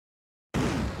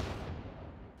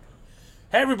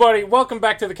Hey everybody, welcome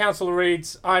back to the Council of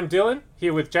Reads. I'm Dylan,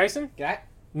 here with Jason, G'day.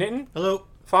 Nitin, Hello.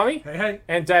 Fami, Hey.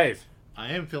 and Dave.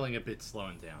 I am feeling a bit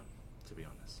slowing down, to be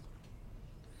honest.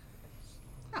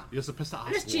 Oh. You're supposed to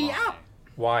ask Just cheer why. up.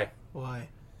 Why? Why?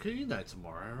 Because you know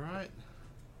tomorrow, right?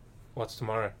 What's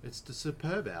tomorrow? It's the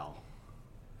Superb Owl.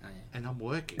 Oh, yeah. And I'm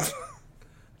working.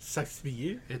 Sucks to be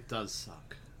you. It does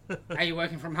suck. Are you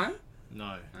working from home?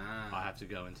 No. Ah. I have to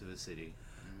go into the city.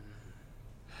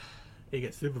 You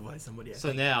get supervised somebody else.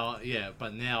 So now,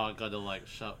 but now I gotta like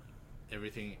shut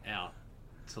everything out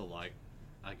till like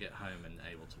I get home and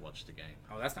able to watch the game.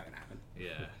 Oh, that's not going to happen.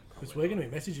 Yeah. Because we're going to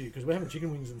message you because we're having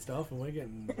chicken wings and stuff, and we're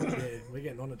getting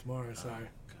on it tomorrow. So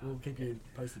we'll keep you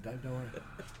posted, Dave. Don't worry.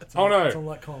 It's Oh, on, no. It's on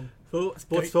Latcom. Cool.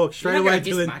 Sports talk You're not going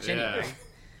to miss much anyway.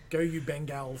 Go you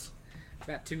Bengals.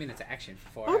 About 2 minutes of action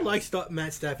for 4 I'd hours. like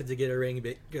Matt Stafford to get a ring.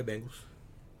 Go Bengals.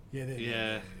 Yeah.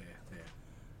 Yeah.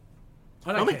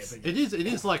 I don't care. But It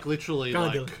is like literally Go on,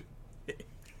 like Dylan.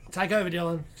 take over,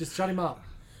 Dylan. Just shut him up.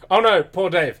 Oh no, poor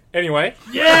Dave. Anyway,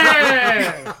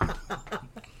 Yeah.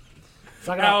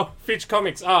 Suck it our up. Fitch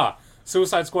comics are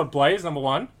Suicide Squad Blaze, number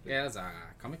 1, Yeah, that's a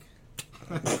comic.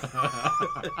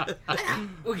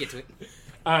 We'll get to it.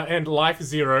 and Life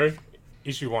Zero,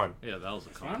 issue 1. yeah, that was a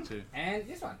comic too. And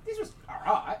this one. This was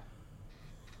alright.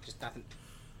 Just nothing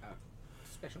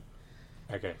special.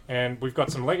 Okay, and we've got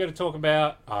some Lego to talk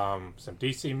about, some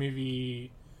DC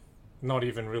movie, not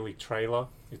even really trailer.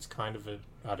 It's kind of a,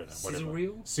 I don't know, whatever. Sizzle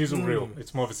reel? Sizzle reel.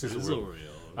 It's more of a sizzle Sizzle reel.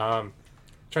 reel.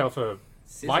 Trailer for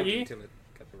Lightyear. Until it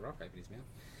got the rock open his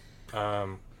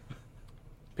mouth.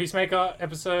 Peacemaker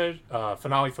episode,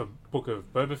 finale for Book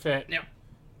of Boba Fett, Now,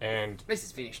 and this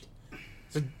is finished.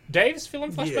 so Dave's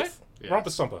film flashback? Yes. Yes. Romper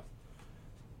Stomper.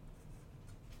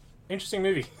 Interesting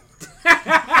movie.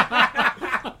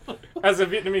 As a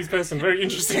Vietnamese person, very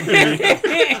interesting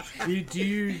movie. Do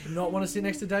you not want to sit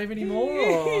next to Dave anymore?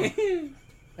 Or...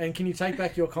 And can you take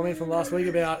back your comment from last week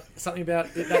about something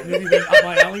about that movie being up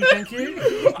my alley? Thank you.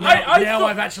 Now thought-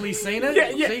 I've actually seen it.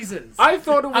 Yeah. Jesus. I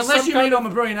thought it was Unless some you kind mean of... I'm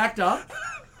a brilliant actor,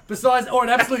 besides or an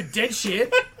absolute dead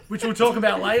shit, which we'll talk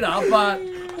about later. But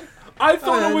I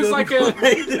thought it was like a...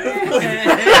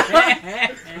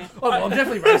 well, I'm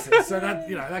definitely racist, so that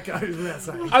that goes without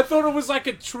saying. I thought it was like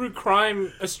a true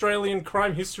crime, Australian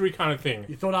crime history kind of thing.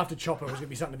 You thought after Chopper it was gonna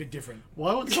be something a bit different.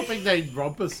 Why would something named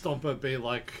Romper Stomper be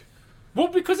like? Well,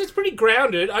 because it's pretty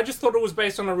grounded. I just thought it was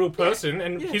based on a real person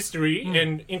and history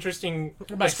and interesting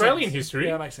It makes Australian sense. history.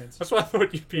 Yeah, it makes sense. That's why I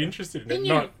thought you'd be interested in it. Didn't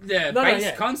you, Not... the No, base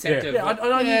yeah. concept of Yeah,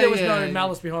 I knew there was no yeah.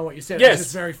 malice behind what you said. Yes. It was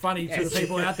just very funny to Yes. the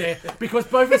people out there because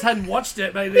both of us hadn't watched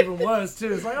it. Made it even worse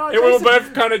too. It's like, oh, And we were Jason.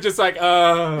 both kind of just like,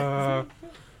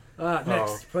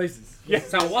 Next, please. Yeah.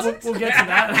 So it wasn't? We'll get to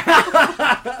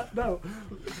that. No,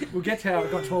 we'll get to how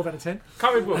it got 12 out of 10.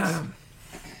 comic books.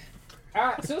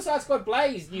 Alright, Suicide Squad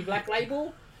Blaze, new Black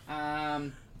Label.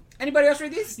 Anybody else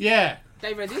read this? Yeah.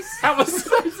 Dave read this? That was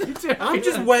I'm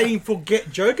just waiting for Get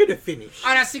Joker to finish.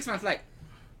 Oh, no, 6 months late.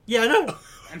 Yeah, I know.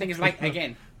 I think it's late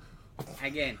again.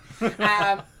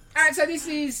 Alright, so this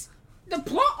is... The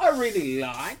plot I really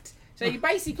liked. So your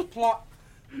basic plot...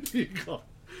 You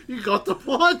got the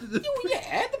plot. Oh,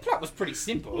 yeah, the plot was pretty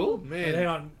simple. But Man. hang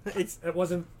on, it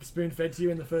wasn't spoon fed to you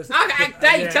in the first. Okay,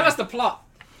 Dave, Yeah. tell us the plot.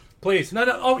 Please. No.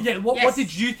 Oh yeah. What Yes.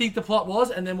 did you think the plot was,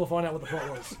 and then we'll find out what the plot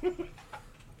was.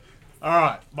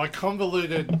 Alright, my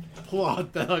convoluted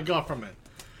plot that I got from it.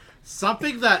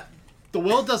 Something that the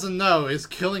world doesn't know is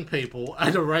killing people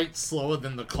at a rate slower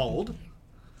than the cold.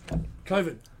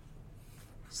 COVID.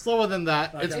 Slower than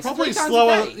that. Okay. It's It's probably 3 times a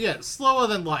slower. day. Yeah, slower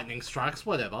than lightning strikes,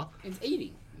 whatever. It's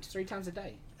eating. It's 3 times a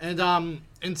day. And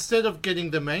instead of getting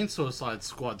the main Suicide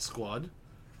Squad,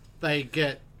 they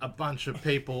get a bunch of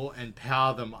people and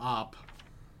power them up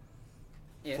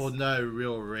Yes. for no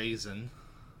real reason.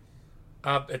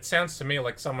 It sounds to me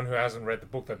like someone who hasn't read the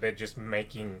book that they're just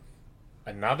making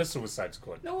another Suicide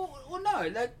Squad. No, well, no.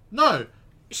 Like, No,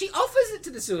 she offers it to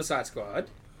the Suicide Squad.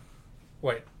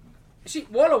 Wait,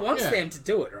 Waller wants Yeah. them to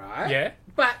do it, right? yeah?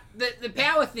 But the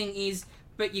power thing is,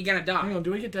 but you're gonna die. Hang on.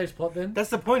 Do we get Dave's plot then? That's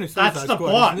the point of Suicide That's the Squad,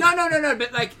 plot. isn't it? No.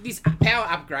 But like this power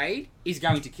upgrade is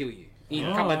going to kill you in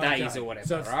a couple of days okay. or whatever,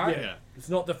 So it's, right? Yeah. Yeah. It's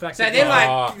not the fact. So that they're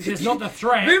Ah. like, it's not the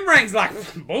threat. Boomerang's like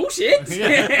bullshit.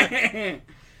 Yeah.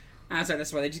 So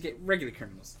that's why they just get regular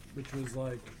criminals. Which was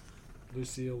like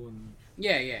Lucille and.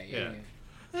 Yeah.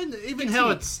 and even how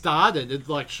it started, it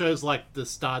like shows like the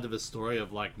start of a story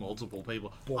of like multiple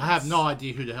people. I have no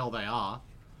idea who the hell they are.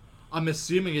 I'm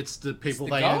assuming it's the people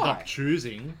the they end guy. up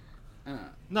choosing. Uh,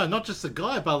 No, not just the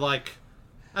guy, but like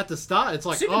at the start, it's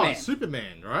like Superman. oh,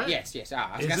 Superman, right? yes. I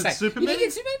was Is gonna it say Superman? You think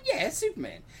it's Superman? Yeah, it's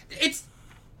Superman.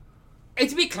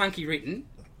 It's a bit clunky written.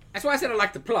 That's why I said I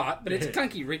like the plot, but it's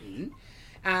clunky written.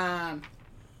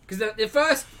 Because the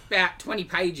first about 20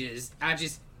 pages are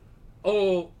just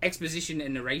all exposition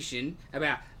and narration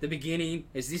about the beginning.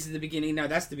 This is the beginning. No,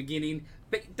 that's the beginning.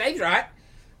 But Dave's right.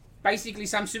 Basically,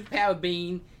 some superpower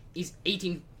being is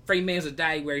eating 3 meals a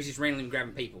day where he's just randomly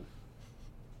grabbing people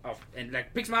off. And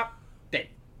like picks them up, dead.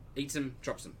 Eats them,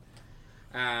 drops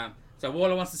them. So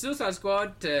Waller wants the Suicide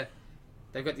Squad to...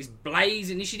 They've got this Blaze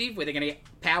initiative where they're going to get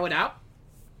powered up,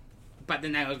 but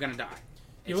then they're going to die.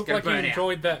 You look like you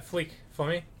enjoyed that flick for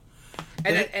me.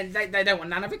 And they don't want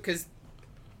none of it, because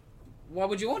why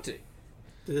would you want to?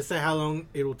 Did it say how long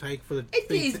it'll take for the It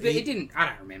things is, to but eat? it didn't. I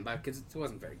don't remember, because it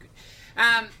wasn't very good.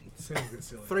 Sounds a bit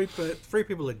silly. Three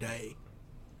people a day.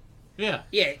 Yeah.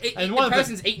 Yeah, And the one of the-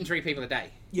 person's eating 3 people a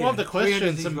day. Yeah, One of the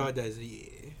questions 365 days a year.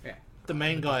 Yeah. the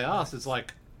main guy asks is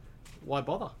like, why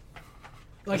bother?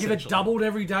 Like, if it Essentially. doubled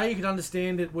every day, you could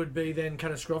understand it would be then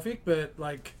catastrophic, but,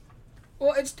 like...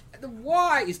 Well, it's the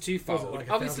why is Was twofold. it like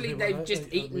 1,000 Obviously, people they've a day? just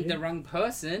Like, eaten the weird? wrong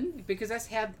person, because that's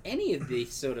how any of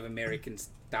this sort of American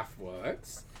stuff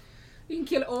works. You can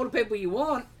kill all the people you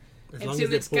want As long until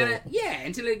as it's they're gonna poor.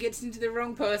 until it gets into the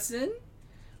wrong person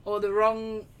or the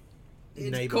wrong. It's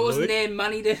Neighborhood. causing their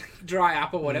money to dry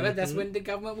up or whatever. Mm-hmm. That's when the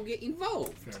government will get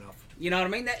involved. Fair enough. You know what I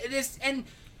mean? That it is, and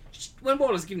when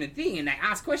Waller's given a thing and they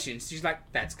ask questions, she's like,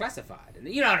 "That's classified," and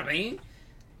you know what I mean.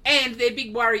 And their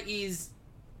big worry is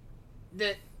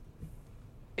that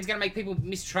it's going to make people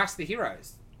mistrust the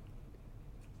heroes,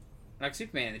 like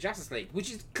Superman and the Justice League, which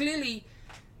is clearly,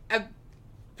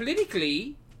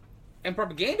 politically and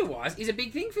propaganda-wise, is a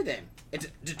big thing for them. It's a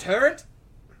deterrent.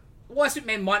 While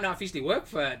Superman might not officially work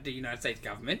for the United States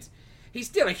government, he's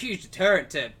still a huge deterrent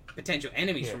to potential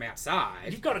enemies from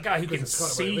outside. You've got a guy who can it's kind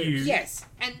of see where it you lives. Yes,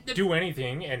 and do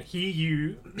anything and hear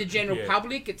you. the general Yeah.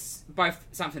 public, it's both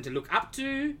something to look up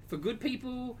to for good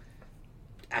people,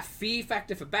 a fear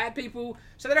factor for bad people.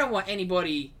 So they don't want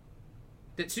anybody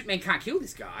that Superman can't kill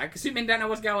this guy, because Superman don't know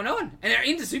what's going on. And they're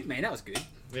into Superman, that was good.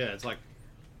 Yeah, it's like,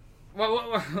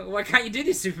 Why can't you do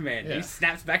this, Superman? Yeah. He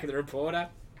snaps back at the reporter.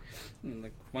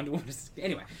 Like Wonder Woman.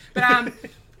 Anyway, but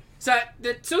so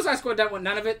the Suicide Squad don't want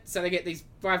none of it. So they get these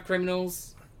 5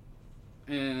 criminals,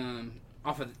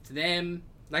 offer it to them.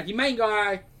 Like your main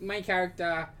guy, main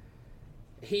character,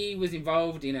 he was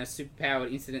involved in a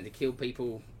superpowered incident that killed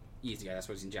people years ago. That's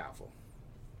what he's in jail for.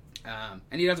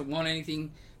 And he doesn't want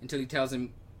anything until they tell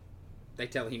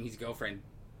him his girlfriend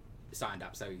signed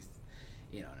up. So he's,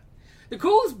 you know. The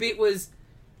coolest bit was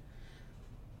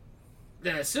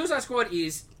the Suicide Squad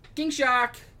is King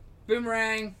Shark,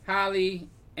 Boomerang, Harley,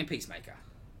 and Peacemaker.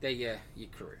 They're your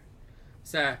crew.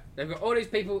 So they've got all these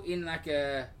people in like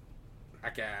a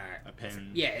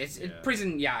pen. yeah, it's a Yeah.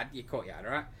 prison yard, your courtyard,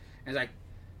 right? And it's like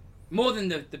more than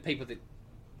the people that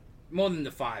more than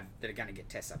the 5 that are going to get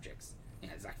test subjects. You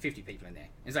know, there's like 50 people in there.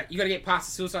 It's like you got to get past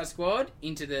the Suicide Squad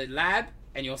into the lab,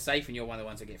 and you're safe, and you're one of the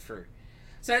ones that get through.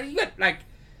 So you got like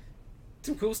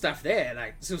some cool stuff there,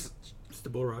 like It's the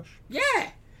bull rush.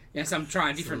 yeah, you know, some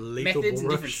trying different lethal methods and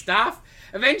bull different rush. stuff.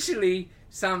 Eventually,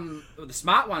 the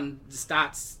smart one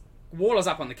starts Waller's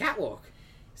up on the catwalk,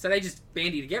 so they just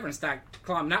bandy together and start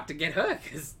climbing up to get her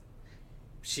because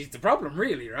she's the problem,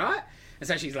 really, right? And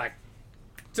so she's like,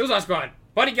 Suicide Squad,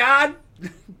 bodyguard,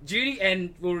 duty,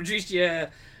 and we'll reduce your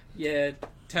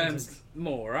terms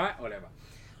more, right? Whatever.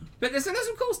 But there's some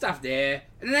cool stuff there,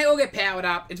 and then they all get powered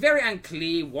up. It's very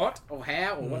unclear what or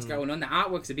how or what's going on. The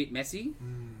artwork's a bit messy.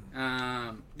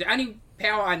 The only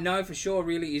power I know for sure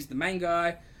really is the main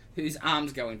guy whose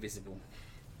arms go invisible.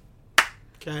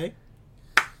 Okay,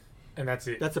 And that's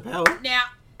it. that's a power. Now,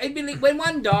 when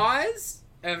one dies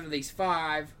over these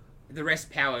 5, the rest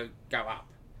power go up.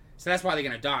 So that's why they're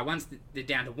going to die. Once they're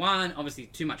down to 1, obviously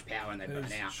too much power and they burn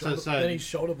out. So- Then his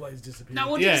shoulder blades disappear.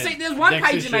 No, well, Yeah, did you see? There's one next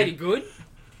page that made issue. it good.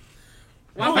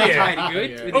 One Oh, page yeah. made it good.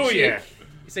 Yeah. With the Oh, chick. yeah.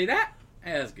 You see that?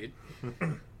 Yeah, that was good.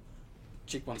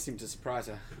 Chick wants him to surprise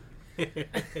her.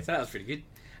 So that was pretty good.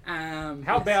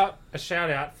 How about a shout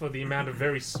out for the amount of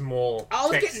very small I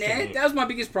was text getting there. in it? That was my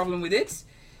biggest problem with it.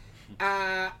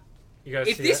 You guys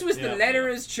If see this that? was the Yeah.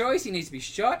 letterer's choice, he needs to be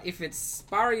shot. If it's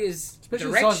Spurrier's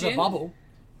Especially the size of the direction, bubble.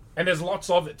 And there's lots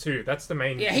of it too. That's the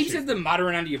main yeah, heaps issue. of them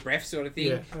muttering under your breath, sort of thing.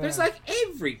 Yeah. But it's like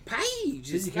every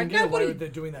page. It's You can like get away nobody. with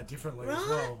them doing that differently as Right.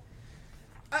 well.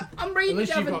 I'm At reading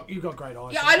least it the other. you've got great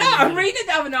eyes. Yeah, I know. I'm reading it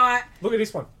the other night, Look at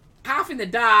this one. half in the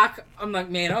dark. I'm like,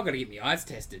 man, I've got to get my eyes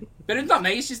tested. But it's not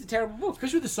me. It's just a terrible book.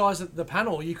 Especially with the size of the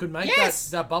panel, you could make Yes!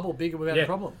 that bubble bigger without Yeah. a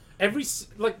problem.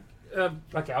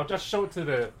 Okay, I'll just show it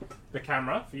to the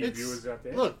camera for you It's, viewers out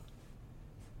there. look,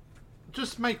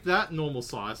 just make that normal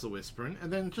size, the whispering,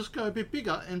 and then just go a bit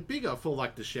bigger and bigger for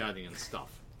like the shouting and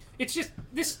stuff. it's just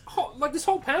this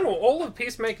whole panel. All of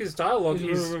Peacemaker's dialogue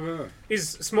is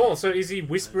small. So is he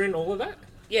whispering all of that?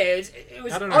 Yeah, it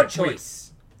was I an don't know. odd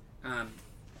choice.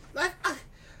 Like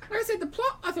I said, the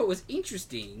plot I thought was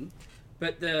interesting,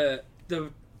 but the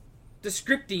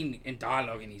scripting and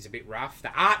dialoguing is a bit rough.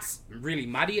 The art's really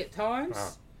muddy at times.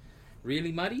 Oh.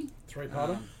 Really muddy.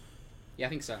 3-parter. Yeah, I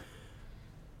think so.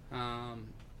 And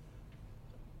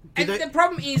Did they- the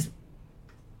problem is,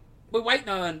 we're waiting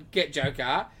on Get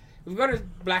Joker. We've got a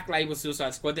Black Label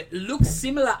Suicide Squad that looks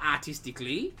similar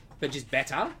artistically, but just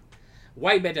better.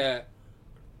 Way better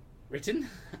written.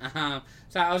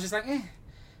 So I was just like,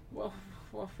 well,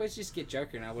 let's just get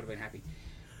Joker and I would have been happy.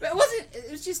 But it wasn't,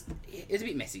 it was a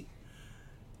bit messy.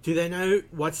 Do they know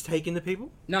what's taking the people?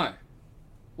 No.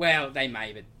 Well, they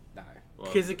may, but no. Well,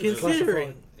 Because considering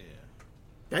classified. yeah.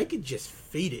 they could just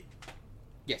feed it,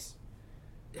 Yes.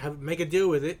 make a deal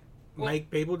with it, Well, make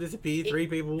people disappear, 3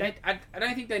 people. I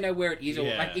don't think they know where it is, or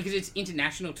Yeah. like, because it's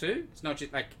international too. It's not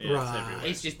just like, Yeah, Right. it's everywhere.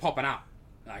 it's just popping up.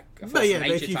 Like a But force yeah, of but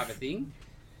nature if you type of thing.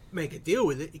 Make a deal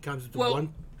with it. It comes to Well,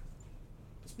 one.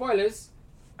 Spoilers.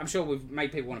 I'm sure we've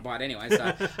made people want to buy it anyway.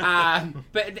 So,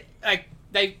 but like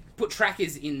they put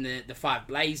trackers in the 5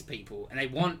 Blaze people, and they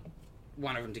want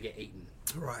one of them to get eaten,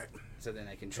 Right. so then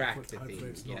they can track the Hopefully thing.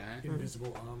 it's You not know.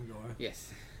 invisible arm guy.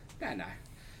 Yes. Don't know.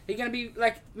 You're going to be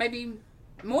like maybe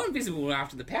more invisible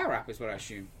after the power up, is what I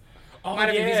assume. Oh, Might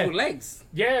have yeah. invisible legs.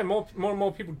 Yeah, more and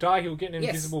more people die. He'll get an Yes.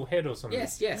 invisible head or something.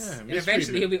 Yes. Yeah, And mystery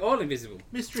eventually man. he'll be all invisible.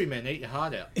 Mystery men, eat your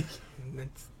heart out. And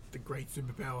that's the great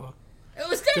superpower It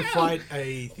was to going on. fight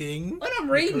a thing. When I'm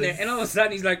reading because- it, and all of a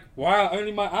sudden he's like, "Why are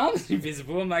only my arms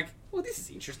invisible?" I'm like, "Well, this is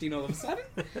interesting." All of a sudden,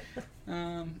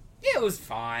 yeah, it was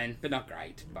fine, but not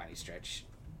great by any stretch.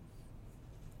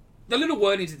 The little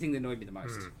wording's the thing that annoyed me the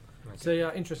most. So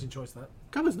yeah, interesting choice that.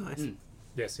 Cover's nice. Mm.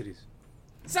 Yes, it is.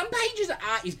 Some pages of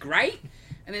art is great,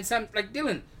 and then some, like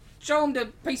Dylan, show them the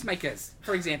Peacemakers,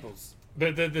 for examples.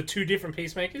 The 2 different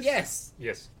Peacemakers. Yes,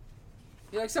 Yes.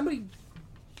 you're like somebody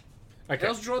Okay.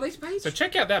 else draw these pages. So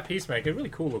check out that Peacemaker. Really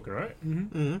cool looking, right?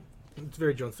 Mm-hmm. It's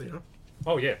very John Cena.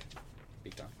 Oh yeah.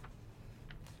 Big time.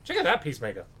 Check out that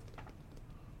Peacemaker.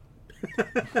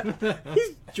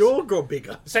 His jaw got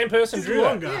bigger. Same person It's drew that.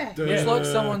 longer. Yeah. Yeah. It's like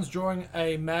someone's drawing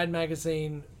a Mad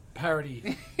Magazine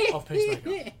parody of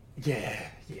Peacemaker. Yeah.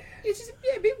 It's just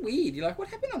a bit weird. You're like, what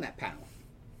happened on that panel?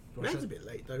 Mad's a bit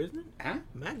late though, isn't it? Huh?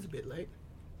 Mad's a bit late.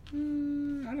 I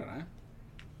don't know.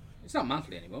 It's not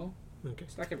monthly anymore. Okay.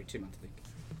 It's like every 2 months, I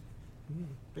think.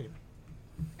 Anyway.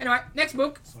 Anyway, next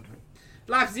book,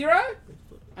 Life Zero.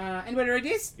 Anybody read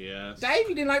this? Yes. Dave,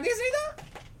 you didn't like this either?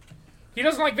 He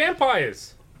doesn't like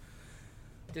vampires.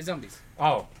 They're zombies.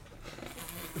 Oh.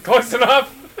 Close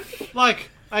enough. Like,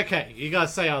 okay, you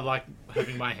guys say I like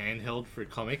having my hand held through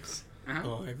comics. Uh-huh.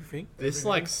 Oh, everything. This,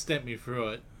 like, stepped me through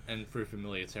it and through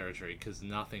familiar territory because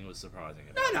nothing was surprising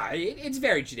about No, it's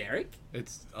very generic. it.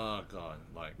 It's, oh god,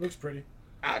 like, Looks pretty.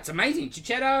 It's amazing.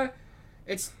 Chichetto.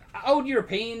 It's an old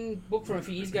European book from a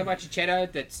few years ago by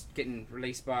Chichetto that's getting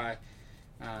released by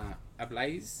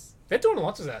Ablaze. They're doing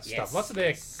lots of that Yes. stuff. Lots of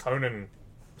their Conan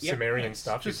Yep. Sumerian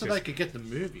stuff. just so they could get the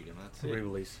movie and that's it.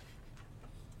 re-release.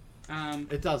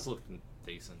 It does look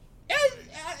decent.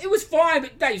 It was fine,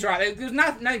 but Dave's right. There was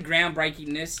no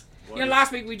groundbreakingness. What You know, is-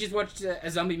 last week we just watched a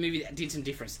zombie movie that did some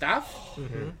different stuff.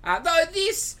 Mm-hmm. Though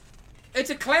this, it's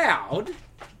a cloud,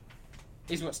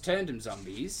 is what's turned them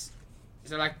zombies.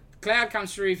 So, like, cloud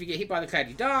comes through. If you get hit by the cloud,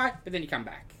 you die, but then you come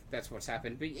back. That's what's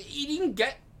happened. But you didn't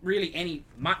get really any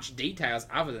much details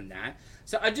other than that.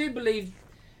 So I do believe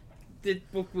the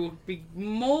book will be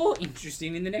more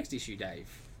interesting in the next issue, Dave.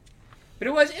 But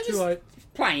it was Too late.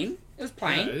 plain. It was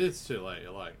plain. Yeah, it is too late.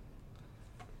 You're like,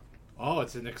 oh,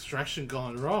 it's an extraction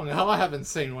gone wrong. Oh, I haven't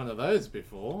seen one of those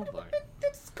before. Like,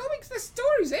 That's comics, the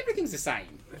stories, everything's the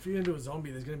same. If you're into a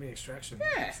zombie, there's going to be an extraction.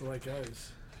 Yeah. That's the way it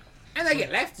goes. And they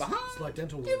get left behind. It's like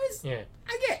dental It work. was, Yeah.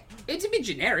 I get, it's a bit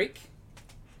generic,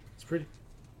 It's pretty.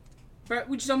 but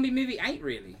which zombie movie ain't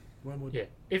really? Wormwood. Yeah.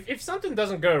 If something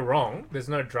doesn't go wrong, there's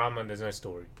no drama and there's no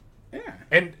story. Yeah.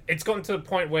 And it's gotten to the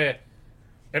point where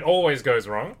it always goes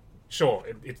wrong. Sure,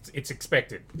 it's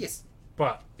expected. Yes.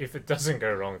 But if it doesn't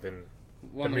go wrong, then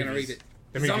Well, I'm The going to read movie's- it.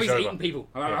 the movie's Zombies over. eating people.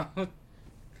 Yeah.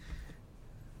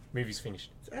 movie's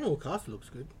finished. This animal cast looks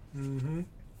good. Mm-hmm.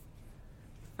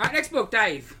 Alright, next book,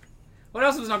 Dave. What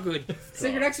else was not good?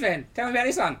 Secret X-Men. Tell me about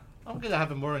this one. I'm gonna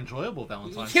have a more enjoyable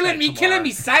Valentine's Killing Day me, tomorrow. killing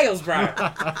me sales, bro.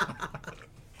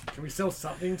 Can we sell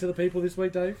something to the people this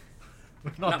week, Dave?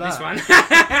 Not Not this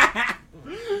that.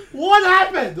 one. What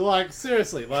happened? Like,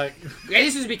 seriously, like, Yeah,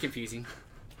 this was a bit confusing.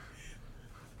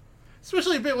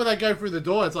 especially a bit when they go through the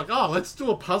door. It's like, oh, let's do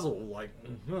a puzzle. Like,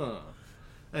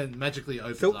 and magically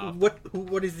opens So up.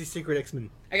 what is the secret X-Men?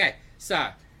 Okay, so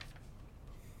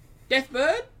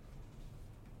Deathbird,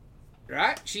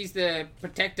 right? She's the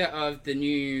protector of the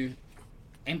new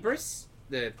Empress,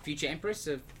 the future Empress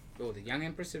or the young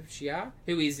Empress of Shi'ar,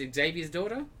 who is Xavier's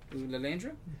daughter,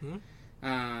 Lilandra.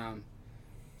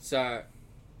 So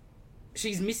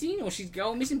she's missing, or she's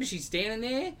going missing, but she's standing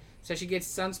there. So she gets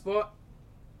Sunspot,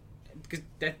 because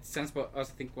Sunspot, I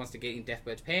think, wants to get in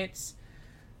Deathbird's pants.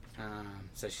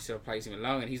 So she sort of plays him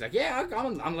along, and he's like, "Yeah,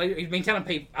 I'm leader." He's been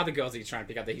telling other girls that he's trying to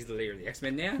pick up that he's the leader of the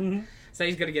X-Men now. So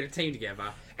he's got to get a team together,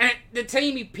 and the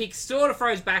team he picks sort of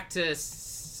throws back to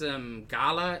some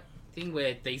gala thing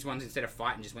where these ones, instead of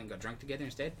fighting, just went and got drunk together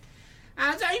instead.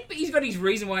 So he's got his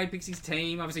reason why he picks his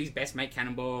team. Obviously, his best mate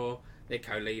Cannonball, they're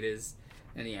co-leaders,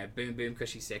 and Boom Boom because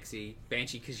she's sexy,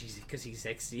 Banshee because he's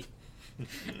sexy,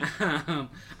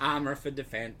 Armor for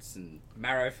defense, and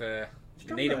Marrow for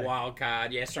need a wild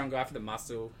card. Yeah, strong guy for the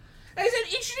muscle. It's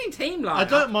an interesting team lineup. I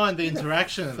don't mind the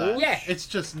interaction of that. Yeah. It's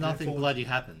just nothing bloody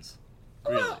happens.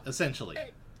 Really, Well, essentially.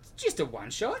 It's just a one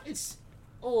shot. It's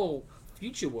all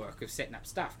future work of setting up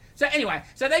stuff. So anyway,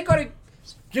 so they got to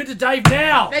Get to Dave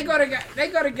now. They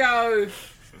gotta go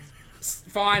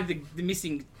find the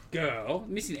missing girl,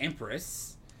 missing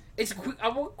Empress.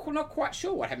 I'm not quite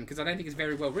sure what happened because I don't think it's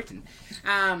very well written.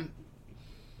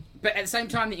 But at the same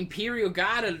time, the Imperial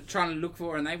Guard are trying to look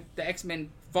for her, and the X-Men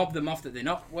fob them off that they're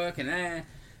not working there.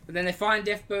 But then they find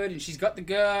Deathbird, and she's got the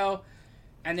girl.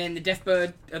 And then the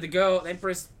Deathbird, or the girl, the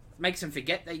Empress, makes them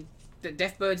forget that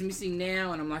Deathbird's missing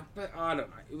now. And I'm like, but I don't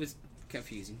know. It was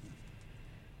confusing.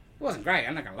 It wasn't great.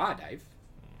 I'm not gonna lie, Dave.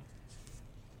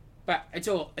 But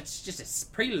it's just a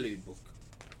prelude book,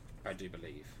 I do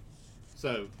believe.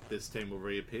 So this team will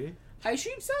reappear I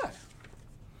assume so.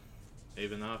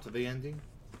 even after the ending.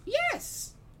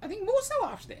 Yes, I think more so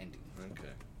after the ending.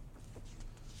 Okay.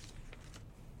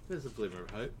 There's a glimmer of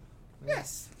hope.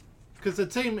 Yes, Because the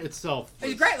team itself,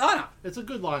 it's a great lineup. it's a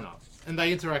good lineup, and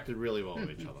they interacted really well with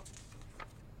each other.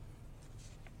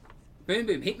 Boom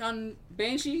Boom hitting on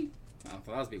Banshee. I thought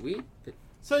that was a bit weird. But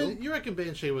So cool. you reckon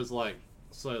Banshee was like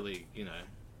slowly,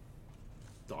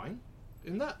 dying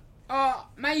in that?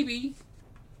 Maybe,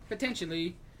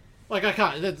 potentially. Like I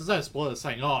can't. There's no spoilers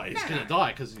saying, "Oh, he's No, gonna no.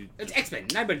 die," because It's X-Men.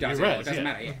 Nobody does You it. read, It doesn't yeah.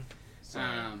 matter. Yeah. So,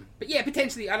 But yeah,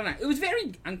 potentially. I don't know. It was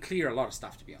very unclear. A lot of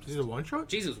stuff, to be honest. Is it a one shot?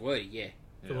 Jesus wordy. Yeah.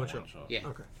 The one shot. Yeah.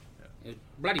 Okay. It was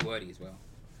bloody wordy as well.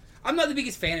 I'm not the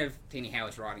biggest fan of Tini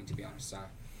Howard's writing, to be honest. So,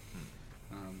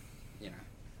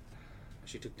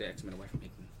 she took the X-Men away from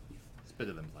Hickman. It's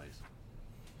better than Blaze.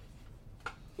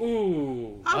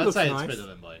 Ooh. That I'd looks say nice. it's better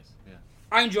than Blaze. Yeah.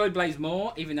 I enjoyed Blaze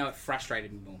more, even though it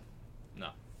frustrated me more. No.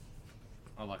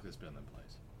 I like this better than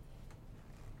Blaze.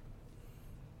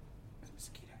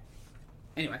 Mosquito.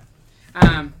 Anyway,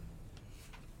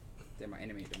 they're my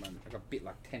enemy at the moment. I got bit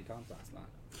like 10 times last night.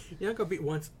 Yeah, I got bit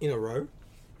once in a row.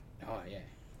 Oh yeah.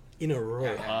 In a row.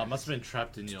 Yeah. Must have been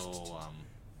trapped in your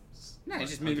No,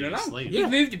 it's just under moving your along. sleeve. You've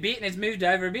moved a bit and it's moved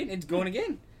over a bit and it's gone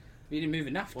again. You didn't move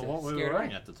enough Well, to what were we scare it wearing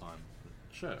away. at the time?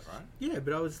 Shirt, right? Yeah,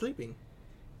 but I was sleeping.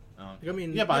 Oh, I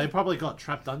mean, yeah, but it probably got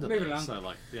trapped under Moving there. along. So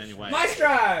like the only way.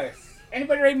 Maestro!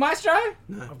 Anybody read Maestro?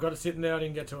 I've got it sitting there. I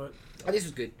didn't get to it. Oh, this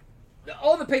was good.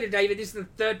 All the Peter David. This is the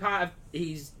third part of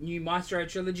his new Maestro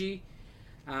trilogy.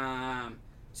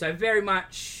 So very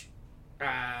much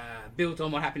built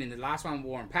on what happened in the last one,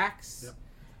 War and Pax.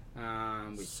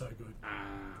 Yep. With So good.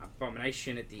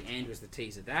 Abomination at the end was the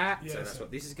tease of that. Yeah, so that's so-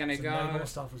 what this is going to Some go. Namor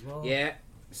stuff as well. Yeah.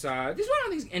 So this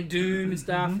one I think, and Doom and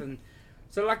stuff, and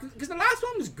so like because the last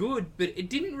one was good, but it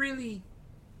didn't really.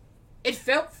 It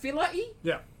felt filler-y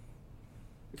Yeah.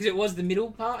 because it was the middle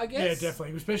part, I Yeah, guess.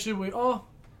 definitely. Especially with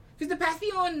Because the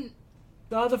Pantheon.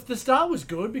 the start was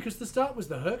good because the start was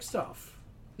the Herc stuff.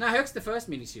 No, Herc's the first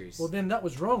miniseries. Well, then that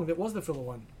was wrong. That was the filler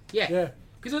one. yeah. Yeah.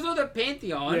 Because it was all the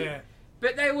Pantheon. Yeah.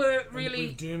 But they were really.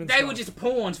 with Doom and They stuff. were just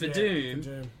pawns for Yeah, Doom. for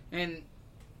Doom.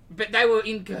 But they were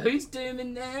in cahoots, Doom,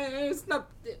 and it's not.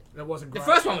 That wasn't The great.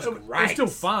 first one was It was great. still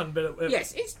fun, but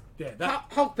Yes, it's. yeah, that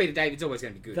Hulk Peter David's always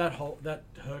going to be good. that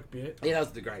Herc bit. Yeah, that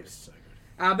was the greatest. So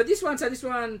good. But this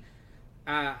one,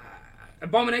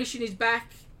 Abomination is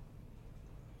back.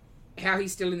 How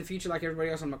he's still in the future, like everybody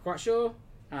else, I'm not quite sure.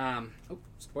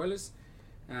 Spoilers.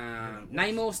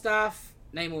 Namor stuff.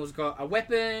 Namor's got a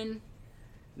weapon.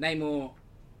 Namor,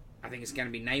 I think it's going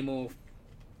to be Namor.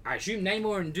 I assume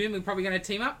Namor and Doom are probably going to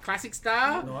team up, classic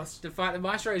style, Nice. to fight the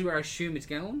Maestro is where I assume it's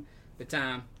going. But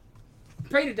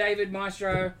Peter David,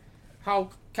 Maestro,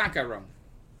 Hulk, can't go wrong.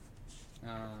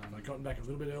 I gotten back a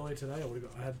little bit earlier today.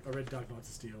 I read Dark Knights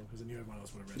of Steel because I knew everyone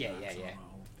else would have read Yeah, that. yeah, so yeah.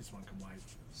 this one can wait.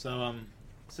 So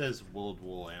says World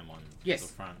War M on Yes.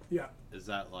 the front. Yeah. Is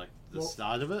that like the Well-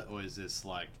 start of it, or is this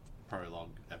like prologue,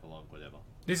 epilogue, whatever?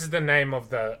 This is the name of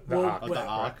the Well, arc. Oh, Well, the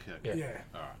arc. Yeah. Okay. Yeah.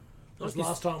 All right. Because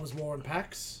last time was War and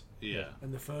Pax, Yeah.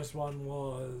 and the first one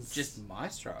was Just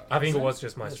Maestro. I think it Was was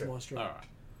just That's Maestro. Maestro. All right.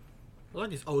 I like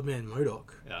this old man Modok.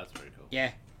 Yeah, that's pretty cool.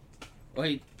 Yeah.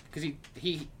 Well, because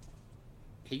he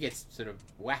gets sort of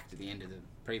whacked at the end of the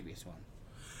previous one.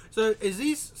 So is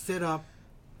this set up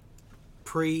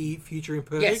pre-Future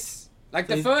Imperfect? Yes. Like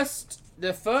So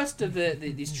the first of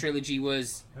this trilogy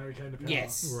was Harry came to power.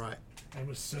 yes, Right. And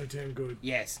was so damn good.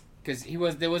 yes, because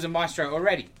there was a Maestro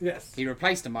already. Yes. He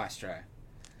replaced a Maestro.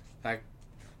 Like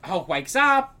Hulk wakes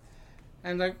up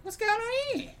and like, what's going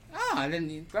on here? And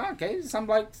then okay, some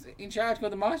bloke in charge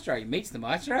called the Maestro. He meets the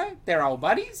Maestro. They're old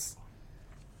buddies,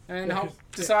 and Yeah, Hulk 'cause-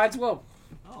 decides, well,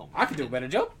 Oh, I could do a better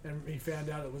job. And he found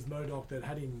out it was MODOK that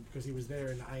had him because he was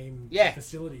there in the AIM Yeah.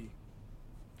 facility.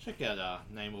 check out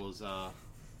Namor's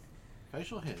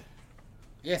facial hair.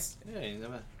 Yes, Yeah, you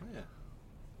never. Yeah.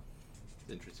 It's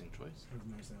an interesting choice. With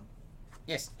no sound.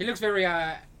 yes. He looks very.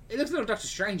 It looks a little Doctor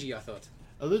Strangey, I thought.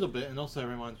 A little bit, and also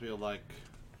reminds me of like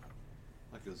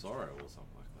a Zorro or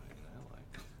something like that. You know,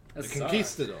 like That's the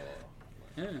Conquistador,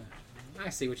 Yeah, I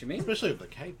see what you mean. especially with the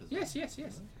cape as well. Yes, yes,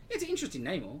 yes. It's an interesting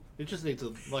name, all. It just needs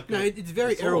a like. No, it's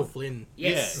very a Errol sword. Flynn.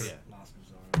 Yes. Yeah. Last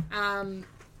of Zorro.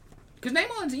 Because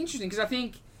Namor's interesting because I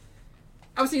think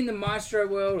obviously in the Maestro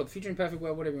world or the Future Imperfect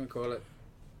world, whatever you want to call it,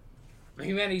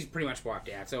 humanity's pretty much wiped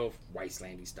out. It's all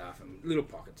wastelandy stuff and little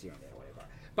pockets here and there, whatever.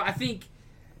 But I think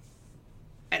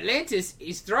Atlantis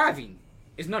is thriving.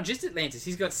 It's not just Atlantis.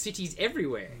 He's got cities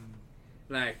everywhere.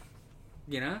 Like,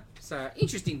 so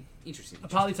interesting. I'll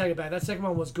partly take it back. That second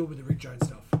one was good with the Rick Jones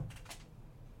stuff.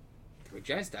 Rick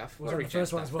Jones stuff. Was What that Rick the Jones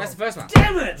first one stuff? as well? That's the first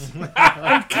one. Damn it!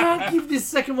 I can't give this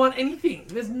second one anything.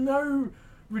 There's no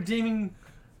redeeming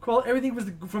quality. Everything was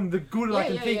from the good I Yeah,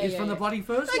 can yeah, think yeah, is yeah, from the yeah. bloody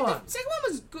first Like, one. the second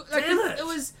one was good. Like, Damn it! it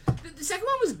was the second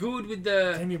one was good with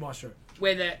the Damn you, Maestro.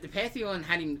 where the Pantheon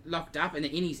had him locked up and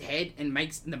in his head and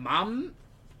makes the mum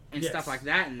and Yes. stuff like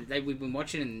that, and we've been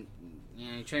watching and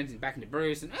he turns him back into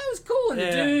Bruce, and it was cool. And Yeah.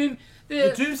 the Doom,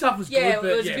 The Doom stuff was yeah, good,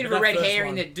 but it was a yeah, bit of but a that red first herring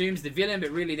one- that Doom's the villain, but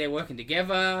really they're working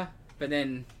together. But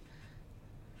then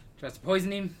tries to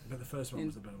poison him. But the first one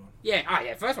was a better one.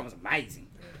 Yeah, first one was amazing,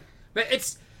 but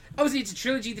it's obviously it's a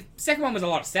trilogy. The second one was a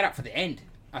lot of setup for the end,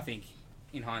 I think,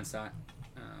 in hindsight.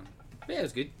 But yeah, it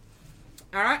was good.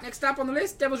 All right, next up on the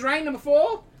list, Devil's Reign, number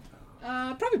 4.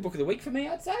 Probably book of the week for me,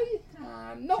 I'd say.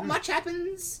 Not much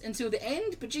happens until the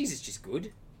end, but geez, it's just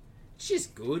good. It's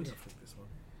just good. I'll flip this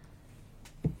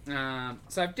one.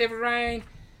 So Devil Reign,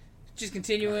 just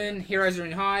continuing. Heroes are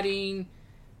in hiding.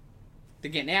 They're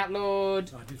getting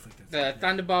outlawed. Oh, I did flick that. The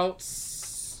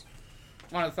Thunderbolts.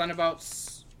 One of the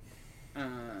Thunderbolts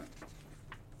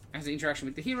has an interaction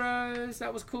with the heroes.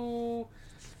 That was cool.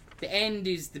 The end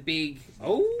is the big.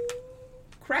 Oh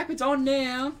crap! It's on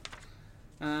now.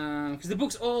 Because the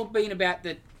book's all been about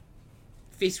that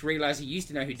Fisk realised he used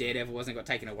to know who Daredevil was and got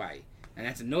taken away. And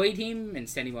that's annoyed him and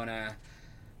sent him on a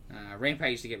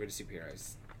rampage to get rid of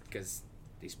superheroes. Because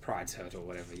his pride's hurt or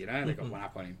whatever, They got one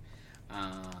up on him.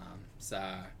 So...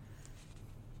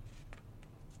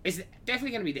 It's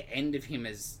definitely going to be the end of him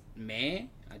as mayor,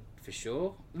 for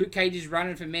sure. Luke Cage is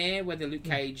running for mayor. Whether Luke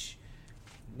Cage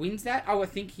wins that, I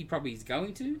think he probably is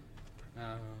going to.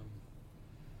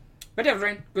 But Devil's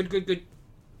Reign, good.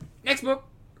 Next book,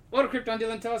 Lord of Krypton.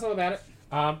 Dylan, tell us all about it.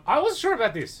 I wasn't sure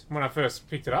about this when I first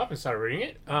picked it up and started reading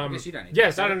it. guess you don't need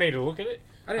yes, to. I don't need to look at it.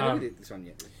 I didn't look at this one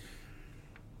yet.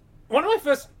 One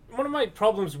of my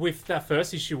problems with that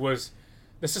first issue was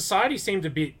the society seemed a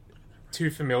bit too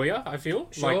familiar. I feel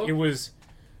Sure. like it was,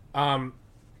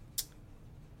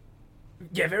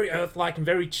 very Earth-like and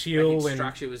very chill Like its and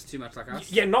structure was too much like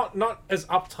us. yeah, not as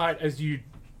uptight as you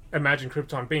imagine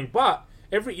Krypton being, but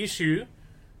every issue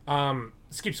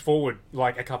skips forward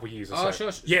like a couple years or Oh,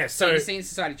 so. sure. Yeah, so you've seen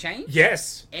society change?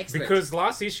 yes, Excellent. because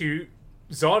last issue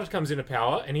Zod comes into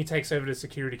power and he takes over the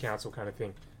Security Council kind of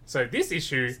thing. So this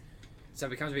issue, So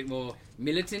it becomes a bit more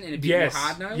militant and a bit yes, more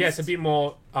hard-nosed? yes, a bit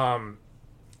more,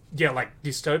 like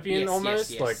dystopian Yes,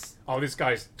 almost. yes. Like, oh, this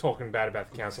guy's talking bad about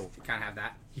the council. Can't have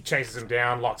that. He chases him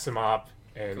down, locks him up,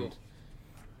 and Cool.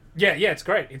 yeah, it's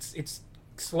great. It's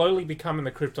slowly becoming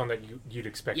the Krypton that you'd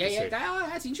expect to see.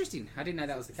 That's interesting. I didn't know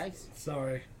that was the case.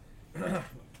 Sorry.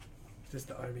 Just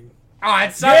the oming. Oh,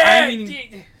 it's so yeah,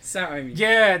 oming. So oming.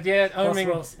 yeah.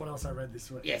 What else I read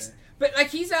this week? Yes. Yeah. But, like,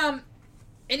 he's an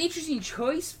interesting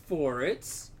choice for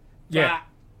it. Yeah.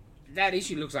 But that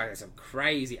issue looks like there's some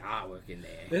crazy artwork in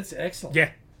there. That's excellent. Yeah,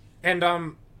 and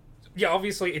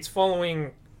obviously it's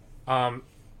following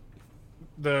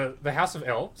the House of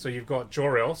El. So you've got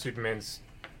Jor-El, Superman's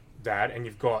dad, and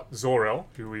you've got Zor-El,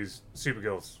 who is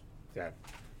Supergirl's dad.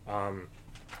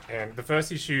 And the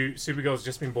first issue, Supergirl's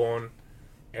just been born,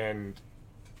 and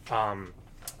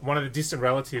one of the distant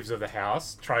relatives of the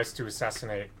house tries to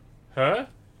assassinate her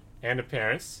and her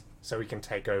parents so he can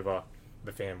take over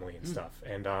the family and stuff.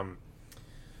 And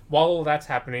while all that's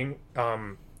happening,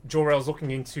 Jor-El's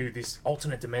looking into this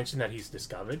alternate dimension that he's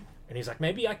discovered, and he's like,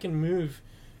 maybe I can move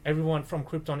everyone from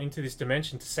Krypton into this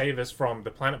dimension to save us from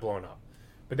the planet blowing up.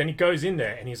 But then he goes in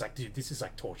there and he's like, dude, this is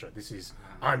like torture. This is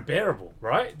unbearable,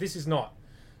 right? This is not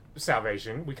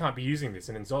salvation. We can't be using this.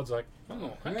 And then Zod's like,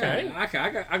 oh, okay. Yeah,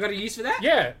 okay, I got a use for that?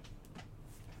 Yeah.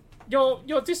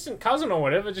 Your distant cousin or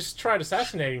whatever just tried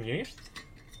assassinating you.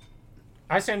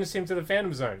 I sentenced him to the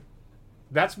Phantom Zone.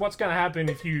 That's what's going to happen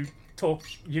if you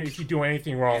if you do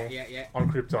anything wrong on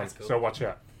Krypton. Cool. So watch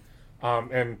out.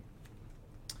 And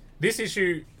this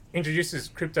issue introduces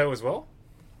Crypto as well.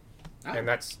 Oh. And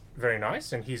that's very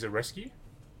nice. And he's a rescue.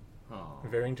 Oh.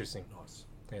 Very interesting. Nice.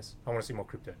 Yes. I want to see more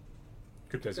Crypto.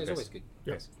 Crypto's the It's best. always good.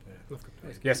 Yes. Love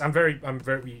Krypton. Yes, I'm very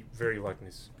liking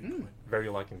this. Mm. Very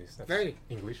liking this. That's Very.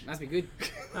 English. Must be good.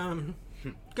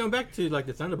 Going back to like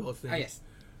the Thunderbolts thing. Oh, yes.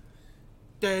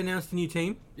 They announced a new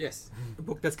team, Yes. a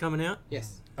book that's coming out.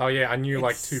 Yes. Oh yeah, I knew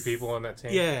like It's- 2 people on that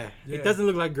team. Yeah, Yeah. it doesn't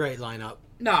look like a great lineup.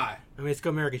 No. I mean, it's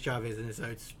got America Chavez in it, so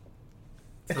it's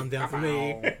thumb down for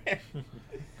me.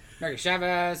 America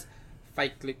Chavez,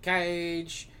 fake Luke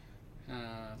Cage,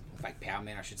 fake Power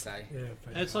Man, I should say. Yeah.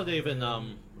 It's not even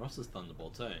Ross's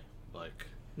Thunderbolts, eh? Like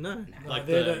No, like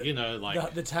they're the you know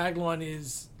like the tagline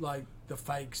is like the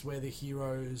fakes where the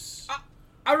heroes.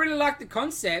 I really like the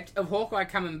concept of Hawkeye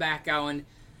coming back going...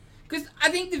 Because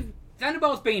I think the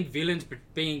Thunderbolts being villains,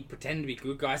 being pretending to be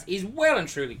good guys, is well and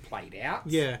truly played out.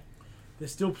 yeah, They're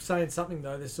still saying something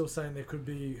though. They're still saying there could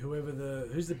be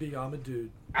who's the big armored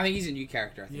dude. I think he's a new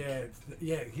character, I think.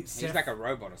 Yeah. He's like a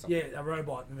robot or something. Yeah, a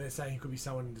robot, and they're saying he could be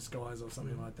someone in disguise or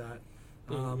something like that.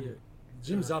 Yeah.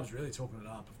 Jim Zub's really talking it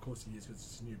up. Of course he is, because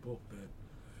it's a new book.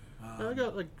 But I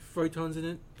got like photons in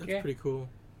it. That's Yeah. pretty cool.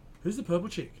 who's the purple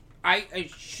chick? I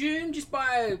assume just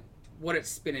by what it's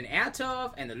spinning out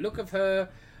of and the look of her,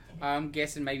 I'm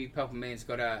guessing maybe Purple Man's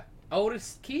got a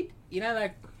oldest kid. You know,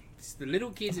 like it's the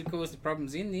little kids who cause the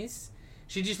problems in this.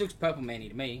 She just looks Purple Man-y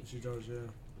to me. She does, yeah.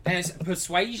 And it's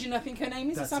Persuasion, I think her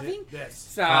name is, That's or something. it. Yes.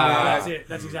 So That's it.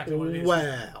 That's exactly what it is.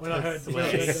 Wow. When I heard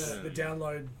the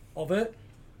download of it.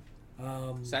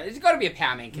 So there's got to be a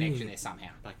Power Man connection there somehow.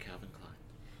 by Calvin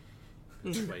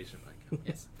Klein. Persuasion by Calvin.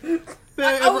 Yes.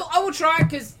 But I will try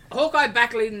because Hawkeye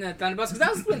backleading the Thunderbolts, because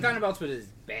that was when Thunderbolts was his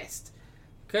best.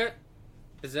 Kurt,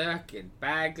 Berserk, and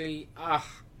Bagley.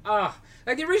 Like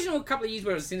the original couple of years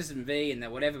where it was Sinister V and the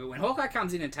whatever, but when Hawkeye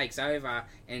comes in and takes over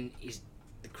and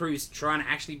the crew's trying to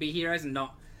actually be heroes and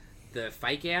not the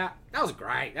fake out, that was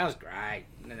great.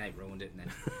 And then they ruined it. And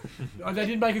then They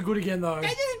did make it good again though.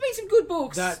 there's been some good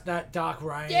books. That Dark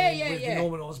Reign Yeah. with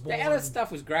Norman Osborn. The Ellis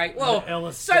stuff was great. Well,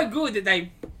 Ellis so stuff. good that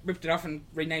they ripped it off and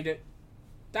renamed it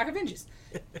Dark Avengers.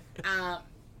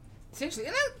 Essentially,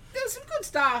 and there was some good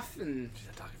stuff, and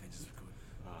The Dark Avengers was good.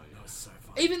 Oh, That was so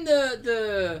fun. even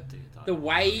the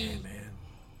way Man.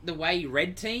 the way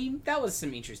Red Team, that was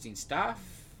some interesting stuff.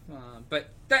 But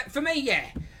that for me, yeah,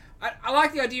 I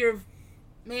like the idea of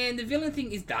the villain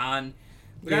thing is done.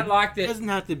 We don't like It that. doesn't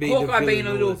have to be Hawkeye the being a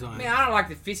villain all little. the time. Man, I don't like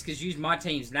that Fisk has used my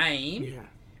team's name Yeah.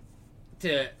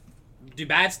 to do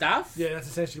bad stuff. Yeah, that's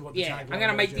essentially what the Yeah, tagline I'm gonna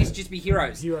was, make yeah. this just be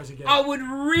heroes. Heroes again. I would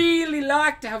really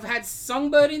like to have had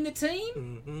Songbird in the team.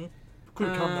 hmm Could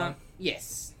have come though.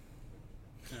 Yes,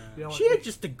 You know what? She had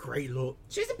just a great look,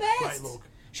 she's the best. Great look.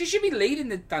 She should be leading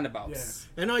the Thunderbolts.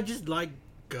 and I just like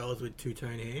girls with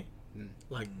two-tone hair.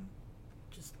 Like,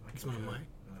 just it's one of my,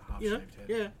 you know, half-shaved head.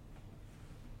 yeah.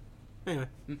 Anyway,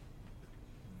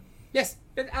 Yes,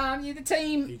 but the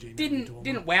team PG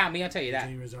didn't wow me. I'll tell you that.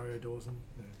 G. Rosario Dawson.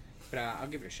 Yeah. But I'll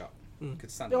give it a shot.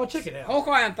 Good Yeah, I'll check it out.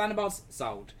 Hawkeye and Thunderbolts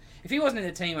sold. If he wasn't in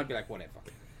the team, I'd be like whatever.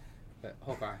 But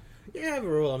Hawkeye. yeah.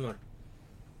 Overall, I'm not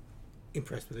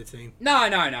impressed with the team. No.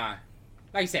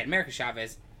 Like you said, America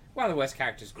Chavez, one of the worst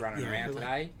characters running Yeah, around but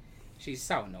today. She's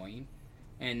so annoying.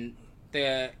 And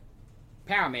the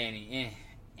Power Man,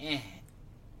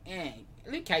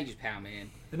 Luke Cage's Power Man.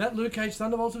 And that Luke Cage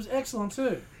Thunderbolts was excellent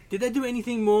too. Did they do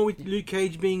anything more with Luke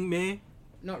Cage being mayor?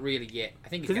 Not really yet. I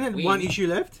think he's Because going isn't to there win. one issue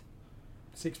left?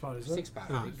 6 part, isn't it? 6 part.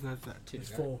 No, I think. it's not that. Two It's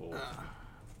to go. 4.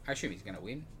 I assume he's going to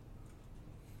win.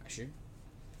 I assume.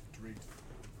 It's rigged.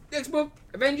 Next book,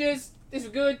 Avengers. This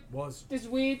was good. Was. This is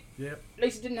weird. Yep. At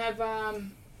least it didn't have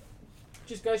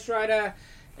just Ghost Rider.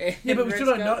 Yeah, but we still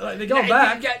don't know. Like, they're going No,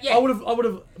 back. yeah. I would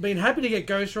have been happy to get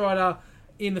Ghost Rider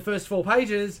in the first 4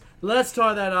 pages. Let's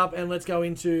tie that up and let's go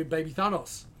into Baby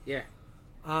Thanos. Yeah.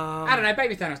 I don't know.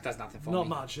 Baby Thanos does nothing for Not me.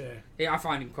 much, yeah. Yeah, I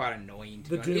find him quite annoying.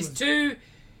 The To be honest.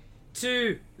 It's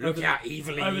too. Look Over how the-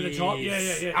 evil he over the is. top.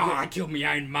 Yeah. Oh, I killed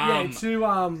my own mum. Yeah,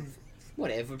 too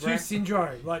Whatever, bro. too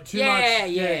syndrome, like too yeah,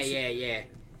 much. yeah.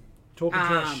 Talking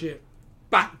trash Um, shit.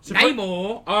 But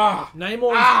Namor. Oh,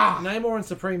 Namor and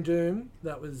Supreme Doom.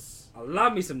 That was. I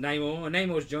love me some Namor.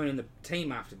 Namor's joining the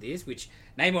team after this, which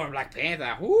Namor and Black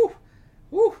Panther.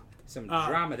 Woo. Some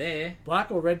drama there.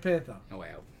 Black or Red Panther? Oh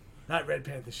well. That Red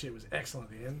Panther shit was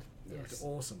excellent at the end. It Yes. was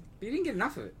awesome. But you didn't get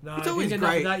enough of it. No, It's you always didn't get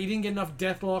enough great. of that. You didn't get enough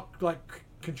Deathlock, like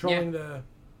controlling the.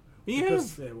 You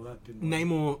Because, have well, that didn't. Work.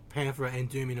 Namor, Panther, and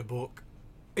Doom in a book.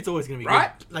 It's always going to be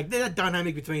Right? good. Like, that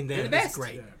dynamic between them They're the is best.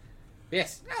 great. Yeah.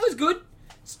 Yes, that was good.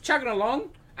 It's chugging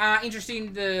along.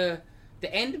 Interesting. The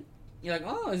end. You're like,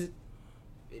 oh, is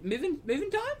it moving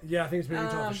time? Yeah, I think it's moving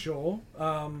time for sure.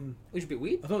 Which is a bit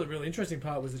weird. I thought the really interesting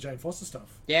part was the Jane Foster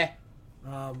stuff. Yeah.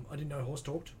 I didn't know Horse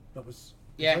talked. That was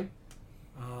Yeah. different.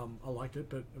 I liked it,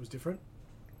 but it was different.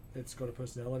 It's got a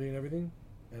personality and everything,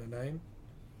 and a name.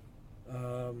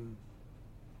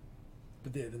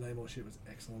 But yeah, the Namor shit was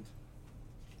excellent.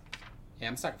 Yeah,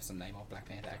 I'm stuck for some Namor Black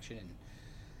Panther action. And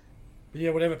But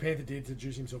yeah, whatever Panther did to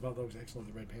juice himself up, that was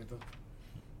excellent. The Red Panther.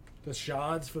 The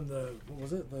shards from the what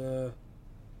was it? The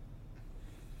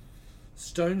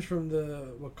stones from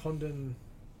the Wakandan.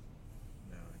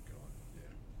 No,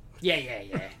 God, yeah.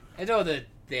 yeah. It's all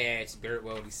their spirit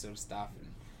worldy sort of stuff and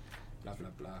blah blah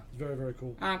blah. It's very, very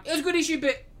cool. It was a good issue,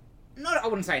 but I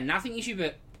wouldn't say nothing issue,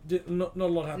 but Not a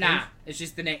lot happened. nah. It's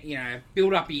just the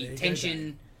build up There you go,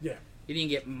 tension. Yeah. You didn't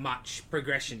get much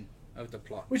progression of the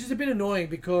plot. Which is a bit annoying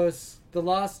because the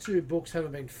last 2 books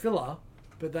haven't been filler,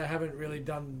 but they haven't really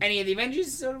done Any of the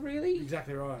Avengers, sort of really?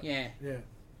 exactly right. Yeah. Yeah.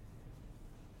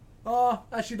 Oh,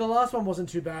 actually, the last one wasn't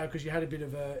too bad because you had a bit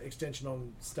of a extension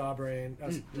on Starbrand.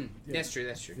 Yeah. That's true.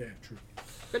 Yeah, true.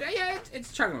 But yeah,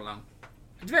 it's chugging along.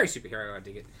 It's very superhero. I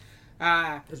dig it.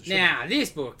 As it should Now this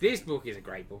book is a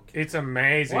great book. It's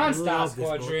amazing. One Star love this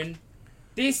book. Squadron.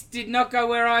 This did not go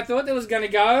where I thought it was going to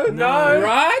go. No.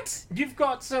 Right? You've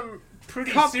got some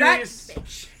pretty Cop that, serious,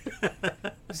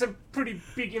 bitch. some pretty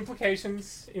big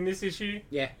implications in this issue.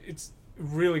 Yeah. It's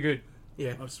really good.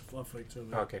 Yeah. I've flicked to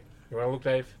Okay. You want to look,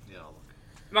 Dave? Yeah, look.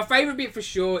 My favourite bit for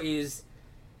sure is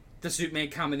the Superman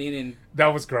coming in and That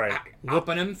was great.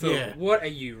 upping him for Yeah. what are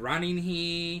you running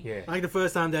here? Yeah. Like, the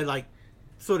first time they, like,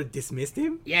 sort of dismissed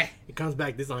him, Yeah. it comes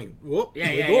back this, like, whoop, Yeah,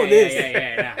 we're yeah, doing yeah, this. yeah,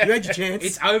 yeah, yeah. You had your chance.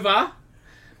 It's over.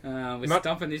 We're Not-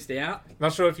 stomping this out.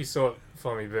 Not sure if you saw it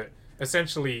for me, but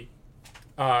essentially,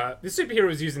 the superhero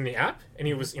was using the app, and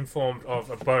he was informed of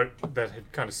a boat that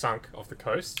had kind of sunk off the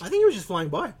coast. I think he was just flying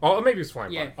by. Oh, or maybe he was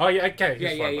flying Yeah. by. Oh, yeah, okay. he Yeah,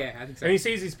 was yeah, flying by. yeah. I think so. And he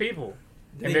sees these people,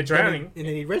 and Then- they're drowning. And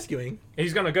then he's rescuing. And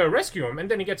he's going to go rescue him, and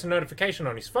then he gets a notification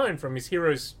on his phone from his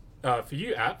Heroes for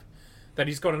You app that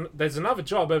he's got. There's another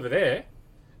job over there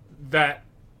that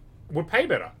would pay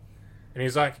better, and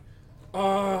he's like,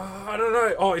 "Oh, I don't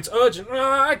know. Oh, it's urgent.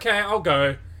 Oh, okay, I'll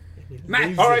go.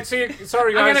 Matt, All right, see you.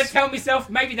 Sorry, I'm guys." going to tell myself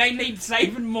maybe they need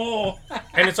saving more.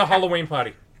 And it's a Halloween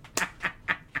party,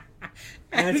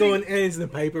 And it's all and it's in the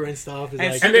paper and stuff. It's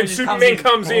And like, and then just Superman comes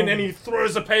comes in and he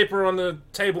throws a paper on the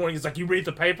table, and he's like, "You read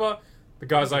the paper." The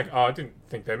guy's like, "Oh, I didn't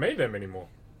think they made them anymore."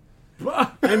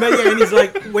 and he's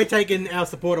like, we're taking our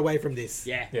support away from this.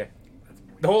 Yeah. Yeah,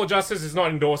 the Hall of Justice is not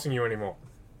endorsing you anymore.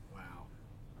 Wow.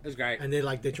 It was great. And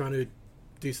they're trying to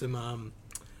do some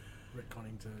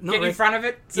Retconning to. not Get in rec- front of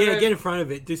it. sort yeah, of- get in front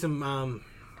of it. Do some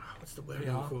what's the word I'm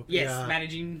PR? looking for? Yes, Yeah,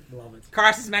 managing Love it.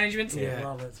 crisis management. Yeah.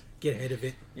 Love it. get ahead of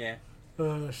it. Yeah.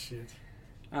 Oh shit.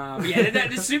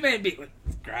 The Superman bit was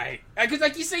great because,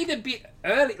 like, you see the bit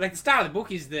early, like the start of the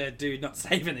book is the dude not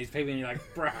saving these people, and you're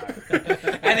like, bro.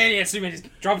 And then Superman just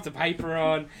drops the paper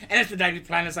on, and it's the Daily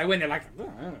Planet. So when they're like,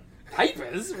 oh,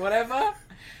 papers, whatever.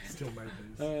 Still made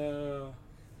these.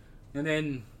 And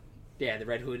then the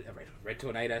Red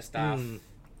Tornado stuff. Mm.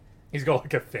 He's got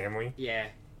like a family. Yeah.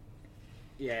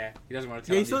 Yeah, he doesn't want to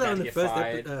tell Yeah, you him saw he's that about on to the get first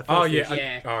fired. episode. Oh yeah.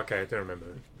 Yeah. Oh, okay, I don't remember.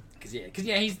 Because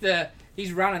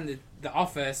he's running the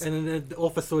office. And then the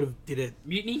office sort of did a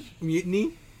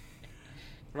Mutiny.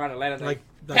 Write a letter that Like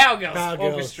Power Girls Power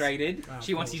Girls. orchestrated. Oh,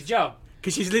 She wants cool. his job.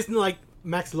 Because she's listening to like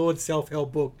Max Lord's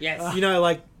self-help book. Yes. You know,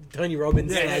 like Tony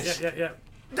Robbins. Yeah, slash- yeah.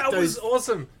 That was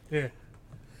awesome. Yeah.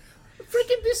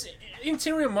 Freaking this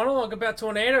interior monologue about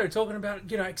Tornado, talking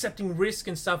about, accepting risk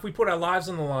and stuff. We put our lives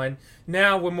on the line.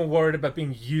 Now we're more worried about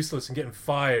being useless and getting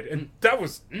fired. And that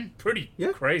was pretty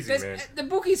Yeah. crazy, man. The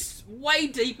book is way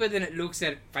deeper than it looks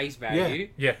at face value.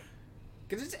 Yeah.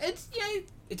 Because it's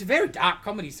a very dark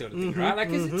comedy sort of thing, right? Like,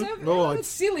 it's Oh, it's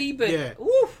silly, but yeah.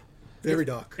 oof. Very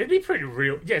dark. It'd be pretty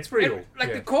real. Yeah, it's real. And, like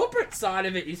yeah. the corporate side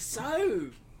of it is so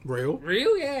Real.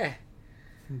 real, yeah.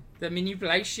 The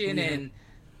manipulation and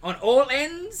on all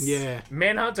ends. Yeah.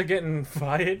 Manhunter getting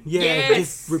fired. Yeah. Yes!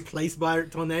 Just replaced by a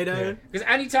tornado. Yeah. Because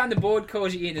only time the board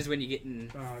calls you in is when you're getting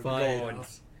Fired. bored.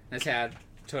 That's how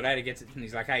Tornado gets it. And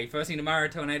he's like, hey, first thing tomorrow,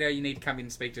 Tornado, you need to come in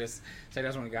and speak to us. So he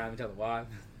doesn't want to go home and tell the wife.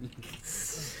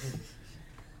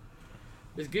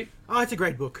 It's good. Oh, it's a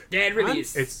great book. Yeah, it really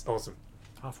is. It's awesome.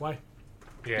 Halfway.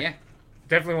 Yeah. Yeah.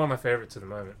 Definitely one of my favorites at the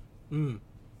moment. Mm.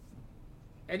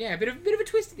 And yeah, a bit of a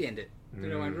twist at the end.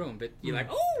 That I won't ruin, but you're like,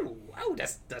 oh,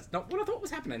 that's not what I thought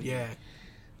was happening. Yeah.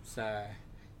 So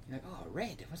you're like, oh,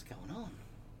 Red, what's going on?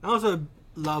 I also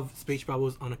love speech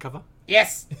bubbles on a cover.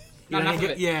 Yes, You not know, enough of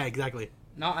it. Yeah, exactly.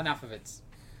 Not enough of it.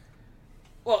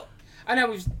 Well, I know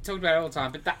we've talked about it all the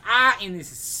time, but the art in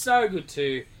this is so good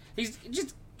too. He's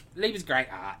just Lieber's great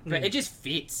art, but it just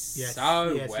fits Yes.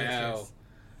 so Yes, well.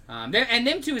 yes.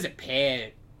 Them two as a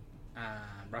pair,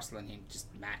 Russell and him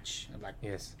just match. I'm like,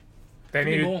 Yes. They Give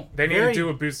me need more. they need Very- to do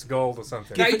a boost of gold or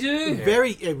something. They do. Yeah.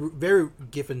 Very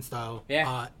Giffen style Yeah.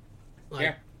 art. Like,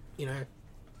 Yeah. you know.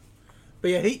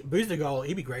 But yeah, Booster Goal,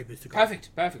 he'd be great Booster Goal.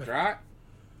 Perfect, right?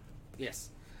 Yes.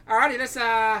 Alrighty, let's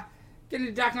get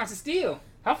into Dark Knights of Steel.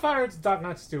 How far into Dark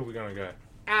Knight Steel are we gonna go?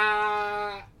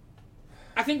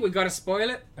 I think we've got to spoil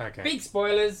it. Okay. Big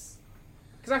spoilers.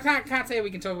 Because I can't say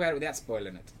we can talk about it without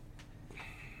spoiling it.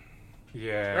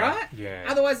 Yeah. Right? Yeah.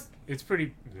 Otherwise, It's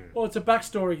pretty. Well, it's a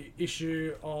backstory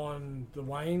issue on the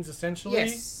Waynes, essentially.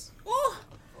 yes. Oh,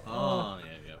 Oh,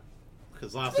 yeah.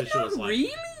 Because last but issue not was like... really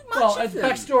much Well, of it's a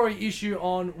them. backstory issue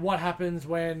on what happens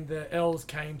when the elves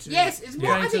came to Yes, it's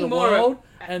more, came I to think the more world of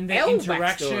and their L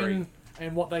interaction backstory.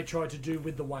 and what they tried to do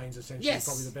with the Waynes. Essentially, Yes. is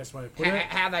probably the best way to put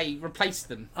How they replaced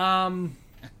them. it.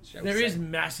 shall we There is say.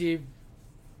 massive,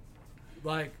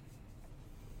 like,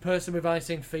 person we've only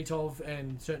seen feet of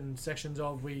and certain sections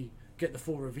of. We get the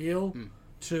full reveal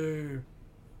to.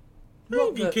 Well,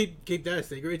 not you the- keep that a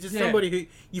secret. It's just Yeah. somebody who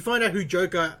you find out who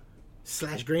Joker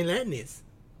 / Green Lantern is.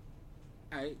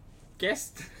 I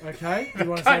guessed. Okay, you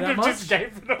want to say Kind that of much? just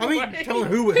gave it away. I mean, tell them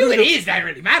who Who it the- is don't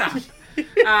really matter.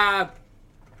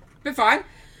 But fine.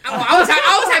 I was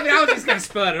happy. I was just going to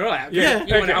spurt it all out. Yeah,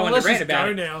 I Well, wanted let's to read just about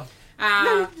go it. now.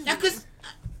 No, because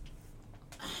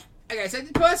okay, so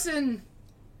the person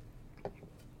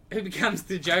who becomes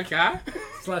the Joker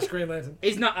 /Green Lantern.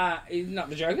 is not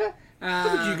the Joker.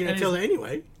 But you're going to tell her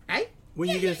anyway. Hey? When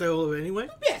you going to say all of it anyway?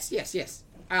 Yes.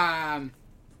 I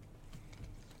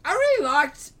really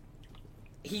liked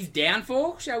his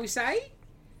downfall, shall we say?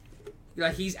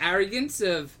 Like his arrogance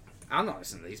of I'm not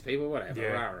listening to these people. Whatever. Yeah.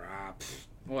 Rah, rah,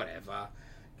 whatever.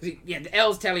 'Cause the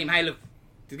elves tell him, "Hey, look,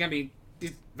 there's going to be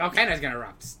this volcano's going to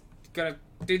erupt. Got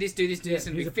to do this, and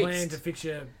be Here's a plan fixed." to fix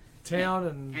your town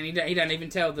and And he don't even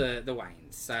tell the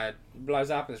Waynes. So it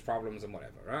blows up and there's problems and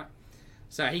whatever, right?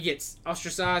 So he gets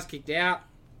ostracized, kicked out,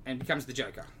 and becomes the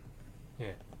Joker.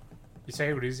 Yeah. You say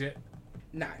who it is yet?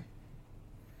 No.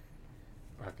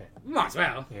 Okay. Might as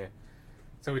well. Yeah.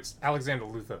 So it's Alexander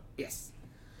Luthor. Yes.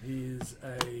 he's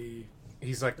a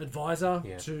He's like advisor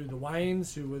Yeah. to the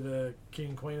Waynes, who were the king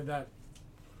and queen of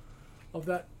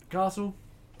that castle,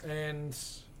 and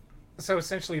so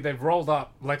essentially they've rolled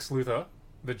up Lex Luthor,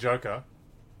 the Joker,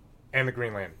 and the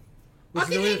Green Lantern. I Which is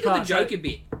can the weird handle the part. Joker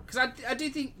bit. Because I do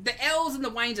think the elves and the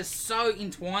Waynes are so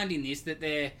entwined in this that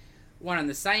they're one and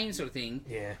the same sort of thing.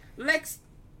 Yeah. Lex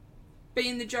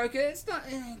being the Joker, it's not...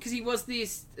 Because he was the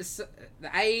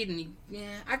aide and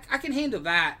I can handle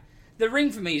that. The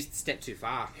Ring for me is a step too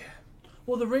far.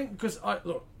 Well, the ring, because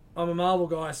I'm a Marvel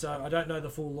guy, so I don't know the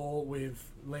full lore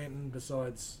with Lantern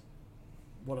besides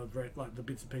what I've read, like the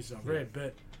bits and pieces I've read.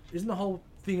 But isn't the whole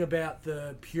thing about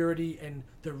the purity and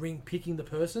the ring picking the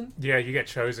person? Yeah, you get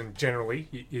chosen generally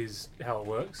is how it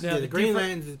works. Now, Yeah, the Green different-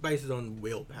 Lantern is based on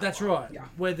willpower. That's right. Yeah.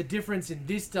 Where the difference in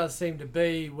this does seem to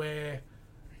be whether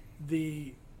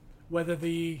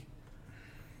the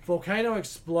volcano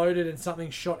exploded and something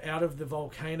shot out of the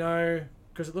volcano,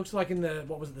 because it looks like in the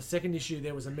second issue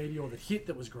there was a meteor that hit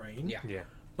that was green. Yeah. Yeah.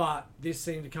 But this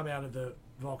seemed to come out of the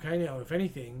volcano, if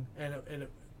anything, and it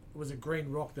was a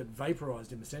green rock that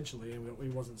vaporized him essentially, and he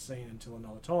wasn't seen until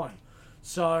another time.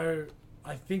 So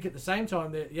I think at the same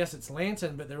time that yes, it's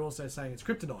Lantern, but they're also saying it's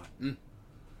kryptonite. Mm.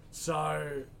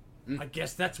 So I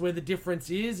guess that's where the difference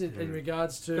is in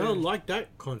regards to. I don't like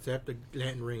that concept. The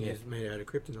Lantern ring Yeah. is made out of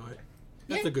kryptonite.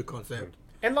 That's Yeah. a good concept.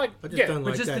 And like I just yeah, don't But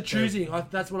like just that. the choosing,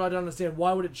 that's what I don't understand.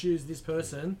 Why would it choose this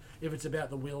person if it's about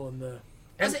the will and the?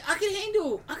 I could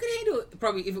handle it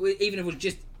probably even if it was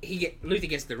just Luther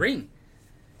gets the ring.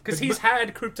 Because he's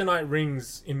had kryptonite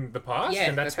rings in the past, Yeah,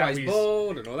 and that's why how he's he's.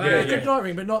 bald and all that. Yeah, Yeah, good night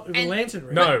ring, but not the And- lantern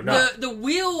ring. No, no. The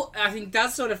wheel, I think,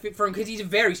 does sort of fit for him because he's a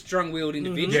very strong-willed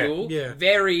individual. Yeah. Yeah.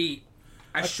 Very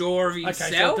assured of Okay, so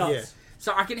himself. it does. Yeah.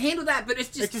 So I can handle that, but it's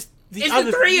just, It's just the it's other-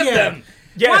 the three of yeah. them.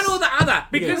 Yes. One or the other.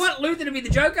 Because- You want Luther to be the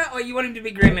Joker, or you want him to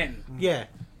be Green Lantern? Yeah.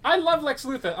 I love Lex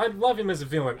Luthor. I love him as a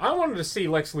villain. I wanted to see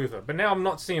Lex Luthor, but now I'm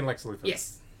not seeing Lex Luthor.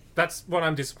 Yes. That's what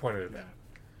I'm disappointed about.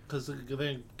 Because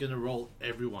they're gonna roll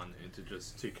everyone into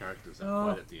just two characters and Oh.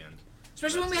 fight at the end.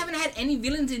 Especially when we haven't had any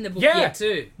villains in the book Yeah. yet,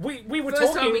 too. We were First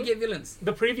talking time we get villains.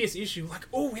 the previous issue, like,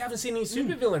 oh, we haven't seen any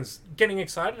supervillains, getting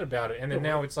excited about it, and then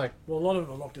now it's like, Well, a lot of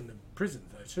them are locked in the prison,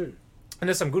 though, too. and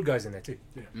there's some good guys in there too.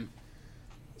 Yeah.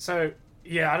 So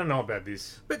yeah, I don't know about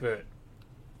this, but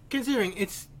Considering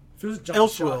it's Feels like jumping the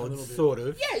shark a Elseworlds, little bit. sort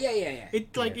of. Yeah.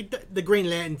 It like Yeah. the Green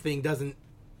Lantern thing doesn't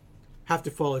have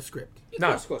to follow script. No.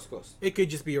 Of course. It could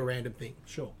just be a random thing.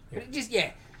 Sure. But it just,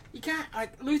 you can't,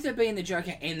 like, Luther being the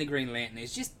Joker and the Green Lantern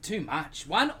is just too much.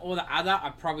 One or the other, I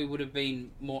probably would have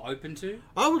been more open to.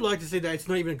 I would like to say that it's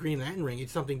not even a Green Lantern ring.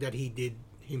 It's something that he did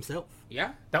himself.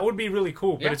 Yeah? that would be really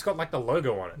cool. But Yeah. it's got like the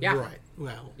logo on it. Yeah. Right.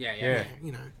 Well. Yeah. Yeah.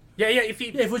 You know. Yeah. If he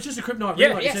Yeah, if it was just a kryptonite Yeah,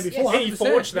 ring, like yes, you said yes. before, he 100%,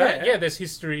 forged that, yeah, there's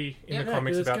history in Yeah, the Yeah,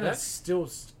 comics but it's about gonna that. still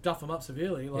stuff them up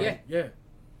severely. Like, yeah.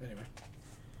 Anyway.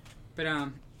 But,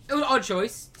 it was an odd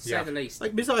choice, to Yeah. say the least.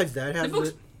 Like besides that, The how's books,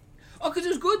 it? because it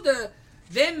was good,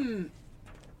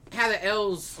 how the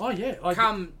elves Oh, yeah.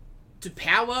 come to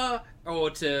power or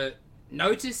to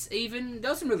notice even.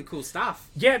 There was some really cool stuff.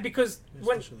 Yeah, because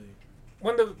Especially.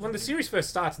 when the series first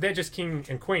starts, they're just king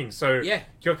and queen. So Yeah.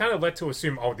 you're kind of led to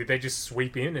assume, oh, did they just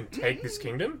sweep in and take this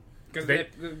kingdom? Because They-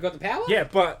 they've got the power? Yeah,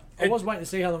 but I was waiting to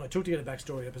see how long it took to get a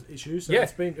backstory issue, so Yeah.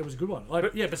 it was a good one. Like,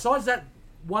 But- yeah, besides that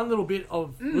one little bit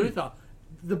of Luther,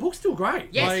 the book's still great.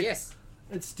 Yes, Like, yes.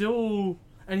 It's still,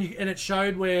 and it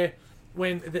showed where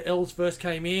when the elves first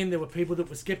came in, there were people that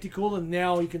were skeptical, and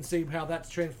now you can see how that's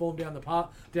transformed down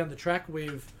the track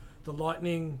with the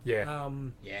lightning. Yeah.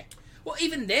 Yeah. Well,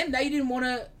 even then, they didn't want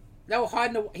to. They were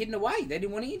hidden away. They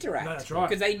didn't want to interact. No, that's right.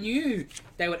 Because they knew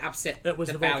they would upset It was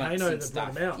the the balance volcano and that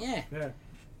stuff. brought them out. Yeah. Yeah.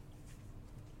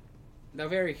 They're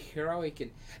very heroic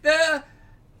and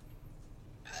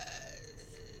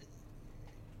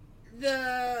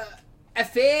the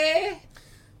affair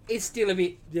is still a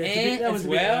bit Yeah, it's a bit, that was as a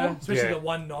bit, well. especially Yeah. the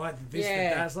one night, this,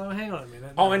 Yeah. the that. Like, hang on a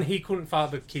minute. oh, no. and he couldn't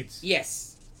father kids.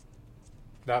 Yes,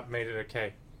 That made it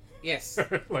okay. yes.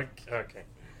 Like, okay.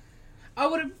 I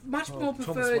would have much Oh, more Thomas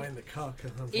preferred Wayne the cuck, if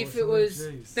it unfortunately. was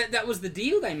Jeez. that was the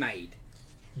deal they made.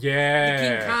 The king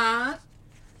Yeah. can't.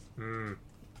 Mm.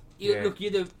 You, Yeah. Look,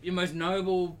 you're the most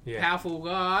noble, Yeah. powerful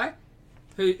guy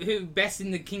who best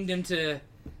in the kingdom to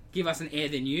give us an heir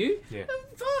than you. Yeah.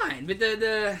 Fine, but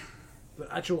the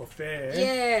The actual affair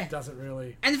Yeah. doesn't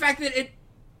really. and the fact that it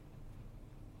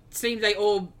seems they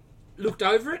all looked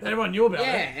over it. Everyone knew about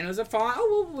Yeah, it. and it was a fine.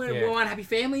 Oh, well, we're Yeah. one happy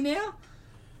family now.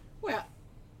 Well,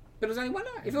 but it was only one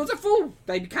night. If it was a full,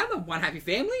 they become a one happy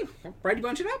family. Brady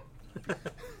Bunch it up. I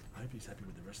hope he's happy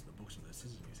with the rest of the books with the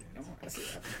scissors in his hands. Oh, that's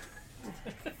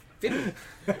it. Fiddle.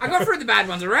 I got through the bad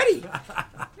ones already.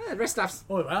 Yeah, the rest stuff's.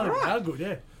 Oh, wow, Alright. how good,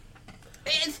 yeah.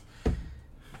 It's,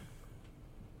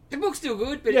 the book's still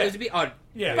good, but Yeah. it was a bit odd.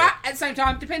 Yeah. But at the same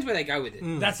time, depends where they go with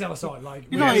it. That's the other side. Like,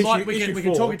 You know, we issue can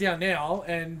 4. talk it down now,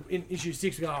 and in issue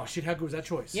 6, we go, oh shit, how good was that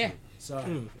choice? Yeah.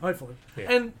 So, hopefully.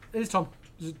 Yeah. And it is Tom.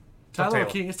 Is it Taylor or Taylor.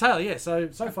 King? It's Taylor, yeah. So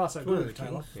far, so One good of the with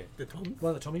Taylor. Toms. Yeah. The Toms.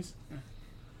 One of the Tommies.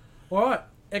 Alright,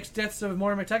 Ex-Deaths of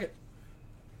Moira McTaggart.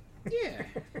 Yeah.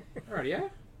 Alright, yeah.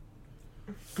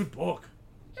 Good book.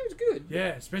 It was good. Yeah,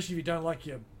 especially if you don't like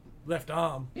your left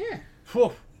arm. Yeah.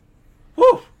 Whew.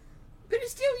 Whew. But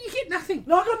it's still, you get nothing.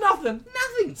 No, I got nothing.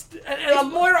 Nothing. And It's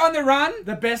I'm- Moira on the run,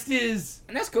 the best is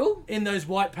and that's cool. in those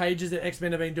white pages that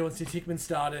X-Men have been doing since Hickman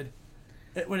started,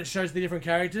 when it shows the different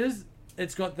characters,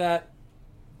 it's got that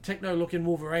techno-looking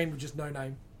Wolverine with just no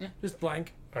name. Yeah. Just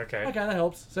blank. Okay. Okay, that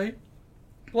helps. See?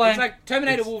 Blank. It's like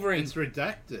Terminator It's- Wolverine. It's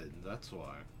redacted, that's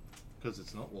why. Because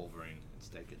it's not Wolverine, it's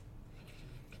taken.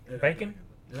 Bacon?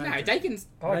 No, Dakin's.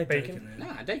 I like bacon. man.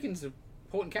 Nah, Dakin's an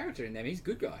important character in them. He's a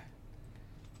good guy.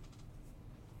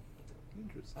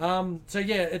 Interesting. So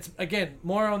yeah, it's again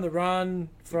Moira on the run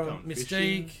from gone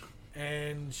Mystique, fishing.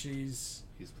 and she's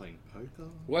He's playing poker.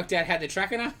 Worked out how they're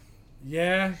tracking her.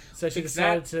 yeah. So she Fix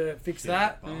decided to fix Yeah,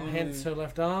 that, arm. hence her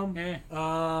left arm. Yeah.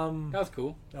 That That was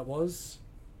cool. was,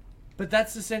 but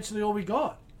that's essentially all we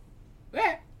got.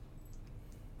 Yeah.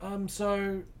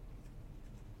 So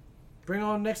bring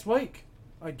on next week,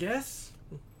 I guess.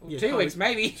 Yeah, 2 weeks,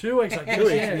 maybe. 2 weeks, I guess. 2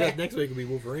 weeks. Yeah. Next week will be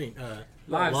Wolverine.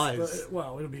 Lives. Lives. But,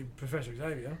 well, it'll be Professor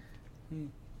Xavier.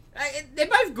 They're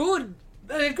both good.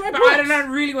 They're great But books. I don't know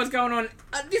really what's going on.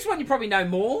 This one you probably know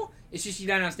more. It's just you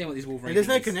don't understand what this Wolverine And there's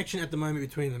no is. connection at the moment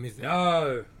between them, is there?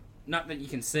 No. Not that you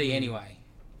can see anyway.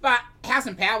 But House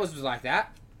and Powers was like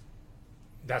that.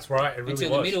 That's right. It really Until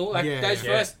was. the middle. Like Yeah, those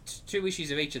yeah. first 2 issues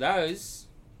of each of those.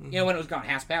 You know, when it was going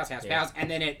House Powers, and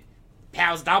then it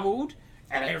Powers doubled,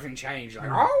 and everything changed. Like,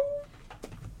 oh!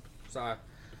 So,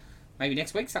 maybe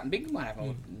next week something big might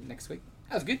happen next week.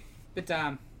 That was good. But,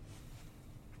 yeah,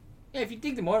 if you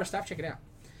dig the Moira stuff, check it out.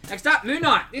 Next up, Moon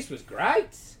Knight. This was great.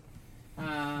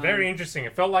 Very interesting.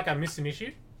 It felt like I missed an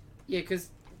issue. Yeah, because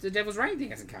the Devil's Reign thing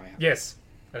hasn't come out. Yes.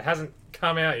 It hasn't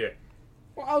come out yet.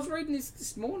 Well, I was reading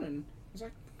this morning. I was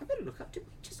like, I better look up. Did we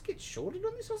just get shorted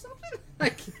on this or something?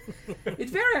 Like,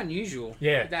 it's very unusual.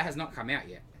 Yeah. That has not come out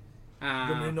yet.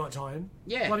 The Moon Knight tie-in.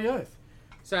 Yeah. Bloody oath.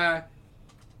 So,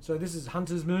 So this is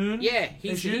Hunter's Moon. yeah,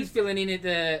 he's issues? filling in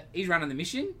at he's running the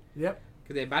mission Yep.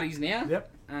 because they're buddies now.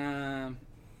 Yep. The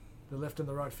The left and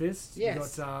the right fist. Yes.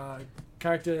 You've got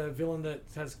character villain that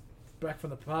has back from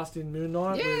the past in Moon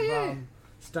Knight Yeah, with yeah.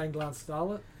 Stained Glass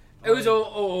Starlet. It was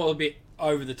all a bit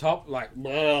over the top, like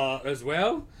blah, as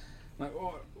well. Like,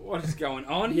 what is going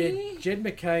on Yeah, here? Jed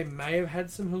McKay may have had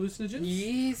some hallucinogens.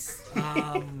 Yes.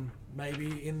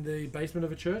 Maybe in the basement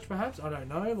of a church, perhaps. I don't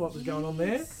know what was going on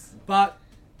there. But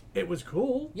it was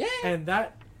cool. Yeah. And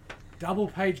that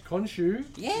double-page Khonshu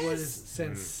Yes. was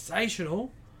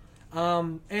sensational.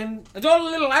 And It's all a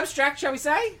little abstract, shall we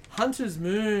say? Hunter's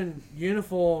Moon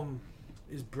uniform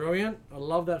is brilliant. I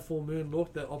love that full moon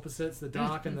look, the opposites, the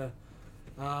dark and the...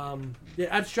 yeah,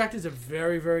 abstract is a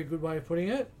very, very good way of putting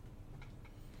it.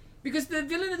 Because the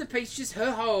villain of the piece, just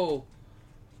her whole...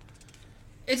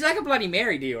 It's like a Bloody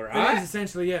Mary deal, It is right?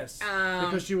 essentially, yes. Um,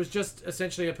 because she was just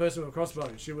essentially a person with a crossbow.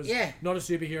 She was Yeah. not a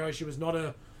superhero. She was not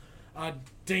a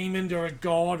demon or a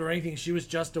god or anything. She was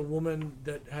just a woman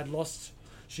that had lost...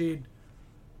 She'd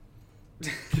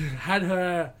had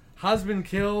her husband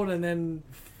killed and then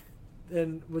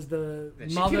was the Then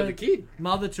she killed the kid.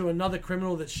 mother to another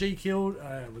criminal that she killed.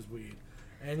 It was weird.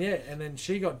 And yeah, and then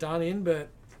she got done in, but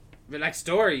But like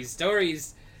stories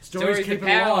stories of keep it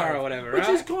power alive, or whatever, which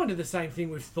right? is kind of the same thing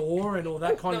with Thor and all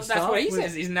that kind of That's stuff. what he with-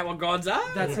 says. Isn't that what gods are?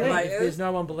 That's it. Like, If there's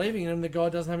no one believing in him, the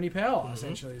god doesn't have any power.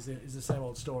 Essentially, is the same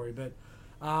old story. But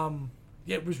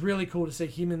yeah, it was really cool to see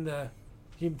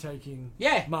him taking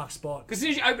Yeah. Mark's spot. Because as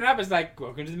soon as you open up, it's like,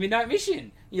 welcome to the Midnight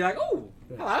Mission. You're like, oh,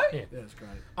 hello. Yeah. Yeah, it's great.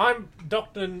 I'm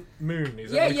Dr. Moon.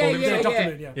 Is that Yeah, what they call him? yeah, Dr. yeah.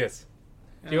 Moon, yeah. Yes.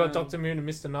 You got Um, Dr. Moon and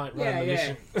Mr. Knight running the yeah.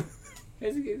 mission.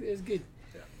 It was good.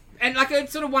 And like a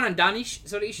sort of one and done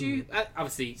sort of issue.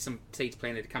 Obviously, some seeds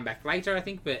planted to come back later, I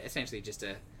think, but essentially just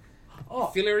a Oh,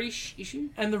 filler-ish issue.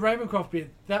 and the Ravencroft bit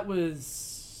that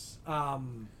was, Oh,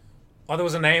 there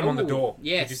was a name on the Ooh, door.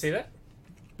 yes. Did you see that?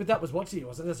 but that was what's he?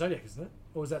 Was it the Zodiac? Isn't it?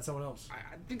 Or was that someone else?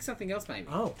 I think something else maybe.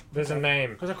 Oh, There's a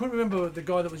name. because I couldn't remember the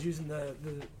guy that was using the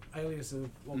alias of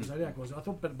what Hmm. the Zodiac was. I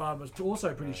thought, but Barb was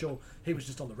also pretty sure he was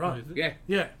just on the run. Yeah.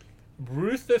 Yeah.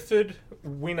 Rutherford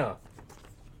Winner.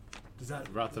 Does that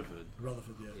Rutherford.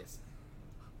 Rutherford? Yeah. Yes.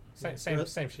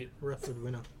 Same shit. Rutherford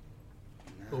winner.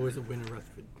 Always a winner,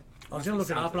 Rutherford. I was gonna look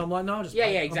it up, and I'm like, no, I'll just Yeah,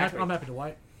 wait. yeah, exactly. I'm happy to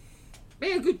wait.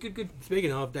 Yeah, good.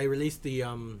 Speaking of, they released the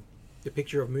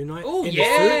picture of Moon Knight Oh, in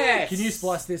yes. Can you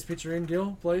splice this picture in,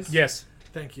 Gil, please? Yes.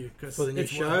 Thank you. 'Cause for the new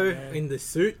it's show worth it, man. in the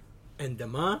suit and the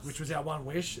mask. Which was our one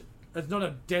wish. It's not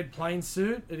a dead plain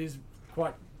suit. It is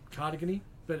quite cardigan-y,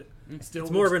 but it still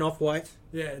It's more of looks- an off-white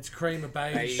yeah, it's cream or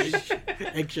beige. Beige.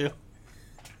 eggshell.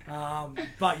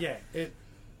 But yeah,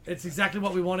 it's exactly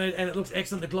what we wanted, and it looks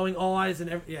excellent. The glowing eyes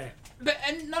and yeah. But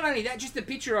and not only that, just the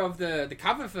picture of the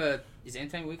cover for is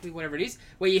Entertainment Weekly, whatever it is,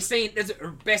 where you're seeing there's a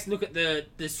best look at the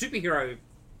superhero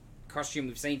costume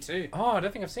we've seen too. Oh, I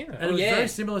don't think I've seen And that. it was yeah. very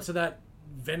similar to that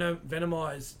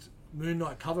venomized Moon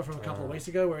Knight cover from a couple of weeks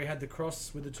ago, where he had the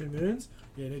cross with the two moons.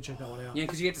 Yeah, you need to check that one out. Yeah,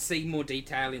 because you get to see more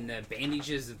detail in the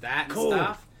bandages of that and Cool.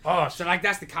 stuff. Oh, So like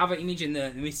that's the cover image in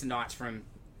the Mr. Knights from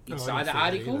inside the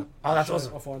article. oh, that's Sure,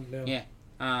 awesome. I'll find it now.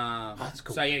 Yeah. That's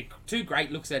cool. So yeah, two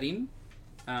great looks at him.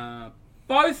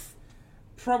 Both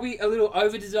probably a little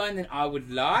over designed than I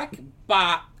would like,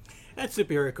 but That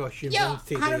superhero costume. yeah, on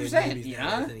TV and 100%. movies You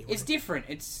nowadays know, anyway. it's different.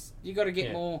 It's you got to get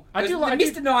Yeah. more. I do The like-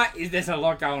 Mr. Knight is there's a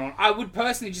lot going on. I would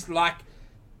personally just like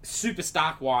super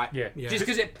stark white. Yeah. Yeah. Just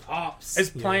because it pops. As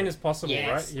plain as possible,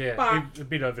 Yes, right? Yeah. but- A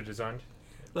bit over designed.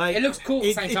 Like, It looks cool at the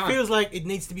It, same it time. feels like it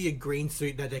needs to be a green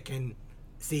suit that they can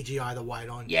CGI the white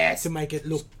on. Yes. To make it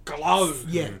look. glow.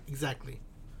 Yeah, exactly.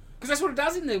 Because that's what it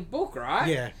does in the book, right?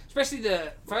 Yeah. Especially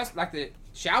the first, like the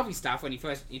Shelby stuff when he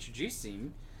first introduced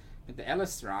him with the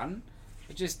Ellis run.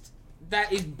 It just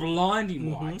that is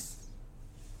blinding white.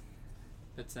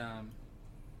 But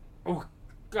oh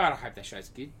god, I hope that show's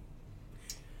good.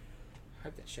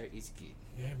 Hope that show is good.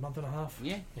 Yeah, month and a half.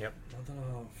 Yeah, Month and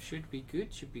a half. should be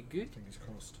good. Should be good. Fingers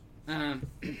crossed.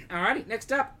 Alrighty,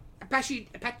 next up,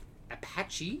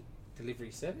 Apache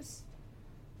delivery service.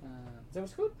 Is that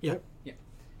what's called? Yep. Yeah.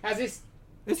 How's this?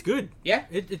 It's good. Yeah.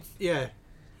 It's yeah.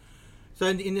 So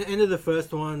in the end of the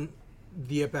first one,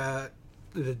 the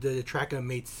tracker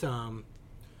meets For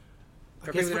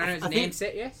people that don't know, it's Nam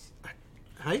set, yes.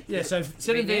 Hey. Yeah, so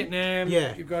set in Vietnam,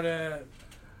 Yeah. you've got a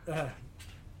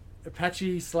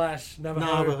Apache /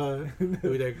 Navajo,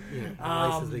 who they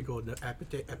races they Um, called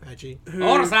the Apache.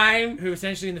 All the same. who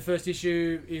essentially in the first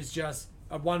issue is just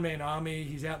a one-man army.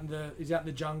 He's out in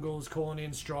the jungles, calling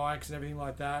in strikes and everything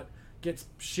like that. Gets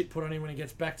shit put on him when he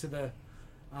gets back to the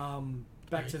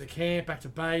to the camp, back to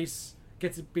base.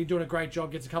 Been doing a great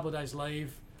job. Gets a couple of days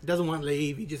leave, He doesn't want to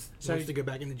leave. He just So wants he- to go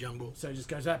back in the jungle. so he just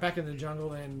goes back in the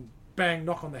jungle and bang,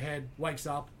 knock on the head. Wakes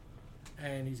up,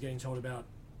 and he's getting told about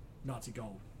Nazi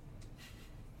gold.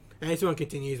 And this one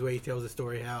continues where he tells the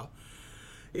story how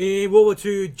in World War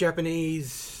II,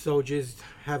 Japanese soldiers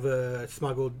were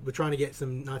trying to get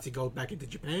some Nazi gold back into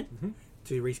Japan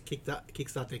to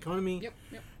kickstart the economy. Yep.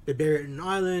 They bury it in an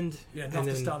island. Yeah, and enough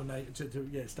to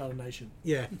then- start a nation.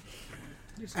 Yeah.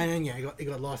 And then, it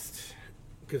got lost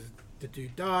because the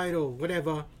dude died or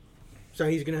whatever. So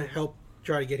he's going to help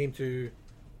try to get him to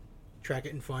track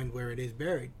it and find where it is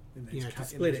buried. In these, To in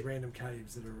split these it. random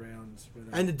caves that are around. Where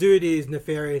they, And the dude is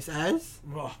nefarious as.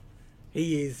 oh,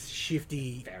 He is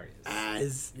shifty Barriers.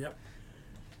 as. yep.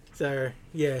 So,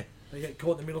 yeah. They get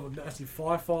caught in the middle of a massive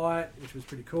firefight, which was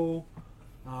pretty cool.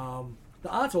 The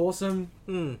art's awesome.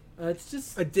 Mm. It's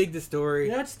just, I dig the story.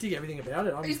 yeah, I just dig everything about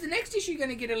it. I'm Is the next issue going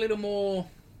to get a little more?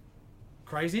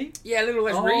 crazy. Yeah, a little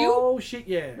less real, Oh shit,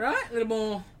 yeah. right? A little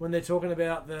more, When they're talking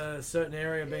about the certain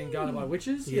area being guarded by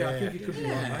witches, yeah, I Yeah. think it could be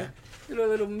right, mate.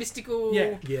 little mystical.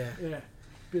 Yeah. Yeah. Yeah,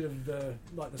 bit of the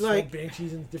Like- swamp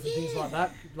banshees and different things like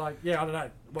that. Like, yeah, I don't know.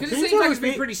 What- Because it Seems seems like like it's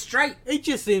been it- pretty straight. It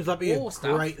just seems like a War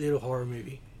stuff. great little horror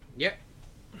movie. Yep.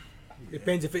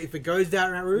 Depends if it goes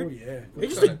down that Oh route. yeah.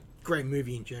 It's just a great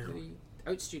movie in general.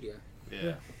 The Oat Studio.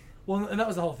 Yeah. Well, and that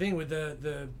was the whole thing with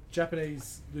the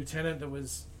Japanese lieutenant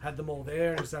that had them all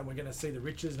there and saying we're going to see the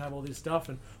riches and have all this stuff.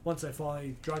 And once they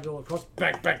finally dragged it all across,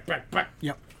 back.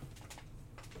 Yep.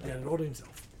 He had it all to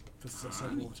himself for so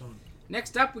long time.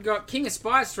 Next up, we got King of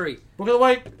Spies 3. Book of the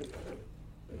week.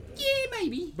 Yeah,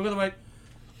 maybe. Book of the week.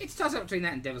 It's toss up between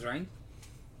that and Devil's Reign.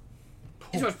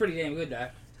 This one's pretty damn good, though.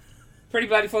 Pretty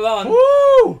bloody full on.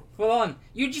 Woo! Full on.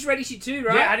 You just read issue 2,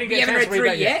 right? Yeah, I didn't get You a haven't chance read to read 3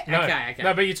 that yet? No. Okay.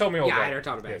 No, but you told me all Yeah, I about already it.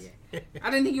 told about Yes. it. Yeah. I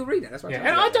didn't think you'll read that. That's why I Yeah, told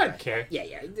and you I about don't it. care. Yeah.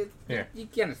 Yeah. You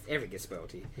can't ever get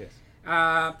spoiled here. Yes.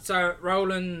 So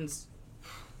Roland's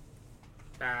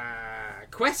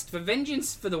quest for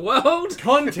vengeance for the world.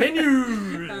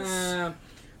 Continues.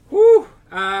 Whew.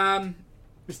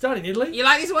 We start in Italy. You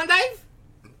like this one, Dave?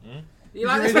 You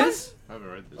like Did this you read one? this? I haven't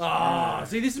read this. Ah,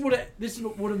 see, this is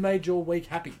what would have made your week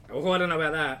happy. Oh, I don't know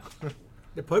about that.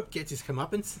 The Pope gets his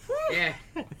comeuppance. Yeah.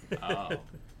 Oh.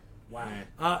 Wow.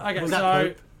 Okay, Was that so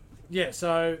Pope? yeah,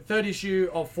 so third issue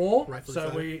of 4. Rightfully So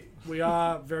so. we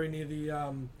are very near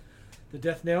the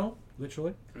death knell,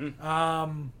 literally. At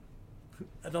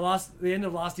the end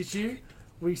of last issue,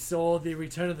 we saw the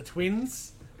return of the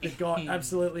twins. That got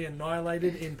absolutely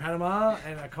annihilated in Panama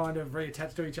and are kind of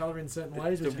reattached to each other in certain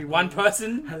ways. There'll Which be have one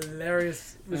person.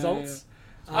 hilarious results.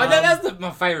 Oh, that's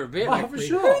my favourite bit. Oh, like, for who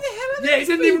sure. the hell are Yeah, he these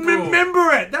didn't even people? remember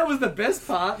it. That was the best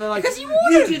part. They're like, Because he you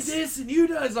wouldn't." did this and you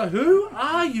did. It's like, who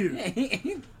are you?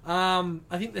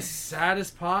 I think the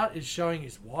saddest part is showing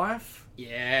his wife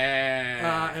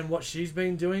Yeah. and what she's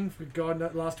been doing for God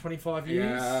knows the last 25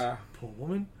 years. Yeah. Poor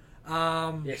woman.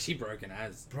 Yeah, she broken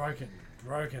as. Broken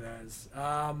as.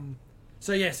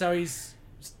 So he's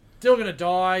still gonna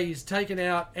die. He's taken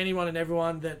out anyone and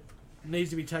everyone that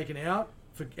needs to be taken out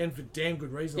for damn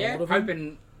good reason. a Yeah, lot of them.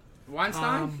 hoping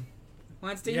Weinstein.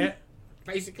 Weinstein, Yeah.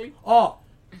 basically. Oh,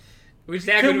 Which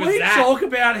how can good was we that? talk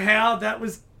about how that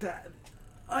was?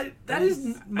 That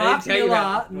is Mark tell you Millar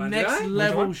about one, did next I?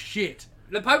 level Which shit.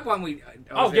 The Pope one we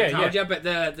Oh, yeah, told yeah. you, but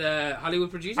the Hollywood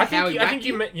producer, I Howie think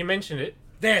Backey, you mentioned it.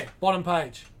 There, bottom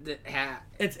page. how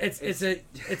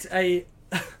It's a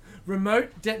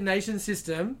remote detonation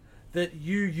system that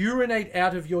you urinate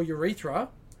out of your urethra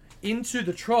into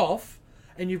the trough,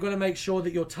 and you've got to make sure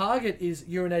that your target is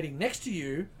urinating next to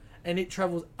you, and it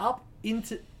travels up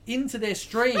into their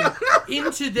stream,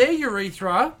 into their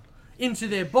urethra, into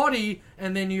their body,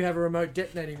 and then you have a remote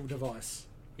detonating device.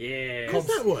 yeah, How does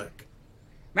that work?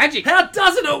 magic. How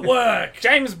doesn't it work?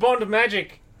 James Bond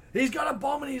magic. He's got a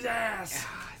bomb in his ass.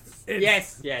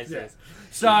 It's- Yes.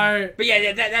 So But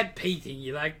yeah, that pee thing,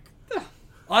 you're like,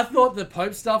 I thought the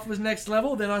Pope stuff was next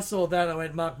level. Then I saw that and I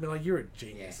went, Mark Miller, you're a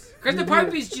genius. Because the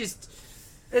Pope is just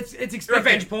It's expected.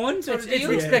 revenge porn sort It's, of it's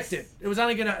deal. expected. It was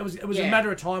only gonna. It was Yeah. a matter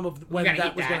of time of when Gonna that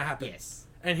hit was gonna happen. Yes.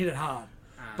 And hit it hard.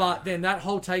 But then that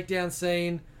whole takedown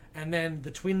scene, and then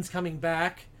the twins coming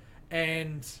back,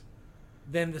 and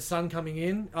then the son coming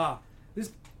in.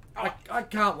 I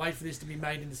can't wait for this to be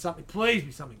made into something. Please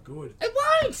be something good. It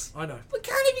won't. I know. We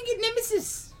can't even get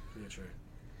Nemesis. Yeah, true.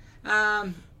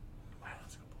 Um, Wow,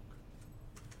 that's a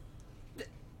good book.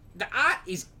 the art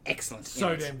is excellent. in So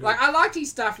it. damn good. Like, I liked his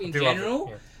stuff in do love it, general,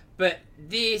 yeah. but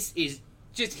this is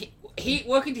just he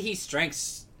working to his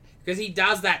strengths because he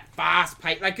does that fast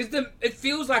pace. Like, because it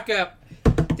feels like a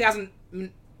 1,000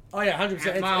 Oh yeah,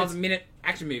 100%. miles a minute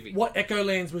action movie. What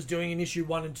Echolands was doing in issue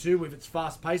 1 and 2 with its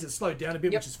fast pace, it slowed down a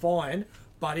bit, Yep. which is fine.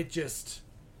 But it just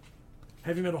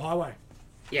Heavy Metal Highway.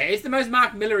 Yeah, it's the most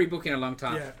Mark Millery book in a long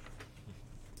time. Yeah.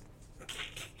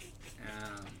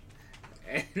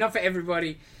 Not for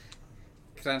everybody.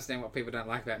 Because I understand what people don't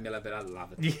like about Miller, but I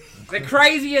love it. The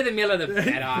crazier the Miller, the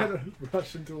better.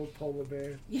 Rush into a polar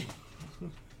bear.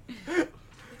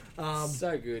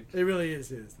 So good. It really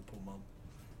is. It is the poor mum.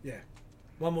 Yeah.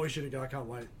 One more issue to go. I can't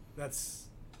wait. That's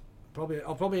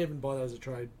I'll probably even buy that as a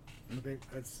trade. I think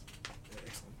that's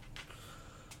excellent.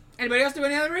 Anybody else do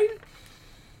any other reading?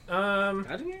 Um,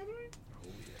 I do any other reading?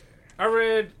 I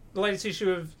read the latest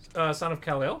issue of Son of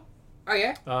Kal-El. Oh,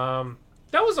 yeah?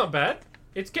 That was not bad.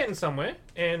 It's getting somewhere,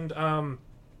 and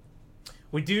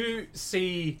we do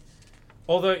see,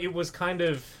 although it was kind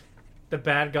of the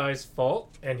bad guy's fault,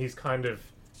 and he's kind of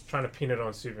trying to pin it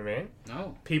on Superman.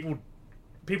 No. People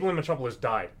in Metropolis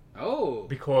died Oh.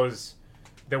 because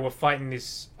they were fighting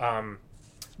this.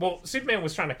 Well, Superman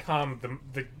was trying to calm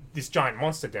this giant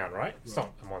monster down, right? It's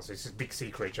not a monster; it's this big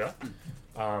sea creature.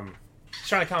 He's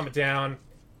trying to calm it down,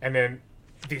 and then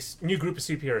this new group of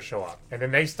superheroes show up, and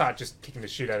then they start just kicking the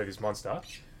shit out of this monster,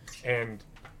 and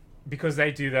because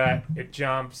they do that, it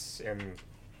jumps and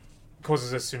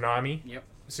causes a tsunami. Yep.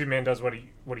 Superman does what he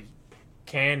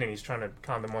can, and he's trying to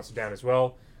calm the monster down as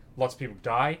well. Lots of people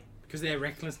die. Because their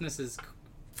recklessness has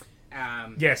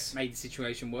Yes. made the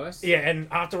situation worse. Yeah, and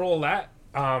after all that,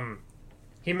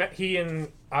 he and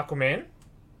Aquaman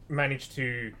managed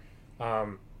to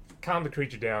calm the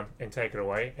creature down and take it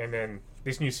away. And then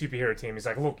this new superhero team is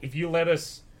like, look, if you let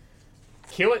us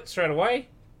kill it straight away,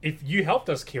 if you helped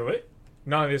us kill it,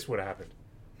 none of this would have happened.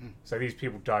 So these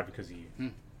people died because of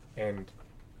you. And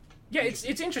yeah, it's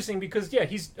interesting because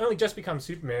he's only just become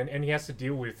Superman, and he has to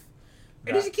deal with.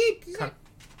 And he's a kid.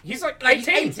 He's like He's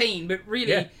 18. 18, but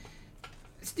really, Yeah.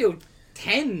 still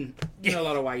 10 in a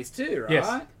lot of ways too, right?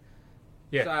 Yes.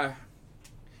 Yeah. So,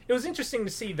 It was interesting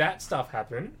to see that stuff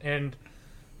happen, and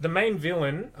the main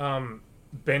villain,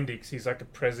 Bendix, he's like a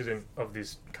president of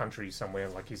this country somewhere,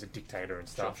 like he's a dictator and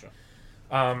stuff.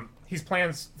 Sure. His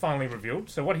plan's finally revealed.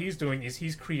 So what he's doing is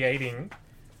he's creating,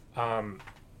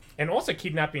 and also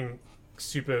kidnapping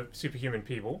superhuman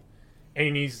people,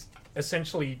 and he's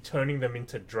essentially turning them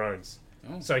into drones.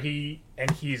 Oh. So he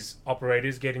and his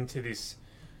operators get into this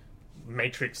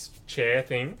matrix chair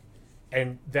thing,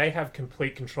 and they have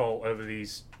complete control over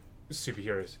these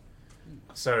superheroes.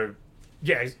 So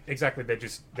yeah, exactly,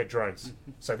 they're drones.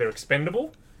 So they're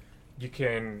expendable. You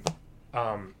can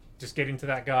just get into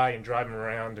that guy and drive him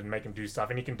around and make him do stuff,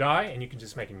 and he can die, and you can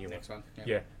just make a new next one.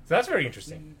 Yeah, so that's very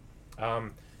interesting.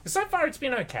 So far it's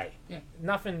been okay. Yeah.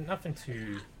 Nothing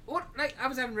too. What? Like, I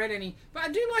haven't read any, but I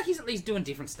do like he's at least doing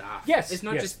different stuff. Yes, It's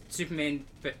not yes. just Superman,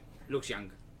 but looks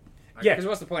young. Like, Yeah. Because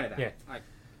what's the point of that? Yeah. Like,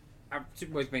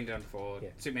 Superboy's been done before. Yeah.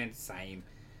 Superman's the same.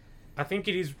 I think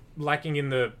it is lacking in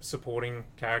the supporting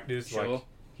characters. Sure. Like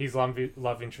his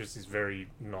love interest is very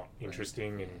not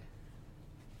interesting, and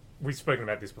we've spoken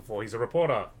about this before. He's a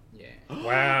reporter. Yeah.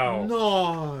 Wow.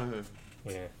 No.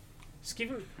 Yeah. Just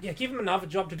give him another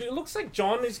job to do. It looks like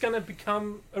John is going to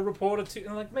become a reporter too.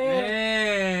 And like, man,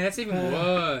 Yeah, that's even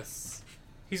worse.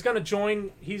 he's going to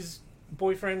join his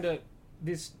boyfriend at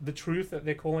the Truth that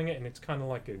they're calling it, and it's kind of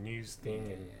like a news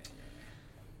thing. And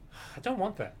I don't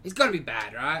want that. It's got to be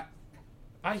bad, right?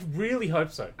 I really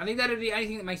hope so. I think that'd be the only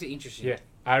thing that makes it interesting. Yeah,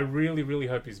 I really, really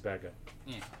hope he's a bad guy.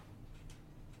 Yeah.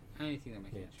 Only thing that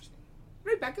makes it Yeah. interesting.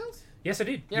 Read Batgirls? Yes, I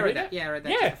did. Yeah, You I read read that. Yeah, I read that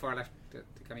Yeah. just before I left to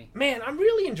come here. Man, I'm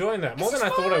really enjoying that. More This than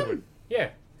I is thought I fun. would. Yeah,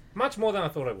 much more than I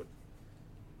thought I would.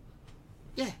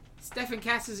 Yeah. Stephen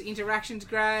Cass's interaction's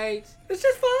great. It's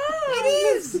just fun.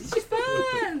 It is. It's just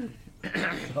fun.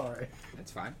 Sorry.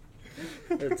 That's fine.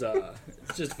 It's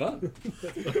just fun.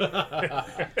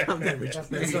 Calm down, Richard.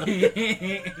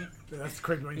 That's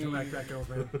Craig going to make that girl,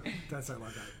 man. Don't say it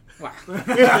like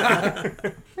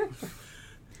that.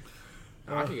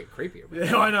 Wow. I could get creepier.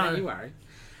 Yeah, I know. Don't you worry.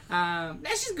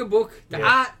 That's just a good book. The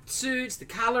Yeah. art suits, the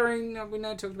colouring, we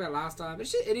know talked about last time.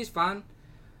 But it is fun.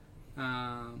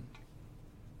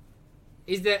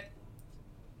 Is that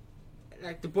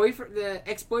like the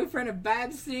ex-boyfriend of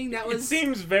Babs thing? That It was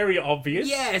seems very obvious.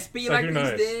 yes, but you're So like, who he's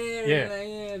knows? there. Yeah.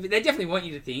 And, yeah. But they definitely want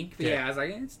you to think. But yeah, Yeah. I was like,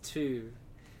 it's too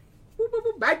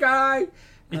bad guy.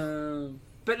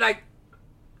 But like,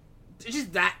 it's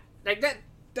just that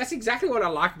that's exactly what I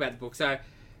like about the book. So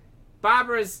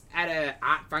Barbara's at a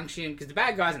art function because the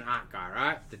bad guy's an art guy,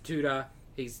 right? The tutor,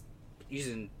 he's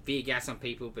using fear gas on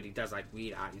people, but he does like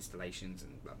weird art installations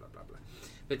and blah blah blah blah.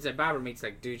 But so Barbara meets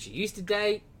like dude she used to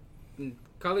date in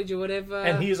college or whatever,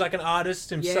 And he's like an artist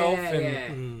himself, Yeah,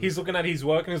 and yeah. he's looking at his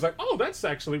work, and he's like, "Oh, that's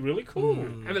actually really cool."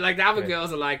 And but like the other Yeah.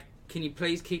 girls are like, "Can you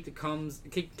please keep the comms,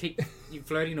 keep you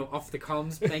floating or off the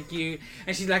comms? Thank you."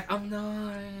 And she's like, "Oh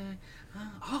no,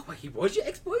 oh wait, he was your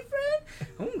ex-boyfriend?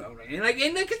 Oh no, man!" Like,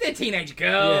 and because they're teenage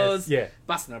girls, Yeah.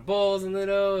 busting their balls a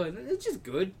little, and it's just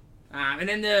good. And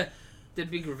then the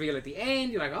big reveal at the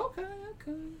end, you're like, okay.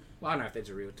 Well, I don't know if that's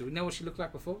a real. Do we know what she looked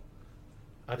like before?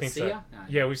 I think See so. ya? No,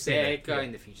 Yeah, we've seen yeah, it. go Yeah.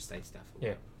 in the future state stuff. Yeah.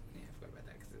 Yeah, I forgot about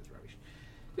that because it was rubbish.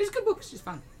 But it's a good book. It's just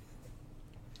fun.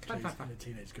 Fun. And the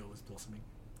teenage girl is blossoming.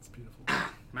 It's beautiful.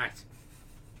 Mate.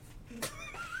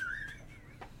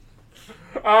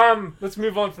 Let's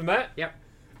move on from that. Yep.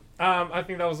 I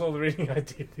think that was all the reading I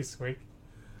did this week.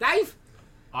 Dave.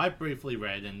 I briefly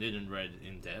read and didn't read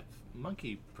in depth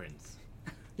Monkey Prince.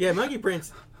 Yeah, Monkey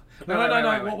Prince. No.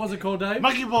 Wait. What was it called, Dave?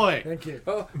 Monkey Boy! Thank you.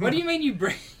 Oh, what do you mean you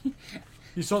bring?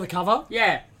 You saw the cover?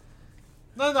 Yeah.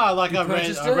 No, like I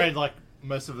purchased read it? like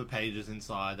most of the pages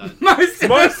inside. Most of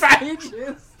Most- the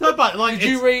pages. No, but like Did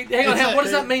you read? Hang on, it's what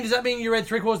does that mean? Does that mean you read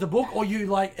 3/4 of the book, or you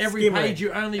like every Skim page? read.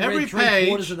 You only Every read page-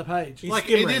 3/4 of the page. You Like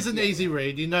skim it read. is an easy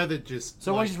read. You know that just.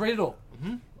 So why like, don't you just read it all?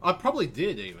 I probably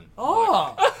did even.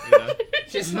 Oh, You know?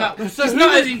 Just not. so Just who not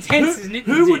would- as intense as Nick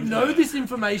who did. would know this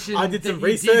information? I did that some you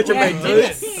research and when made you did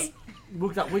notes. it?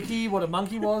 Looked up wiki, what a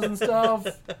monkey was and stuff.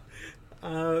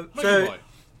 Monkey So, Boy.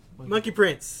 Monkey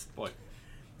Prince Boy.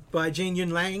 by Jean Yun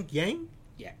Yang,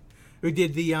 Yeah. who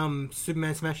did the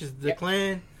Superman Smashes the Yep.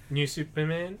 Clan. New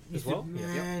Superman as well.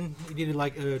 Superman. He did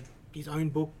like his own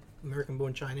book, American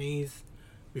Born Chinese,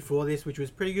 before this, which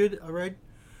was pretty good. I read.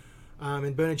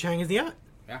 And Bernard Chang is the art.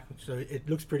 Yeah. So it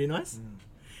looks pretty nice.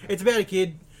 It's about a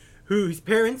kid whose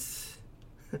parents,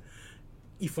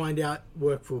 you find out,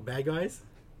 work for bad guys.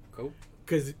 Cool.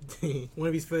 Because one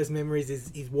of his first memories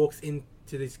is he walks into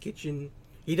this kitchen.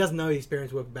 He doesn't know his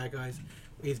parents work for bad guys.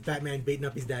 Is Batman beating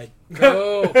up his dad.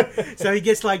 Cool. So he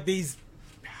gets like these,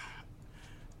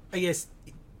 I guess,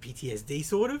 PTSD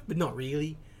sort of, but not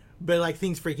really. But like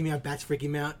things freak him out. Bats freak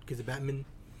him out because of Batman.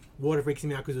 Water freaks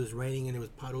him out because it was raining and there was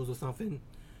puddles or something.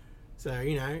 So,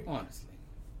 you know, Honestly,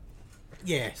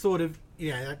 yeah, sort of,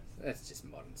 you know. that's just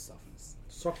modern softness.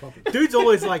 Sock puppet. Dude's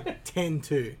always like 10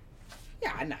 too.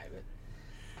 Yeah, I know, but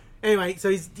Anyway, so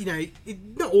he's, you know,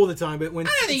 not all the time, but when... I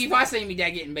don't think if I seen my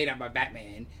dad getting beat up by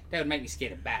Batman, that would make me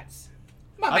scared of bats.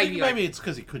 Might I make think me like, maybe it's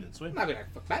because he couldn't swim. might be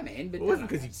like fuck Batman, but It wasn't I'm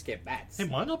 'cause not he- scared of bats. He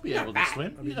might not be Not able bat. to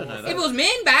swim. You don't know If that. it was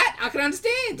man bat, I could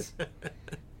understand.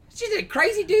 She's a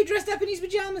crazy dude dressed up in his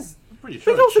pajamas. I'm pretty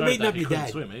sure He's it also showed beating that up he your couldn't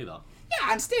dad. swim either. Yeah,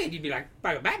 I understand. You'd be like,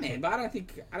 "Bugger Batman," but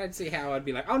I don't see how I'd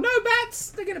be like, "Oh no,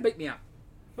 bats! They're gonna beat me up."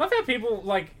 I love how people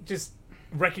like just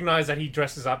recognize that he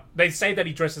dresses up. They say that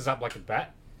he dresses up like a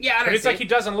bat, Yeah, I don't but it's see like he it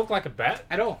doesn't look like a bat.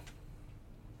 at all.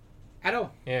 At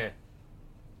all. Yeah.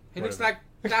 He looks Whatever.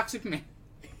 like Dark Superman.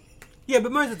 Yeah,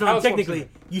 but most of the I time, was technically,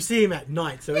 watching you see him at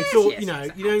night, so it's Yes, all, yes, you know,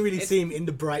 yes, you don't really it's- see him in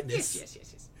the brightness Yes.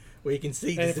 where you can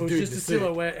see And just if it the was dude in just the a suit.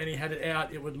 silhouette and he had it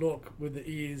out, it would look with the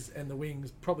ears and the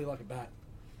wings probably like a bat.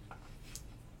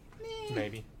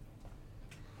 Maybe.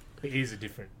 The ears are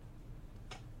different.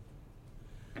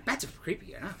 Bats are creepy,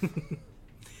 you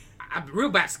know. Real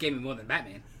bats scare me more than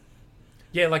Batman.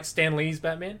 Yeah, like Stan Lee's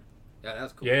Batman. Yeah, that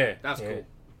was cool. Yeah, that was yeah. cool.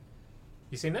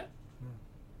 You seen that?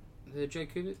 The Joe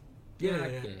Kubert. Yeah.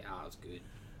 Oh, it was good. It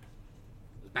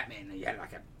was Batman. You had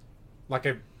Like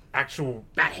a actual,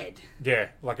 bat head,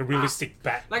 like a realistic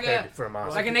bat like head a for a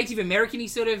mask. like a Native American-y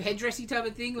sort of headdressy type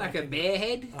of thing, like a bear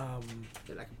head,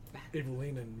 but like a bat.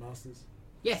 Evelyn and Masters.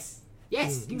 Yes,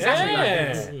 exactly Yeah.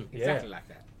 like that. Yeah. Exactly like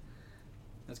that.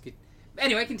 That's good.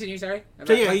 Anyway, continue. Sorry.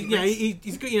 So yeah, About you know, Monkey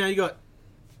he's got, you know, you got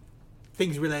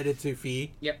things related to fear.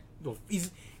 Yep. Well,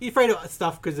 he's afraid of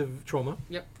stuff because of trauma.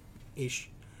 Yep. Ish.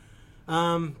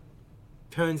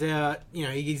 Turns out, you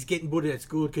know, he's getting bullied at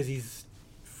school because he's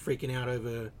freaking out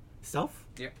over stuff.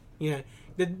 Yep. You know,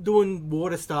 they're doing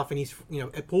water stuff and he's, you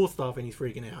know, at pool stuff and he's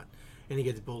freaking out, and he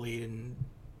gets bullied. And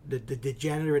the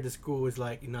janitor at the school is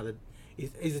like,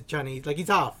 he's a Chinese, like he's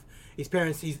half, his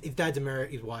parents, his dad's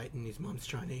American, is white, and his mum's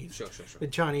Chinese. Sure. The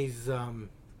Chinese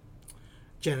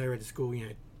janitor at the school,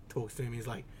 talks to him. He's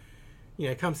like,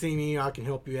 come see me. I can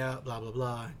help you out. Blah blah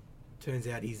blah. Turns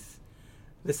out he's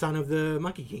the son of the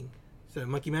Monkey King. So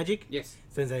Monkey Magic. Yes.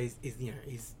 Turns out he's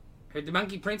The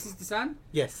Monkey Prince is the son?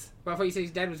 yes. But I thought you said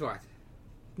his dad was white.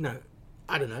 No,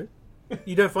 I don't know.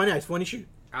 You don't find out. It's one issue.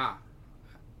 Ah.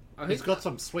 Oh, He's got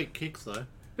some sweet kicks though.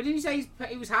 But didn't you say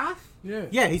he was half? Yeah.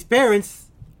 Yeah, his parents.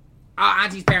 Ah,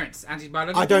 Auntie's parents. Auntie's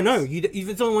biological I don't know. parents? If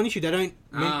it's on one issue, they don't.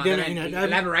 Ah, they they don't, don't they don't-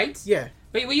 elaborate? Yeah.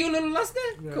 But were you a little lost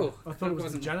there? Yeah. Cool. I thought it was the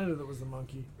wasn't janitor that was the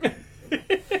monkey.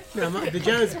 No, the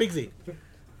janitor's Pigsy.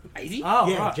 easy. Oh,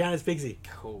 Yeah, right. Janitor's Pigsy.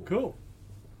 Cool. Cool.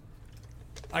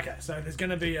 Okay, so there's going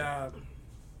to be A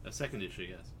second issue,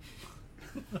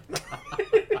 yes.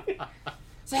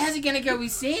 So how's he going to go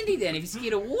with Sandy then if he's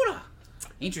scared of water?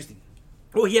 Interesting.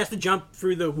 Well, he has to jump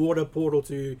through the water portal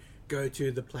to go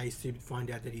to the place to find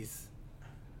out that he's.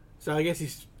 So I guess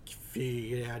he's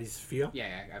figured out his fear.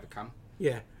 Yeah, overcome.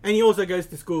 Yeah, and he also goes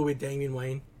to school with Damian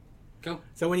Wayne. Cool.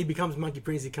 So when he becomes Monkey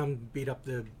Prince, he comes beat up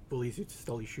the bullies who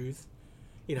stole his shoes.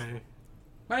 Why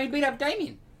don't you beat up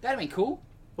Damien? That'd be cool.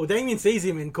 Well, Damien sees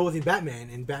him and calls him Batman,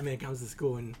 and Batman comes to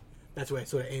school, and that's where it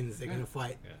sort of ends. They're going to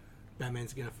fight. Yeah.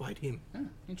 Batman's going to fight him. Oh,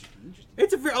 interesting.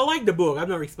 It's I like the book. I'm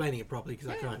not explaining it properly because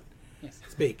I Yeah. can't Yes.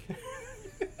 speak.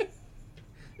 Yeah,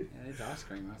 there's ice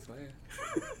cream, I swear.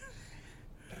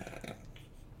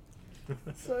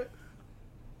 So,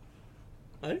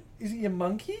 is he a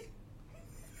monkey?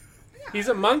 He's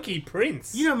a monkey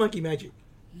prince. You know Monkey Magic?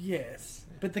 Yes.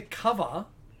 But the cover,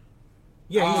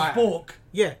 Yeah, Oh, he's- book,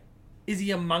 yeah, is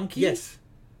he a monkey? yes.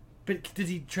 But does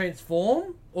he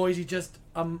transform? Or is he just,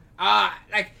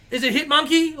 Like, is it Hit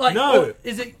Monkey? Like, No. or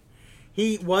is it,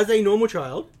 He was a normal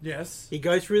child. yes. He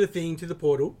goes through the thing to the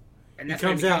portal. and He that's when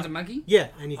he comes becomes out. a monkey? Yeah,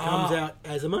 and he comes Ah. out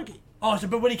as a monkey. Oh, so,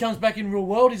 but when he comes back in real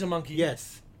world, he's a monkey?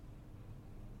 Yes.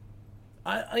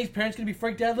 Are his parents going to be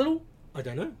freaked out little? I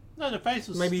don't know. No, the face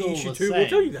was Maybe still issue the 2 same. will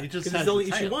tell you that. He just Because has it's only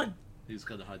the issue tail. 1. He's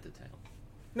got to hide the tail.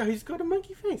 No, he's got a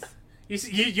monkey face. You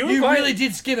You implying, really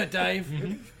did skim it, Dave.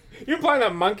 You're implying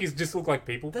that monkeys just look like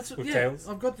people That's with yeah. tails?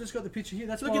 I've just got the picture here.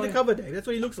 That's Look why at the cover, Dave. That's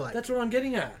what he looks like. That's what I'm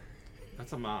getting at.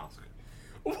 That's a mask.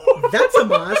 That's a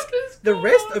mask. The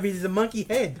rest of it is a monkey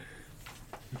head.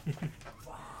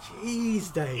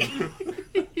 Jeez, Dave.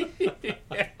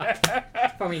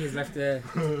 Probably he's left the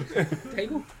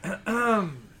table. I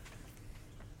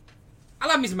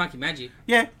love Mr. Monkey Magic.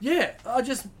 Yeah. Yeah, I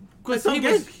just because That's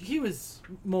not he was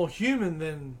more human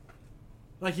than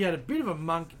like he had a bit of a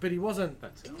monk, but he wasn't.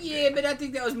 That's it. Yeah, but I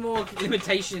think that was more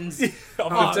limitations Oh,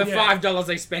 of the yeah. $5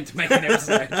 they spent to make an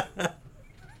episode.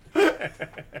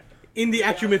 In the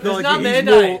actual mythology, none there,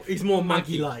 he's Dave. more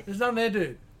monkey-like. There's none there,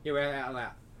 dude. Yeah, we're out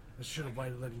loud. I should have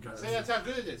waited, let him go. See, that's how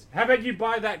good it is. How about you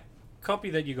buy that copy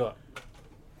that you got?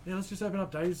 Yeah, let's just open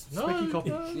up Dave's specky copy.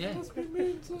 Yeah.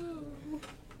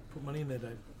 Put money in there,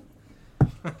 Dave.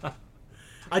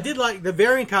 I did like the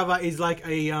variant cover is like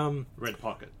a Red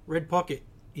pocket. red pocket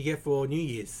you get for New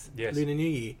Year's, Yes. Lunar New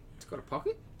Year It's got a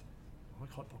pocket. I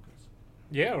like hot pockets.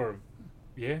 Yeah, or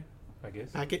I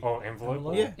guess. Packet. Or envelope.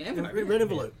 Envelope. Yeah, Yeah, envelope, red, yeah. red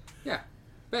envelope. Yeah.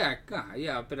 But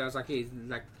but I was like, he's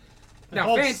like, It no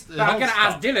holds- offense, it but I'm holds going to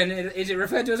ask stuff. Dylan, is it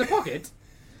referred to as a pocket?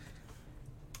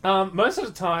 Most of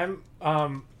the time,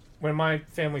 when my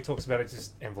family talks about it, it's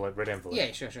just envelope, red envelope.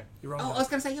 Yeah, sure. You're wrong. Oh, I was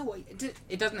going to say,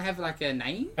 it doesn't have like a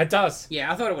name? It does.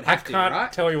 Yeah, I thought it would I have to, can't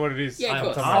right? tell you what it is. Yeah, of I am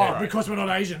course. Tom Oh, Right. because we're not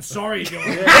Asian. Sorry,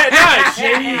 Dylan.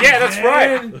 Yeah, no, yeah, that's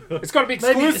right. Man. It's got to be Maybe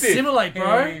exclusive. assimilate, bro.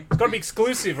 Yeah. It's got to be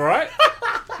exclusive, all right?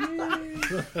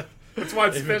 That's why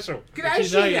it's special. Could I you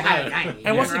show know, you you how know. to name?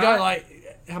 And what's the right? guy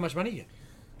like? How much money you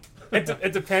get?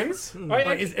 It depends.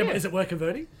 Like, is it worth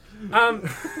converting?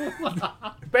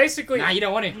 Basically, Nah, you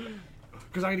don't want to.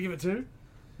 Because I'm gonna give it two.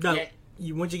 No,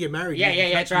 Yeah. once you get married, Yeah, you yeah,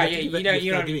 have that's right, to yeah, give you it- don't- have to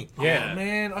you start don't- giving. yeah. Oh,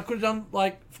 man, I could have done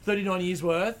like 39 years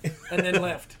worth and then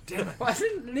left. Damn it.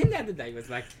 Wasn't Lynn the other day was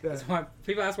like, that's why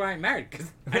people ask why I ain't married,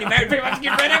 because only married people have to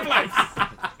give red envelopes.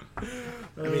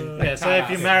 I mean, Yeah, so if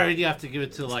you're married, you have to give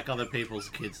it to like other people's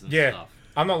kids and Yeah. stuff.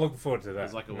 I'm not looking forward to that.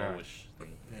 It's like a No. well-wish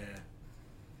thing. Yeah.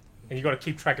 And you got to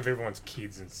keep track of everyone's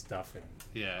kids and stuff. And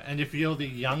Yeah, and if you're the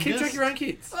youngest, Keep track of your own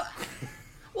kids.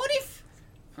 What if?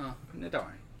 Oh, no, don't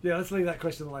worry. Yeah, let's leave that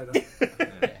question later.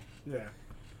 Yeah. Yeah.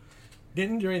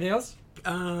 Denton, do you anything else?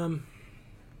 no,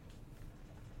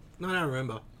 I don't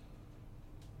remember.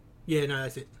 Yeah, no,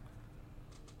 that's it.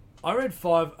 I read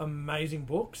 5 amazing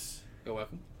books, You're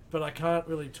welcome. but I can't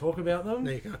really talk about them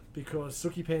There you go. because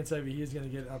Sookie Pants over here is going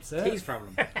to get upset. Keys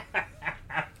problem.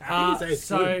 can say it's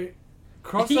so, You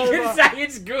crossover. can say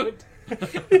it's good.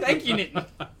 Thank you, Nitin.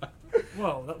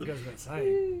 Well, that goes without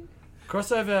saying.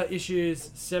 Crossover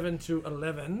issues 7 to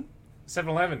 11,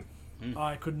 7-Eleven.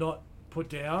 I could not put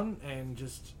down and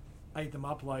just ate them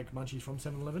up like munchies from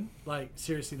 7-Eleven. Like,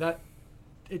 seriously,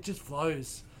 it just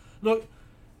flows. Look,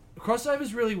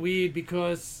 crossover's really weird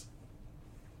because,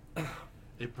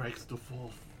 It breaks the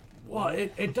fourth. well,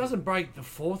 it doesn't break the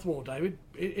fourth wall, David.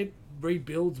 It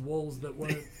rebuilds walls that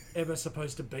weren't ever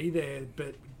supposed to be there,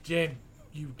 but damn,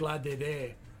 you're glad they're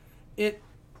there.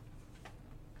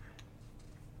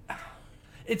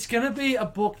 It's going to be a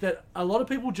book that a lot of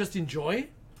people just enjoy,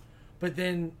 but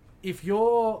then if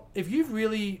you've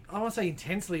really, I won't say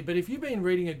intensely, but if you've been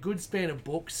reading a good span of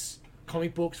books,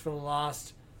 comic books for the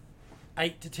last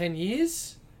 8 to 10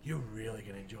 years, you're really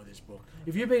going to enjoy this book.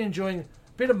 If you've been enjoying a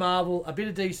bit of Marvel, a bit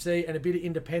of DC, and a bit of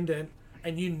independent,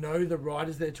 and you know the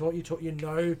writers that are taught, you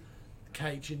know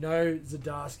Kate, you know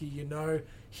Zdarsky, you know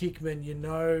Hickman, you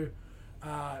know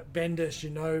Bendis, you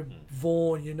know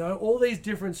Vaughn, you know all these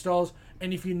different styles,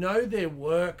 and if you know their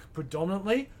work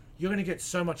predominantly, you're going to get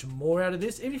so much more out of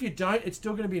this. Even if you don't, it's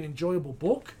still going to be an enjoyable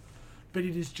book, but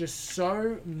it is just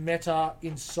so meta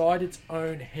inside its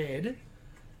own head.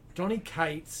 Donny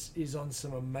Cates is on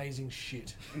some amazing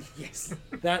shit. Yes.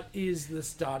 That is the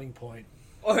starting point.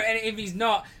 Or and if he's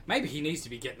not, maybe he needs to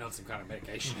be getting on some kind of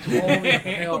medication. Holy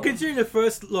hell. Well, considering the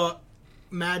first lot,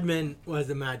 Madman was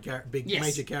the big Yes.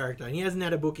 major character, and he hasn't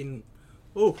had a book in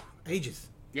ages,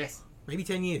 Yes. maybe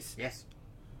 10 years. Yes.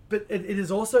 But it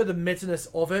is also the meta-ness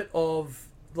of it, of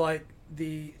like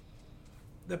the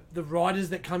writers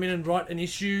that come in and write an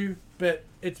issue, but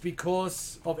it's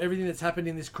because of everything that's happened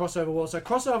in this crossover world. So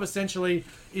crossover essentially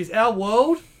is our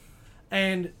world,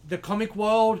 and the comic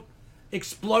world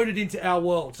exploded into our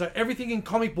world. So everything in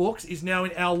comic books is now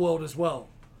in our world as well.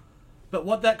 But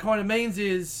what that kind of means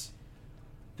is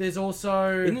there's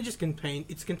also... Isn't it just contained?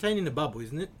 It's contained in a bubble,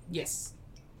 isn't it? Yes.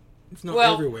 It's not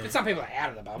Well, everywhere. some people are out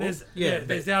of the bubble. There's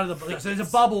out of the bubble. So there's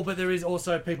a bubble, but there is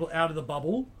also people out of the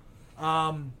bubble.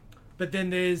 But then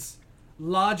there's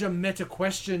larger meta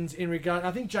questions in regard...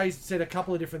 I think Jay said a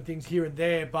couple of different things here and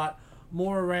there, but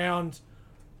more around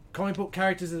comic book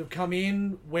characters that have come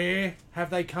in. Where have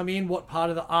they come in? What part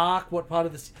of the arc? What part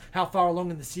of the... How far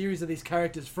along in the series are these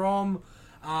characters from?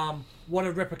 What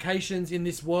are replications in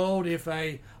this world if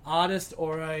a artist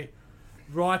or a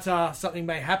writer, something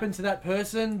may happen to that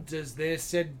person? Does their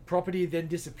said property then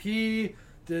disappear?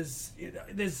 There's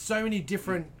so many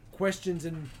different questions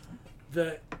in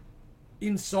the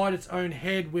inside its own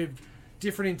head with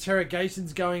different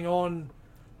interrogations going on.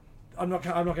 I'm not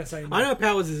going to say more. I know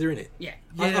Powers is in it. Yeah.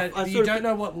 Yeah, I you sort of- don't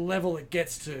know what level it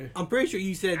gets to. I'm pretty sure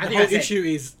you said I the think whole I said- issue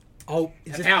is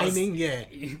it's just Powers. aiming. Yeah.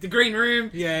 The green room.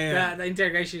 Yeah. The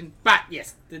interrogation. But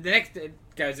yes, the next it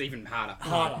goes even harder.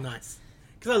 Harder. Nice.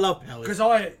 Because I love Powers. Because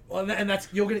I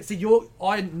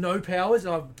know Powers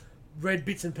and I've read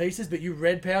bits and pieces, but you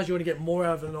read Powers, you want to get more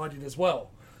out of it than I did as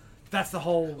well. That's the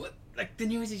whole... Like the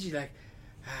newest issue, like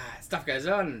stuff goes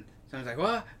on. And someone's like,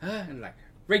 "What?" And like,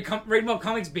 read more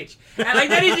comics, bitch. And like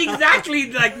that is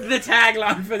exactly like the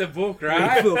tagline for the book,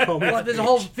 right? Like, there's a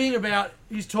whole thing about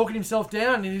he's talking himself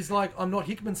down and he's like, I'm not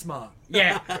Hickman smart.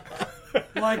 Yeah.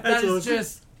 Like, that That's is awesome.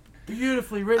 just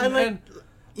beautifully written. And,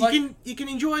 like, and you can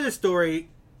enjoy the story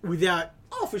without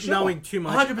For sure. knowing too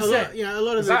much. 100%. A lot, a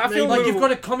lot of So I the feel main- like, you've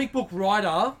got a comic book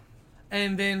writer,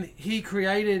 and then he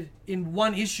created in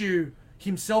one issue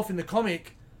himself in the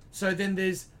comic. So then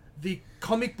there's the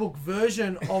comic book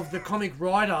version of the comic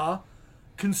writer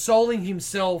consoling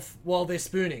himself while they're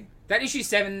spooning. That issue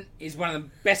 7 is one of the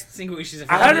best single issues I've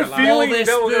I had a read in my life. feeling they're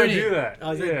they were going to spooning. do that.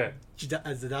 Oh, is it Yeah.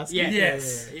 Zdarsky? Yeah.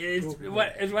 Yes. It's, Cool.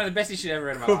 it's one of the best issues I've ever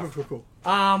read in my Cool, life. cool, cool.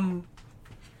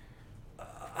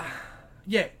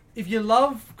 Yeah, if you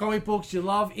love comic books, you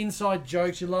love inside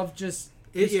jokes, you love just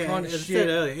this kind of as I shit. said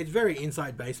earlier, it's very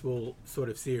inside baseball sort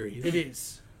of series. It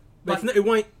is. but it's not, it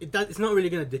won't. It's not really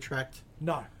going to detract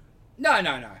No. No.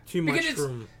 too much Because it's,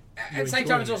 from. at the same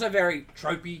time, it's also very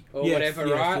tropey or Yes, whatever,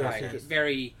 yes, right? yes, Like, yes. it's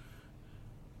very...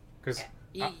 Because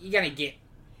You're going to get...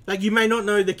 Like, you may not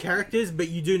know the characters, but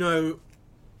you do know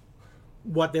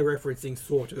what they're referencing,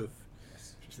 sort of.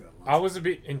 I was a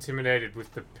bit intimidated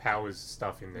with the Powers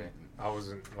stuff in there. I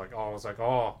wasn't like, I was like,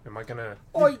 oh, am I gonna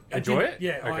Oh, enjoy it?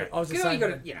 Yeah, Okay. I was just you saying.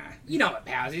 got you know what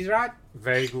Powers is, right?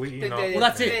 Vaguely, you know. Well,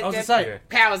 that's it. I was just saying. Yeah.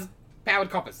 Powers, powered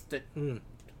coppers, that,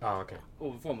 Oh, okay.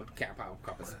 or former powered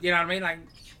coppers. You know what I mean? Like,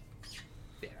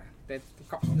 yeah, the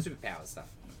cops, the superpowers stuff.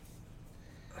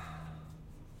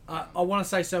 I want to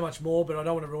say so much more, but I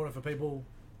don't want to ruin it for people,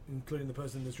 including the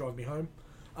person that's driving me home.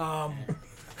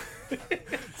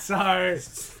 So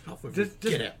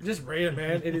just read it,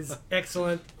 man. It is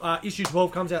excellent. Issue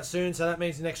 12 comes out soon, so that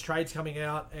means the next trade's coming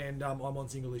out, and I'm on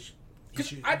single issue.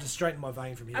 issues. I- I'm just straight in my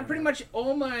vein from here. And on pretty out. much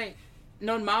all my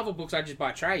non-Marvel books I just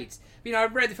buy trades. You know, I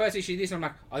read the first issue of this and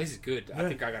I'm like, oh, this is good. I Yeah.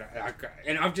 think I got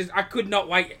and I could not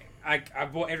wait. I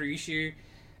bought every issue,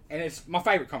 and it's my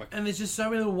favorite comic. And there's just so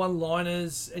many little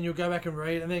one-liners, and you'll go back and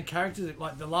read, and then characters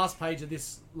like the last page of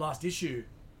this last issue.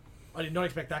 I did not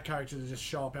expect that character to just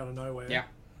show up out of nowhere. Yeah.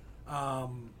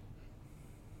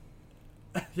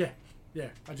 Yeah.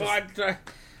 I just But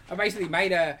I basically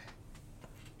made a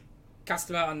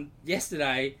customer on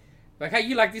yesterday, like, hey,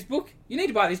 you like this book? You need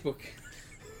to buy this book.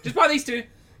 Just buy these two,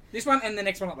 this one and the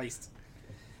next one at least,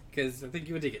 because I think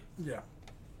you would dig it. yeah.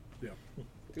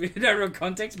 No real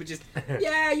context, but just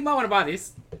yeah, you might want to buy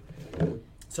this.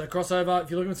 So crossover, if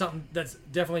you're looking for something that's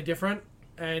definitely different,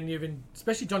 and you've been,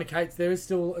 especially Johnny Cates, there is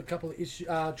still a couple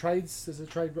of trades. There's a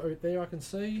trade right there I can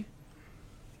see.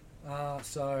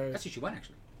 So, That's issue 1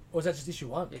 actually. or is that just issue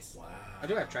 1? Yes. Wow. I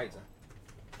do have trades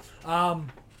though.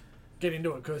 Get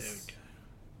into it There because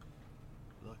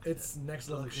we go. it's next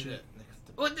level Oh shit. shit. Next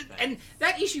to Well, and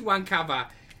that issue 1 cover,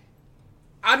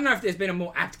 I don't know if there's been a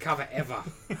more apt cover ever,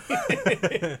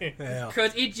 Yeah.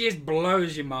 because it just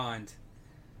blows your mind.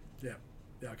 Yeah,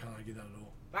 I can't argue that at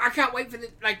all. I can't wait for the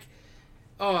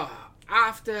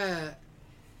after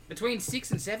between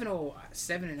 6 and 7 or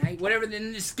 7 and 8, whatever.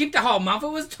 Then just skip the whole month. It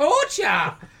was torture.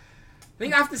 I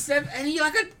think after 7, and you're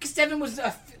like 7 was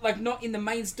like not in the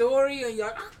main story, and you're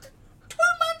like 2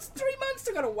 months, 3 months.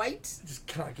 I gotta wait. Just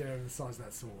can't get over the size of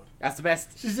that sword. That's the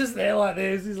best. She's just there like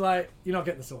this. He's like, you're not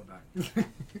getting the sword back.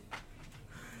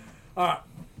 All right,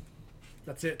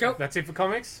 that's it. Go. That's it for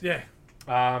comics. Yeah.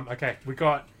 Okay, we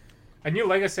got a new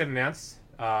Lego set announced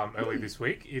early this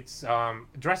week. It's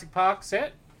Jurassic Park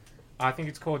set. I think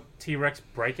it's called T-Rex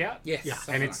Breakout. Yes. Yeah.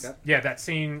 Something And like it's that. that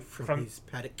scene From from his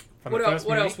paddock. the What else? first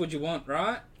What movie. else would you want,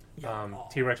 right?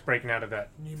 T-Rex breaking out of that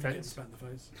New getting fence. spat in the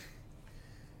face.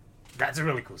 That's a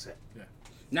really cool set.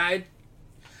 No,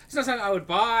 it's not something I would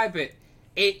buy, but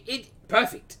it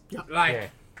perfect. Yeah. Like Yeah.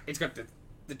 it's got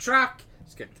the truck,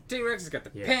 it's got the T-Rex, it's got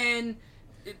the Yeah. pen.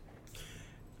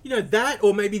 You know, that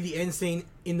or maybe the end scene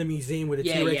in the museum with the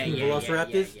T-Rex and the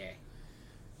Velociraptors. yeah.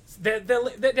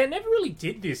 They never really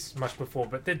did this much before,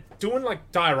 but they're doing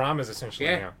like dioramas essentially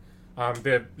Yeah. now.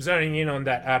 They're zoning in on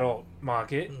that adult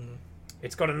market.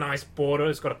 It's got a nice border.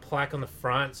 It's got a plaque on the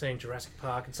front saying Jurassic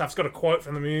Park and stuff. It's got a quote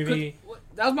from the movie.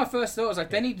 That was my first thought. I was like,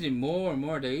 they need to do more and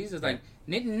more of these. It's like,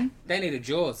 knitting, they need a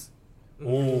Jaws.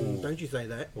 Ooh. Don't you say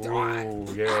that. Ooh,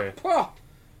 yeah. Oh,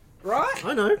 right?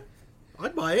 I know.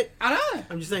 I'd buy it. I know.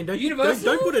 I'm just saying, don't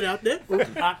Universal? put it out there.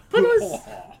 That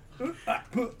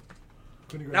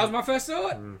was my first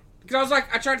thought. Because I was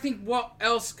like, I tried to think, what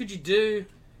else could you do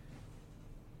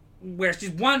where it's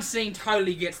just one scene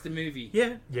totally gets the movie?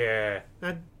 Yeah. Yeah.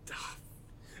 Why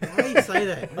do you say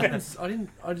that?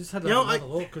 I just had to You know, have another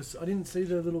look because I didn't see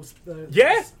the little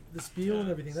Yeah. the spiel and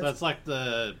everything. So that's like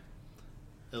the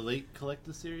Elite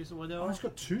Collector series or whatever. Oh, it's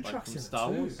got 2 Like trucks from in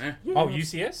Star it too. Wars? Yeah. Yeah, Oh,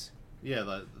 UCS? Yeah,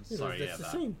 sorry, that's yeah, the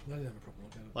that. scene. I didn't have a proper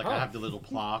look at it. Like Oh. I have the little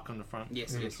plaque on the front.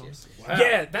 Yes, or yes, something. yes.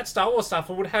 Yeah, that Star Wars stuff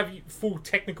would have full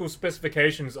technical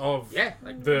specifications of Yeah,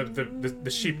 like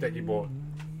the ship that you bought.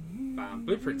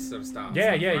 blueprints sort of stuff. Yeah,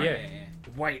 Right, yeah.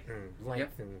 Weight and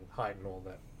length and height and all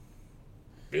that.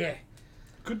 Yeah.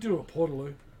 Could do a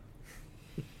Portaloo.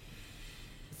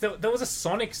 There was a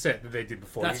Sonic set that they did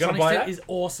before. That You gonna Sonic buy set that? is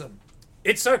awesome.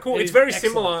 It's so cool. It It's is very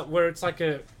excellent. similar, where it's like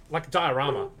a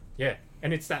diorama. Yeah,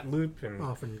 and it's that loop and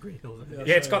Oh, from Green Hills. Yeah.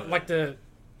 yeah, it's got like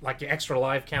your extra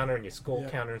life counter and your score Yeah.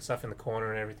 counter and stuff in the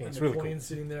corner and everything. And It's the really Queen cool.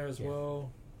 sitting there as Yeah.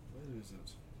 well. Where is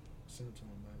it? Send it to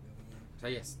my mate the other So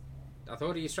yes, I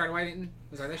thought of you straight away knitting.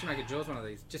 I was like, they should make a Jaws one of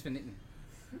these. Just for knitting.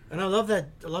 And I love that.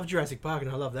 I love Jurassic Park,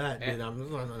 and I love that. Yeah. But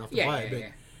I'm not enough to Yeah, buy yeah, it.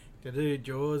 yeah. But to do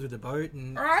Jaws with the boat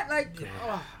and All right, like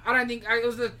I don't think it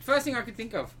was the first thing I could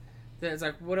think of. There's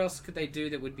like, what else could they do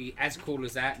that would be as cool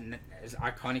as that and as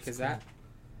iconic as that?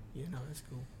 yeah, no, that's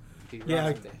cool. Be right Yeah,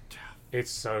 up there. It's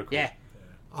so cool. Yeah,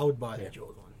 I would buy Yeah. the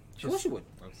Jaws one of course you would.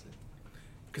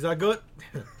 because I got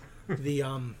the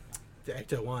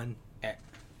Ecto one Yeah.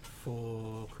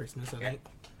 for Christmas. I Yeah. think.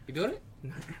 You build it?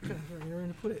 No, I don't know where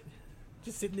to put it.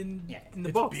 Just sitting in Yeah. the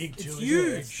It's box. big too. It's isn't it?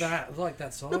 huge. It's that like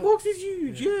that size. The box is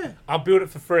huge. Yeah. I'll build it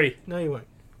for free. No, you won't.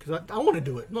 Because I want to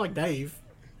do it. I'm like Dave.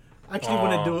 I actually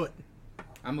want Aw. to do it.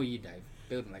 I'm with you, Dave.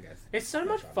 Building Legos. It's so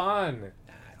much fun.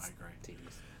 Nah, it's I agree.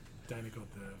 tedious. Dana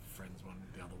got the Friends one,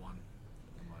 the other one.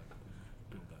 I'm like,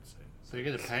 build that scene. So you're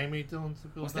gonna pay me, Dylan, to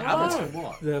build What's that? the other For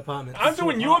what? The apartment. I'm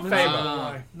doing you a favor.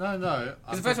 Ah. No, no.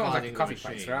 Because the first one was like a coffee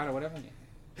place, right, or whatever. Yeah.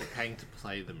 You're paying to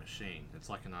play the machine. It's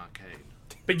like an arcade.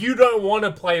 But you don't want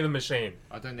to play the machine.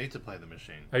 I don't need to play the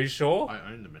machine. Are you sure?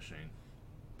 I own the machine.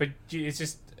 But it's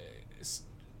just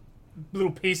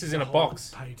little pieces in a whole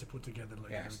box. Pay to put together Lego.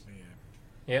 Yes.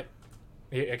 Yeah. Yep.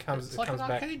 It comes. It's It like an comes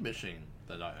back. arcade machine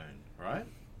that I own, right?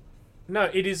 No,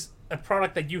 it is a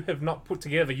product that you have not put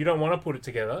together. You don't want to put it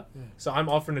together, so I'm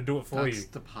offering to do it for That's you.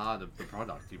 the part of the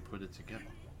product. You put it together.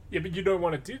 Yeah, but you don't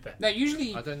want to do that. No,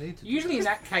 usually, I don't need to. usually in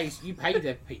that case, you pay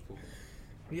the people.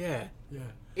 Yeah. Yeah.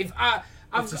 If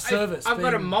It's a service I've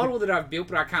got a being- model that I've built,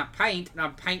 but I can't paint, and I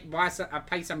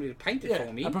pay somebody to paint it Yeah.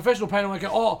 for me. A professional painter will go,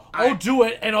 oh, I- I'll do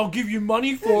it and I'll give you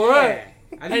money for Yeah. it.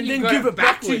 I think And you've then got give it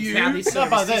back to backwards you. how this No, sort of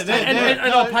but system- they're- And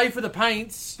no. I'll pay for the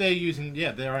paints. They're using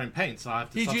their own paint, so I have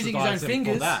to He's using his subsidize own them for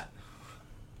fingers. that.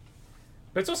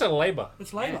 But it's also labor.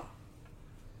 It's labour.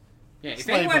 Yeah, if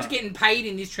Slaver. anyone's getting paid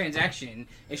in this transaction,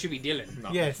 it should be Dylan.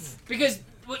 No. Yes. Because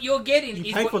what you're getting You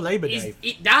is pay what, for labour, is Dave.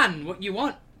 it done what you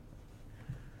want.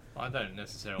 I don't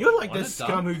necessarily. You're like want the it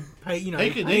scum done. who pay, you know, He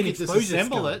could pay an exposure disassemble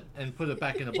scum. it and put it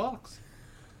back in a box.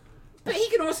 But he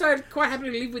can also quite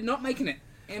happily live with not making it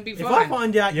and be If fine. I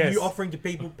find out Yes. you offering to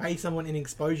people pay someone in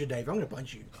exposure, Dave, I'm going to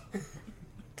punch you.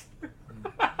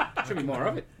 Should be more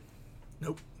of it.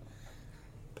 Nope.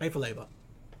 Pay for labour.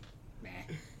 Nah.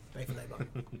 Pay for labour.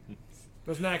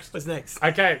 What's next? What's next?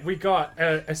 Okay, we got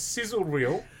a sizzle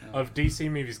reel of DC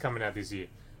movies coming out this year,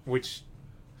 which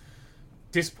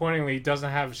disappointingly doesn't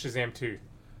have Shazam 2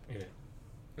 in it.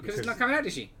 Because it's not coming out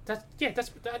this year. That's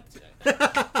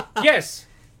yes,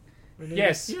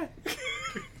 yes. Yeah.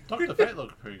 Dr. Fate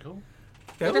looked pretty cool.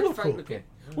 That would look cool. Yeah.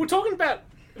 We're talking about.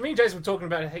 Me and Jason were talking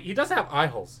about. He does have eye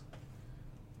holes.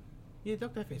 Yeah,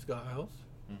 Dr. Fate's got eye holes.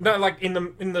 No, like in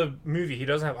the movie, he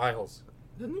doesn't have eye holes.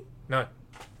 Doesn't he? No.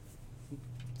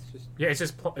 Yeah, it's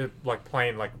just like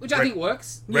plain like. Which I think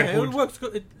works. Red yeah, Hood. it works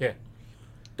good. Yeah.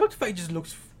 Dr. Fate just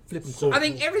looks flipping cool. I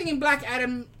think everything in Black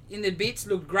Adam in the bits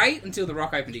looked great until The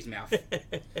Rock opened his mouth.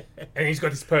 And he's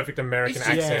got this perfect American It's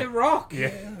just accent. The Rock. Yeah.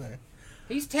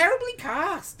 He's terribly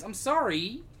cast. I'm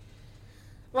sorry.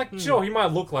 Like, sure, he might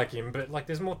look like him, but like,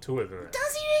 there's more to it than that.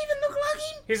 Does he even look like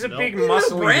him? He's a No. big, Little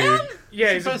muscly brown? dude.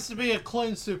 Yeah, He's he's a, supposed to be a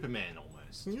clone Superman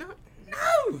almost. No.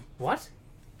 No. what?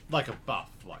 Like a buff,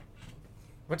 like.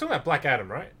 We're talking about Black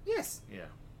Adam, right? Yes. Yeah.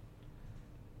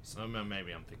 So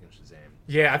maybe I'm thinking Shazam.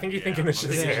 Yeah, I think you're Yeah, thinking of I'm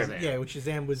thinking Shazam. Shazam. Yeah, which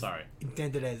Shazam was Sorry.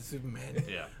 intended as Superman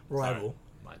Yeah. rival.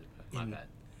 Sorry. My bad.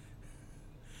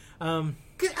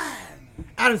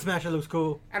 Adam Smasher looks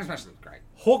cool. Adam Smash looks great.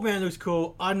 Hawkman looks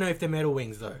cool. I don't know if they're metal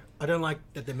wings though. I don't like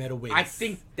that they're metal wings. I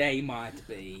think they might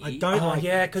be. I don't Oh, like.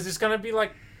 yeah, because it's going to be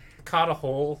like Carter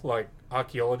Hall, like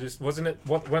archaeologist. Wasn't it?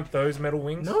 What weren't those metal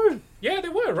wings? No, Yeah, they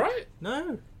were, right?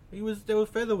 no. They were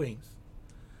feather wings.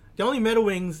 The only metal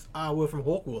wings were from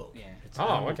Hawkworld. Yeah. It's Oh,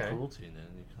 animal okay. cruelty, then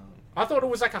you can't. I thought it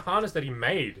was like a harness that he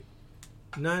made,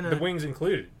 No. the wings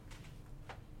included.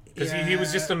 Because he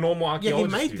was just a normal Yeah,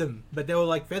 archaeologist. he made dude. them, but they were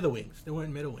like feather wings. They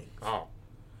weren't metal wings. Oh,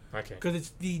 okay. Because it's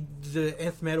the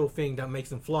nth metal thing that makes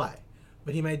them fly.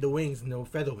 But he made the wings and they were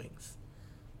feather wings.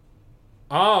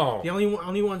 Oh. The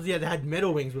only ones that had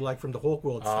metal wings were like from the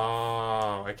Hawkworld stuff.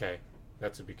 Oh, okay.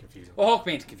 That's a bit confusing. Well,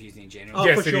 Hawkman's confusing in general. Oh,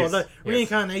 Yes, for it sure. is. The Yes.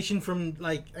 reincarnation from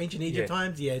like ancient Egypt Yeah.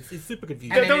 times, yeah, it's super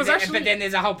confusing. And There then was there's- actually- but then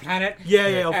there's a whole planet. Yeah.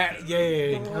 I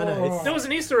know. It's, There was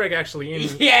an Easter egg actually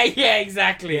in Yeah,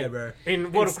 exactly. yeah, bro.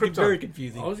 in World It's of Krypton. very I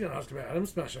confusing. was going to ask about Adam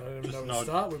Smasher. I didn't even know where not. to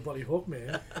start with bloody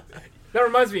Hawkman. That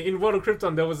reminds me, in World of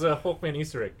Krypton, there was a Hawkman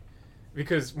Easter egg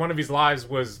because one of his lives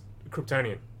was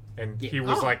Kryptonian, and Yeah. he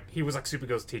was Oh. like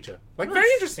Supergirl's teacher. Like Nice.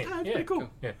 very interesting. Yeah, it's Yeah. pretty cool.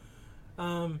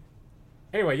 Yeah.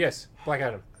 Anyway, yes, Black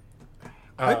Adam.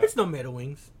 I hope it's not metal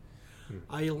wings. Hmm.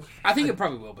 I think it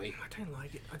probably will be. I don't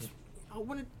like it. I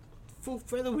wanted full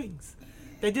feather wings.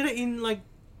 They did it in like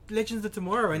Legends of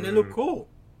Tomorrow, and they look cool.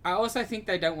 I also think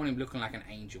they don't want him looking like an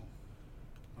angel.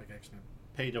 Like X-Men.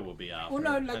 Peter will be after Well,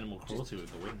 no, like, animal cruelty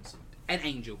with the wings. An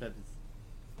angel. That is,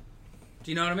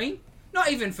 Do you know what I mean?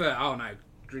 Not even for, oh no,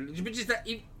 but just that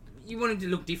you want him to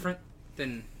look different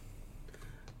than.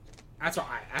 That's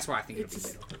why I think it'll be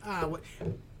It's better.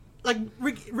 like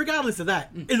regardless of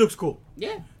that, it looks cool.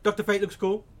 Yeah. Dr. Fate looks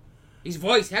cool. His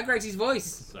voice, how great's his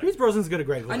voice? so, Pierce Brosnan's got a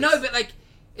great voice. I know, but like,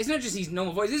 it's not just his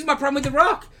normal voice. This is my problem with The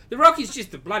Rock. The Rock is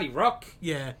just the bloody Rock.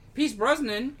 Yeah. Pierce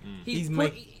Brosnan, He's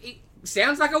he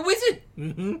sounds like a wizard.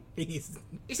 Mm-hmm. He's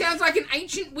He sounds like an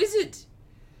ancient wizard.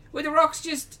 Where The Rock's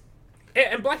just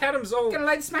And Black Adam's all gonna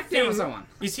lay the smack down on thing someone.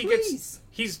 is Please.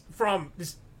 he's from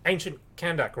this ancient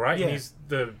Kandak, right? Yeah. And he's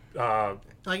the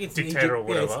like it's an Dictator Egypt, or yeah,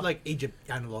 whatever. it's like Egypt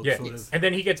analog yeah, sort of. and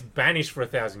then he gets banished for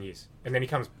 1,000 years, and then he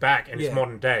comes back, and Yeah. it's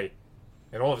modern day,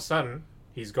 and all of a sudden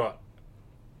he's got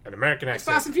an American It's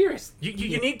Fast accent. and Furious.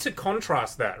 You need to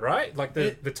contrast that, right? Like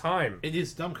the time. it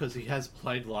is dumb because he has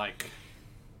played like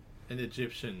an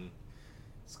Egyptian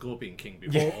Scorpion King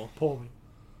before, Yeah. Poorly.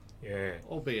 Yeah.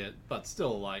 albeit, but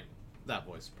still, like That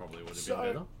voice probably would have So- been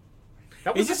better.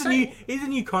 That He's was just the a same. new. He's a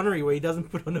new Connery where he doesn't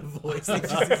put on a voice.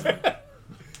 It's just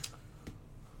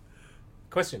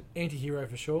Question. Anti-hero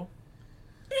for sure.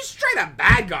 He's a straight up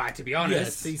bad guy, to be honest.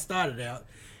 yes, he started out.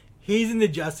 He's in the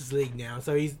Justice League now,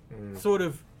 so he's sort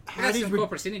of had That's his. some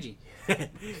corporate synergy.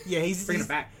 Yeah, he's Bringing it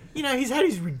back. You know, he's had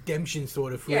his redemption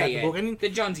sort of Yeah, throughout yeah. the book, and The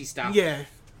Johnsy stuff. yeah,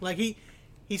 like he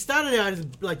started out as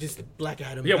like just Black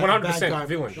Adam. Yeah, bad 100% guy.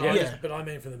 villain. No, Yeah. but I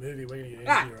mean for the movie, we're going to get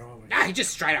Ah, anti-hero, aren't we? no, he's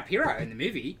just straight up hero in the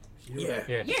movie. Yeah.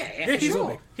 Yeah. Yeah, Yeah, for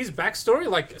sure. his backstory,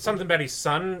 like something about his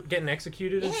son getting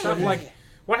executed and Yeah. stuff. Like,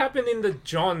 what happened in the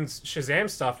John's Shazam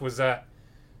stuff was that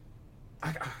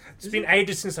it's been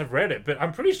ages since I've read it, but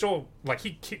I'm pretty sure, like,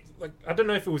 I don't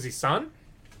know if it was his son,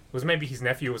 it was maybe his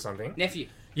nephew or something. Nephew.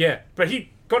 Yeah, but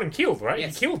he got him killed, right?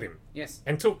 Yes. He killed him Yes.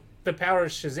 and took the power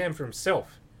of Shazam for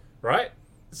himself, right?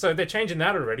 So they're changing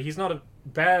that already. He's not a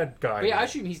bad guy. But yeah, I anymore.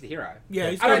 assume he's the hero. Yeah,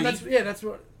 he's I mean, got- That's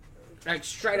what. Like,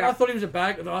 straight I up. thought he was a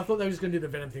bad. I thought they were just going to do the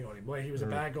Venom thing on him, where he was a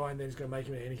bad guy and then he's going to make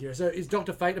him an anti-hero. So is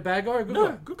Doctor Fate a bad guy or a good no,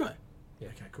 guy? good guy.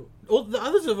 Okay, cool. All the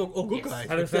others are all good Yes. guys.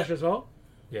 Adam except- Flash as well.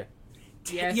 Yeah.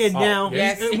 Yes. Yeah, now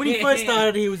yes. when he first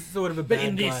started, he was sort of a But bad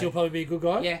in this, guy. he'll probably be a good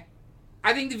guy. Yeah.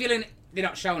 I think the villain, they're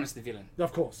not showing us the villain.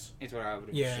 Of course. Is what I would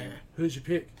Yeah. assume. Who's your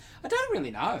pick? I don't really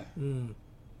know.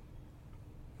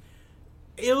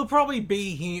 It'll probably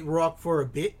be Rock for a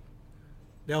bit.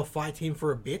 They'll fight him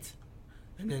for a bit,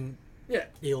 and then Yeah,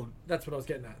 he'll. that's what I was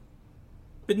getting at.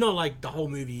 But not like the whole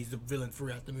movie. He's the villain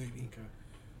throughout the movie. Okay.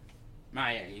 No,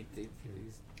 yeah, he's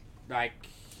like,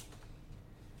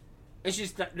 it's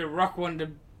just that the Rock wanted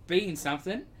to be in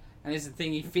something, and this is the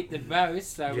thing he fit the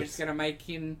most, so we're Yes. just gonna make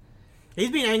him.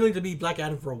 He's been angling to be Black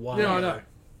Adam for a while. Yeah, I know.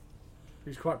 He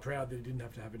was quite proud that he didn't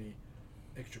have to have any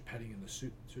extra padding in the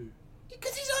suit too.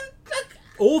 Because he's on, like,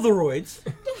 All the roids.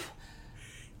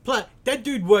 Plus, that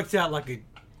dude works out like a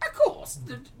of course,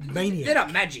 maniac. they're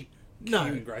not magic No.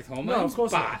 human growth hormones. No, of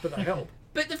course but, not, but they help.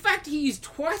 But the fact he is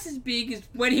twice as big as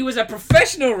when he was a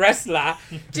professional wrestler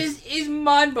just is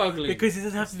mind-boggling. Because he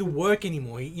doesn't have to do work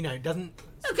anymore. He, doesn't.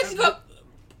 Because he's got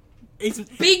He's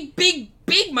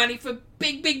big money for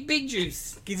big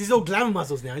juice. he's all glamour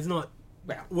muscles now. He's not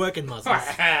Well, working muscles.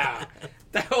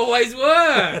 they always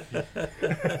were.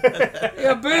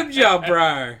 You're a boob job,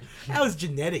 bro. That was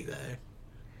genetic though.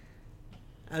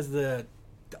 As the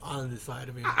Islander side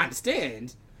of him. I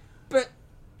understand, but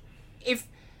if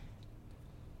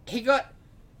he got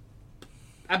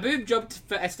a boob job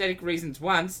for aesthetic reasons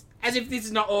once, as if this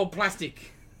is not all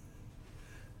plastic.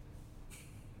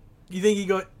 You think he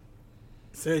got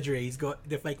surgery? He's got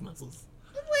the fake muscles.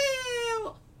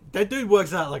 Well, That dude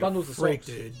works out like Bundles a of freak,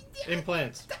 socks. dude.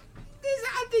 Implants.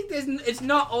 I think it's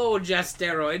not all just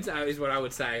steroids, is what I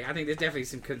would say. I think there's definitely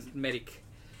some cosmetic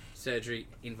surgery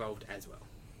involved as well.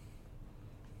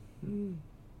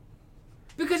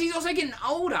 Because he's also getting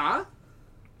older.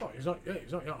 Oh, he's not. Yeah,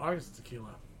 he's not. I guess it's a killer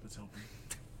that's helping.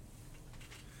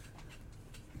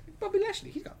 Bobby Lashley,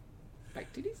 he's got fake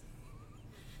titties.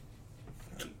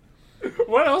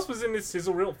 What else was in this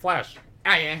sizzle reel? Flash.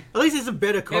 Oh yeah. At least it's a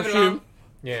better Move it costume. along.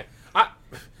 Yeah.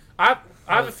 I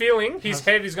have a feeling his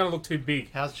head is going to look too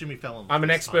big. How's Jimmy Fallon? I'm an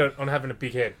this expert on having a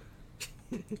big head.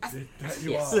 You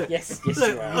Yes, are. yes, Look, you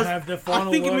are. You have the final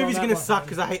I think the word on movie's that gonna one, suck man.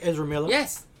 because I hate Ezra Miller.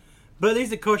 Yes. But at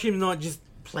least the costume's not just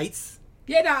plates.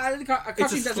 Yeah, no, a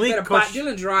costume does sleek better, but costume.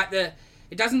 Dylan's right.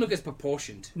 It doesn't look as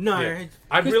proportioned. No. Yeah.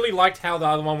 I really liked how the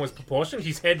other one was proportioned.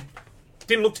 His head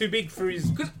didn't look too big for his.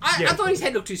 Because I Yeah. thought his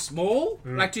head looked too small,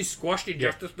 like too squashed in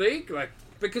Yeah. Justice League,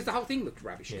 because the whole thing looked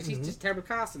rubbish. He's just terrible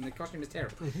cast and the costume is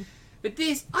terrible. But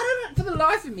this, I don't know, for the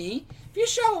life of me, if you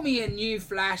show me a new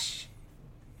Flash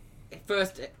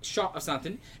first shot or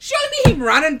something, show me him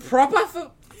running proper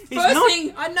for first not-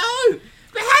 thing. I know,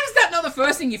 but how does that not the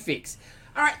first thing you fix?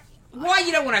 All right, why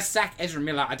you don't want to sack Ezra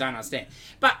Miller, I don't understand.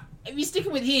 But if you're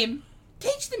sticking with him,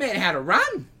 teach the man how to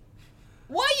run.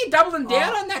 Why are you doubling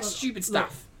down on that Look, stupid look,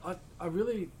 stuff? I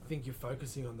really think you're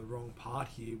focusing on the wrong part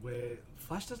here, where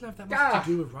Flash doesn't have that much Ah.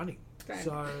 to do with running. Okay.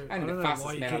 So I I'm don't the know fastest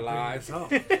why you man keep bringing alive. this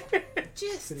up.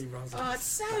 Just, That he runs oh, like it's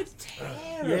so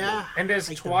terrible. Yeah. And there's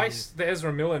Hate the twice the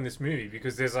Ezra Miller in this movie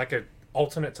because there's like a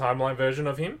alternate timeline version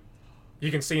of him.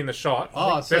 You can see in the shot.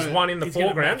 Oh, so there's one in the He's gonna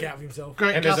foreground. back out of himself.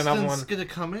 Grant And there's another Gustin's one. gonna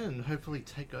come in and hopefully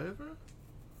take over.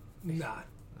 Nah.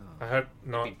 I hope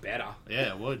not. It'd be better.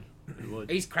 Yeah, it would. It would.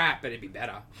 He's crap, but it'd be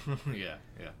better. yeah,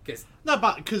 yeah. Because No,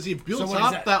 but because he built what is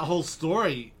up that? that whole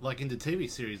story like in the TV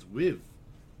series with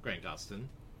Grant Gustin.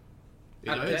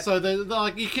 You know, Yeah. so they're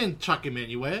like you can chuck him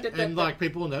anywhere, and like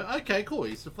people know, okay, cool,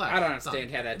 he's the Flash. I don't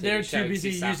understand how that TV They're show too busy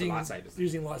exists after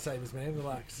using lightsabers. lightsabers, man.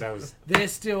 Relax. That was They're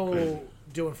still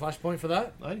doing Flashpoint for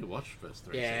that. I only watched the first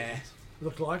 3 Yeah. seasons.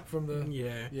 looked like from the.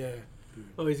 Yeah. Yeah.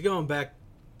 Oh, he's going back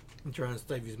and trying to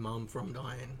save his mum from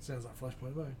dying. Sounds like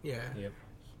Flashpoint, though. Yeah. Yep.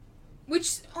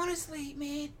 Which, honestly,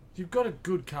 man, You've got a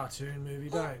good cartoon movie,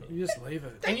 don't you? Just leave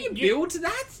it. don't And you you- build to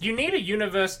that? You need a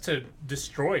universe to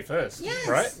destroy first, Yes.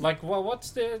 right? Like, well,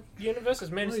 what's the universe?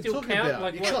 Does Man What are you Steel talking count? about?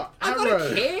 Like, You what? got I Arrow.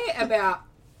 gotta care about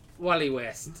Wally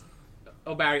West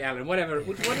or Barry Allen, whatever.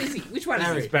 What is he? Which one is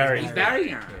Barry. he? Barry. He's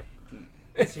Barry. No.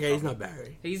 Yeah, he's not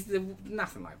Barry. He's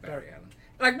nothing like Barry Allen.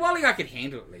 Like Wally, I could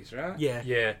handle at least, right? Yeah.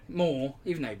 Yeah. More,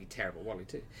 even though he'd be terrible, Wally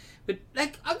too. But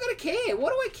like, I've got to care.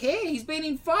 What do I care? He's been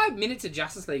in 5 minutes of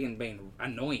Justice League and been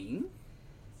annoying,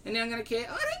 and now I'm gonna care.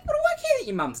 What do I care that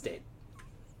your mum's dead?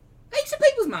 Heaps of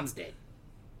people's mum's dead.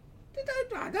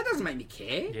 That doesn't make me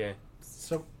care. Yeah.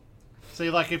 So, See,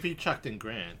 like, if you chucked in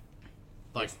Grant,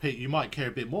 like, Pete, you might care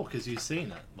a bit more because you've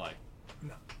seen it, like,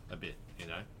 No. a bit, you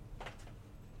know?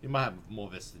 You might have more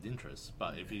vested interest,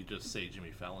 but if you just see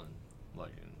Jimmy Fallon,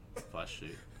 like, in Flash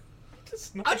suit...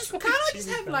 Can't I just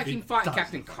have like him fighting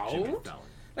Captain doesn't like Jimmy Cold? Fallon.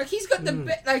 Like he's got the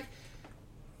like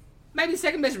maybe the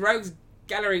second best rogues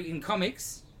gallery in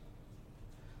comics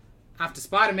after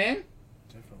Spider-Man.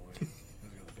 definitely. He's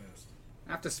got the best.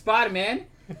 After Spider-Man,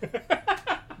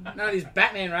 none of these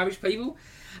Batman rubbish people.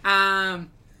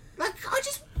 Like I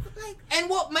just like, and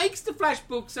what makes the Flash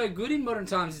book so good in modern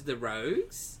times is the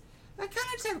rogues. Like, can't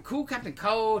I just have a cool Captain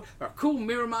Cold or a cool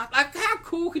Mirror Master? Like, how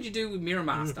cool could you do with Mirror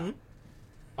Master?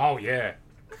 Oh, yeah.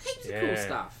 Heaps of cool Yeah.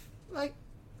 stuff. Like,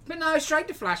 but no, straight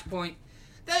to Flashpoint.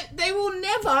 They will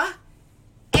never,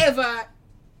 ever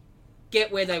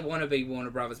get where they want to be, Warner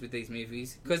Brothers, with these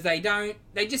movies, because they don't.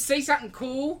 They just see something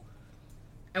cool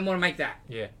and want to make that,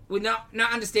 Yeah. with not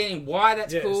understanding why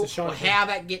that's Yeah, it's cool the shiny or thing. how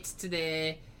that gets to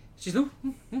there. It's just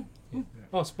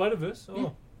Oh, Spider-Verse?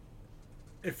 Oh.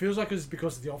 It feels like it's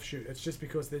because of the offshoot. It's just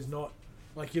because there's not...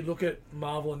 Like, you look at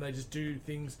Marvel and they just do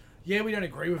things... Yeah, we don't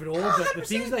agree with it all, but the 100%.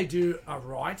 things they do are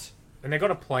right. And they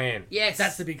got a plan. yes,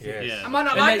 That's the big thing. Yeah. I might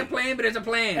not And like they- the plan, but it's a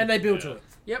plan. And they build to it.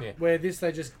 yep. Yeah. Where this,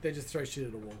 they just throw shit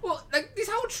at the wall. Well, like this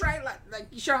whole trailer, like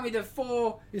you showed me the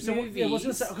 4 Yeah, so what, movies. yeah, I was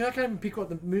gonna say, okay, I can't even pick what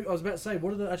the movie... I was about to say,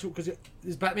 what are the actual... Because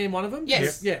is Batman one of them?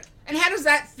 Yes. Yeah. And how does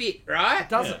that fit, right? It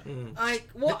doesn't. Like,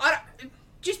 what?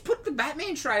 Just put the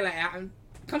Batman trailer out and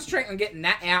concentrate on getting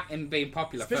that out and being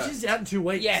popular Especially first. it's out in 2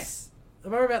 weeks. Yes.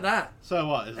 I'm worried about that. So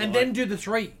what? Is it And like, then do the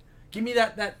 3. Give me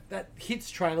that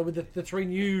hits trailer with the 3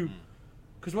 new...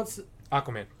 Because what's...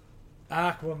 Aquaman.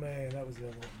 Aquaman, that was the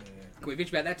other one. Can we bitch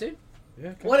about that too? Yeah.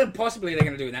 Okay. What impossibly are they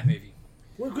going to do in that movie?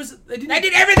 Well, because they didn't... They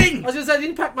did everything! I was going to say, they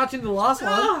didn't pack much into the last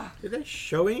one. Ah, Did they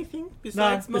show anything No,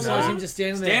 besides besides Momoa? him just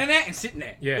standing there. standing there and sitting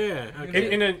there. Yeah. Yeah.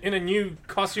 Okay. In a new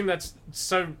costume that's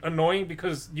so annoying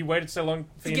because you waited so long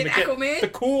for To him get to get Aquaman? the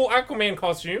cool Aquaman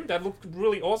costume that looked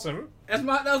really awesome, That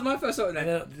was my first thought of And that.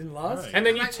 then it didn't last. Right. and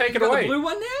then you Like, take you've it got away. the blue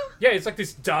one now? Yeah, it's like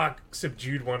this dark,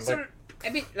 subdued one. Sort Like, of,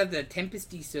 a bit of the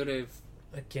Tempesty sort of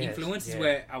influence is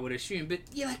where I would assume. But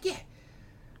yeah, like, yeah,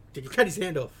 Did you cut his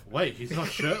hand off? Wait, he's not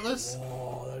shirtless?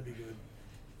 Oh, that'd be good.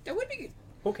 that would be good.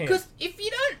 Hook hands. Because if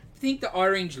you don't think the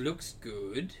orange looks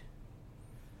good,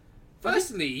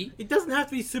 firstly, It doesn't have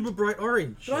to be super bright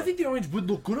orange. But I think the orange would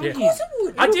look good on Yeah. of him. course it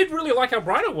would. I did really like how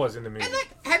bright it was in the movie. And like,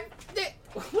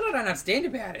 what I don't understand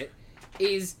about it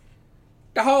is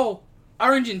the whole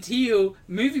orange and teal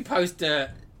movie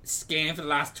poster scam for the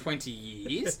last 20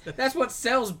 years. That's what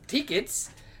sells tickets.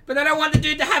 But they don't want the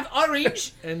dude to have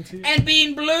orange And to- and be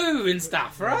in blue and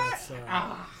stuff, right?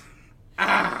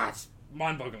 that's, It's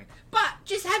mind-boggling. But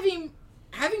just have him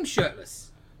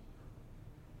shirtless.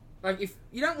 Like, if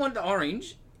you don't want the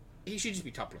orange, he should just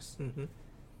be topless. Mhm.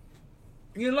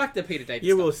 You like the Peter David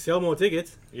You stuff. will sell more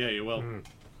tickets. Yeah, you will.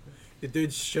 The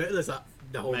dude's shirtless up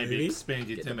the whole Maybe movie. expand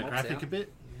your Get the mobs demographic out. a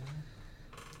bit.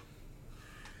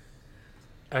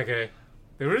 Okay,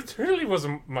 there really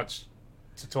wasn't much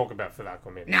to talk about for that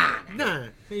Aquaman. Nah. Nah,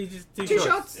 he just Two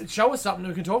shots. Show us something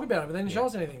we can talk about it, but then show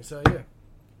us anything. So, yeah.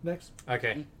 Next.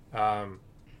 Okay,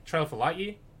 trailer for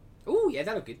Lightyear. Ooh, yeah,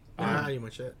 that looked good. I didn't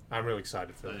watch that. I'm really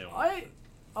excited for that. Anyway.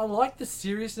 I like the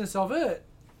seriousness of it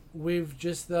with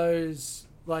just those...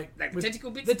 Like Like the with tentacle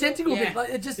bits? The tentacle Yeah. bit. Like,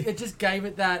 it just gave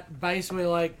it that base where,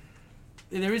 like,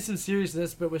 there is some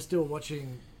seriousness, but we're still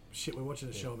watching... Shit, we're watching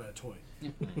a show about a toy.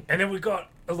 And then we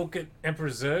got a look at Emperor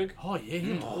Zurg. Oh, yeah,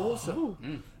 he looked awesome.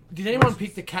 Mm. Did anyone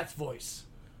pick the cat's voice?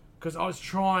 Because I was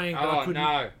trying, but I Oh, couldn't.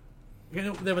 no.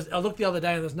 There was. I looked the other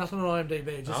day, and there's nothing on IMDb.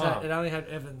 It just Oh. it only had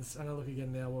Evans. I'm gonna look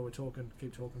again now while we're talking.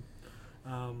 Keep talking.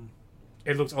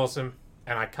 It looks awesome,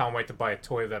 and I can't wait to buy a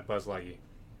toy of that Buzz Lightyear.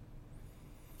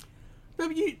 No,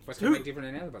 but you, What's going to who, be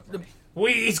different than the other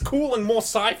Well, he's cool and more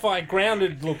sci-fi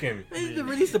grounded looking. they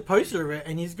released a poster of it,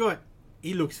 and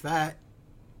he looks fat.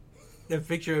 the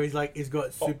picture of he's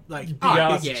got big Oh,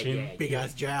 ass yeah, chin. yeah. big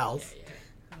ass jowls.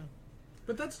 Yeah.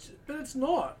 But it's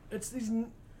not. It's these.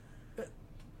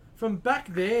 From back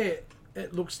there,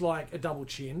 it looks like a double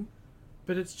chin,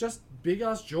 but it's just big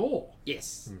ass jaw.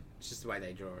 Yes. It's just the way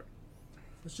they draw it.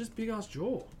 It's just big ass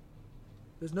jaw.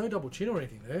 There's no double chin or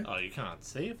anything there. Oh, you can't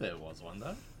see if there was one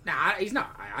though. Nah, he's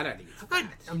not. I don't think he's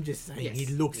fat. I'm just saying Yes. he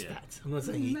looks Yeah. fat. I'm not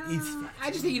saying he is fat.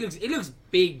 I just think he looks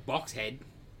big box head.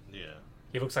 Yeah.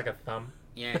 He looks like a thumb.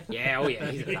 Yeah, oh yeah,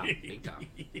 he's a thumb, big thumb.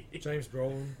 James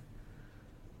Brolin.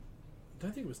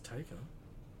 Don't think it was Taker.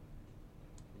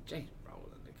 James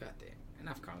Brolin, goddamn,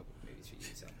 enough comic book movies for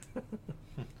you,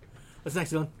 son. What's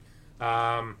next one?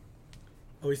 Um,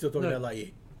 Are we still talking No. about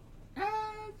Lightyear?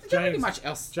 There's not really James. much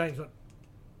else. James, what?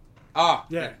 Oh,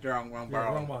 Yeah. yeah, wrong Yeah, Brolin.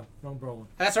 wrong one. Wrong Brolin.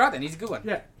 That's all right then. He's a good one.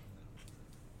 Yeah,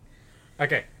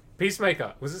 okay,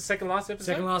 Peacemaker. Was it second last episode?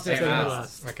 second last Second episode.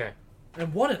 last. Okay.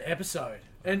 And what an episode!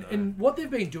 And what they've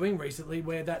been doing recently,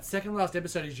 where that second last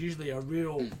episode is usually a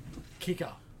real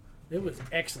kicker. It was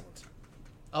excellent.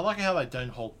 I like how they don't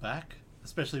hold back,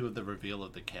 especially with the reveal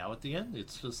of the cow at the end.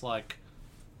 It's just like,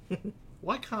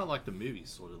 why can't like the movies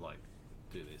sort of like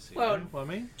do this? You Well, know what I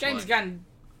mean? James Like, Gunn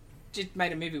just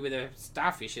made a movie with a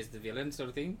starfish as the villain, sort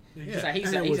of thing. Yeah. So he's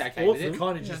And it he's was okay with awesome. it.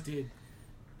 Kind of just did.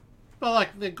 but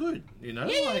like they're good, you know.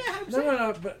 Yeah, like, yeah,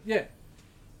 No, but yeah.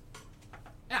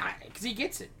 because he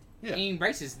gets it. Yeah. He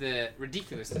embraces the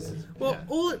ridiculousness. Well,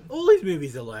 Yeah. all these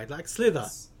movies are like Slither.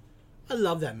 I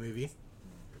love that movie.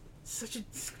 Such a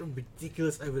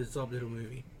ridiculous, over the top little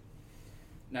movie.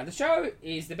 Now the show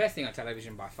is the best thing on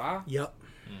television by far, Yep,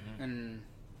 and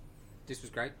this was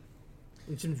great.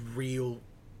 and some real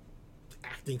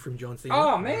acting from John Cena.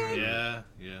 Oh man, Yeah,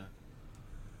 yeah.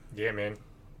 Yeah, man.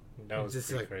 That was Just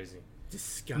pretty like- crazy. Just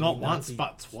scummy, Not once, Nazi.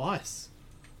 but twice.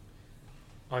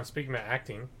 I'm speaking about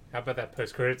acting. How about that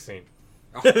post-credit scene?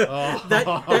 Oh, that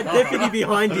deputy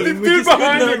behind him. we dude just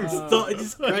behind could not him. stop,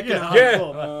 just cracking up.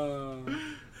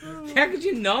 Yeah. how could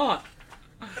you not?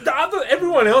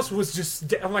 Everyone else was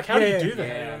just. I'm like, how do Yeah. you do that?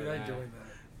 Yeah. They're doing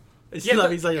that. It's Yeah, love.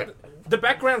 the- He's like, The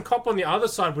background cop on the other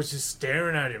side was just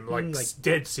staring at him like, Like-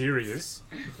 dead serious.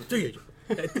 do you?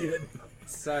 Do it.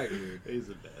 So good. he's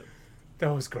a bad. That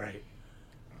was great.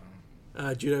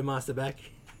 Judo master back.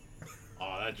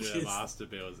 Oh, that Judo Just- Master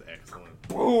Bill was excellent.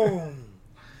 Boom.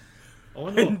 I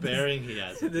wonder what bearing he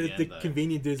has at the, The end, though.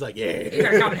 convenient dude's like, You yeah.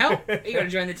 gotta come and help. You gotta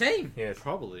join the team. Yes.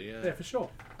 Probably, Yeah, yeah. for sure.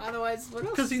 Otherwise, what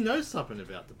else? Because he knows something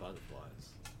about the butterflies.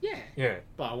 Yeah. Yeah.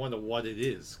 But I wonder what it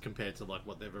is compared to like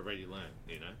what they've already learned,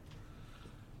 you know?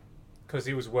 Because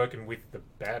he was working with the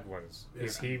bad ones.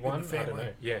 Is he in one? the I don't family.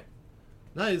 know. Yeah.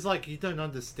 No, it's like you don't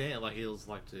understand. Like he was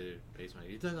like to Peacemaker.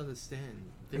 You don't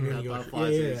understand. Think And then about he got-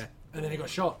 butterflies yeah, is yeah. And then he got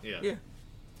shot. yeah. Yeah.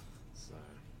 So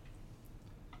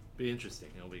be interesting.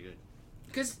 It'll be good.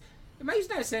 Because it makes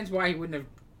no sense why he wouldn't have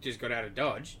just got out of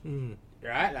Dodge, Mm.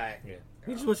 right? Like, Yeah.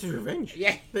 He just wants his revenge.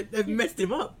 yeah. They've messed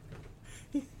him up.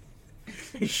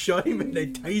 He shot him and they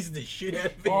tased the shit out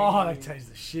of him. Oh, they tased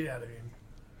the shit out of him.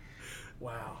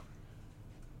 Wow.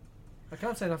 I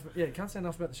can't say enough. Yeah, can't say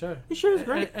enough about the show. The show's And-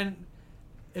 great. and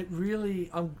it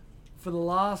really, for the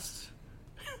last.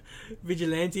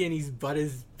 Vigilante and his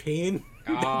butters peeing.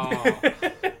 Oh.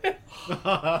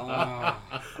 Oh.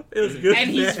 It was good. And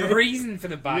his man. reason for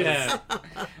the butters.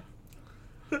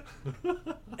 Yeah.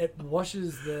 It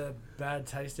washes the bad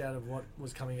taste out of what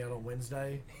was coming out on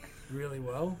Wednesday really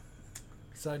well.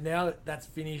 So now that that's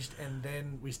finished, and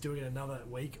then we still get another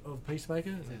week of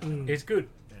Peacemaker. Mm. It's good.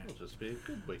 It'll just be a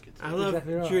good week or two. I love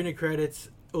Exactly right. during the credits,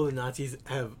 all the Nazis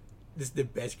have this is the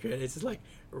best credits. It's like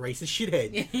racist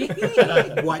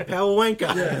shithead, white power wanker.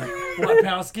 White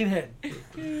Power Skinhead.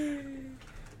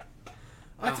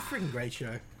 That's a freaking great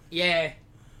show. Yeah.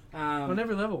 On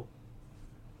every level.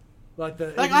 Like the,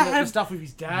 Like, even I the have stuff with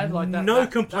his dad, like that. No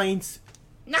that- complaints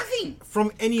Nothing.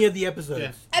 from any of the episodes.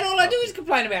 Yeah. And all I do is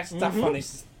complain about stuff on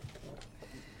this.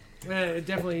 Yeah, it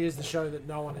definitely is the show that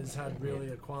no one has had really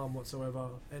a qualm whatsoever,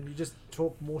 and you just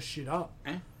talk more shit up.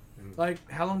 Eh? Like,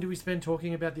 how long do we spend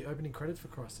talking about the opening credits, for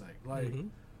Christ's sake? Like, Mhm.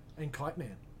 and Kite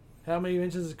Man. How many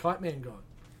mentions has Kite Man got?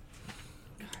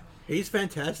 He's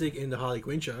fantastic in the Harley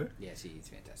Quinn show. Yes, he is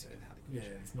fantastic. Yeah,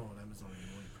 it's not on Amazon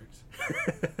anymore,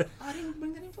 you pricks. I didn't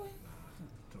bring that in for you.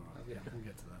 It's alright. Yeah. We'll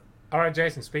get to that. All right,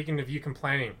 Jason. Speaking of you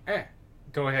complaining, Yeah.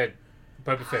 go ahead.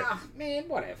 Boba Fett. Ah, man,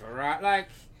 whatever, right? Like,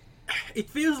 It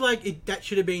feels like that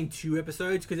should have been 2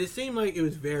 episodes because it seemed like it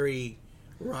was very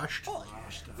rushed.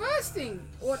 first thing,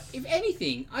 what if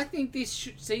anything, I think this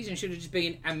season should have just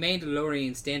been a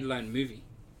Mandalorian standalone movie.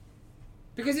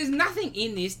 Because there's nothing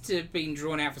in this to have been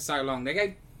drawn out for so long. They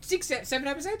gave 7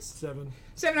 episodes? 7.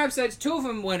 7 episodes, 2 of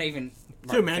them weren't even 2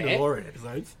 fair. Mandalorian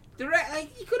episodes.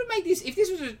 Like, you could have made this. If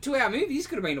this was a 2-hour movie, this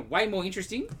could have been way more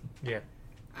interesting. Yeah.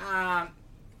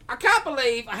 I can't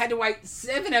believe I had to wait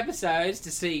 7 episodes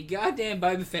to see goddamn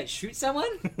Boba Fett shoot someone.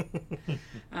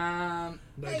 No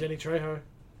Danny Trejo.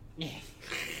 Yeah.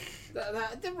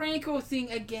 The Rancor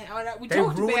thing again. We They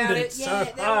talked ruined about it it. so Yeah,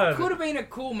 that hard. could have been a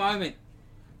cool moment,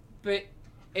 but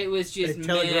it was just They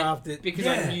telegraphed meh it. because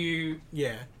Yeah. I knew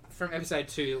Yeah. from episode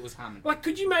 2 it was humming. Like,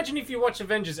 could you imagine if you watch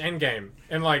Avengers Endgame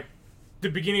and, like, the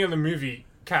beginning of the movie,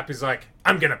 Cap is like,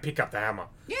 I'm gonna pick up the hammer.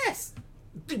 Yes.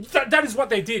 That is what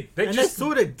they did. They And just... they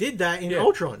sort of did that in Yeah.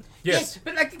 Ultron. Yes.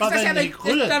 But like, 'cause But that's then how they it's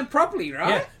couldn't. done properly, right?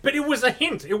 Yeah. But it was a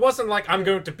hint. It wasn't like, I'm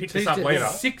going to pick this up Teased it later.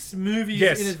 6 movies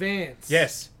Yes. in advance.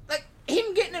 Yes. Like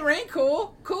him getting a Rancor,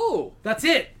 cool. That's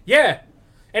it. Yeah.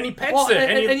 And he pets Well, it.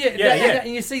 and, he- and, yeah.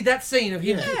 and you see that scene of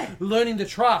him Yeah. learning to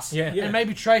trust. Yeah. Yeah. And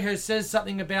maybe Trejo says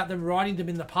something about them riding them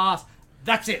in the past.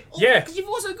 That's it. Yeah. Because you've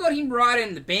also got him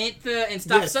riding the Bantha and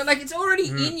stuff, Yes. so like it's already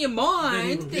Mm. in your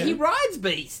mind that he Yeah. rides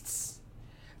beasts.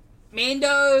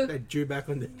 Mando, They drew back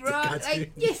on the right? cartoon.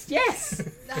 Like, yes.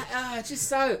 It's just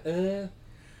so.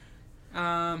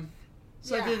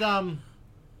 So yeah. did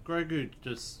Grogu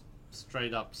just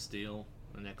straight up steal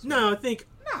the next one? No, I think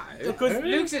No, Because-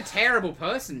 Luke's a terrible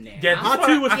person now. Yeah.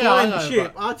 R2 was Yeah, flying I the know,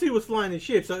 ship. R2 was flying the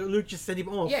ship, so Luke just sent him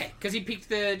off. Yeah, because he picked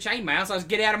the chainmail, so I was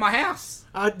get out of my house.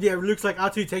 Yeah, Luke's like,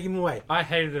 R2, take him away. I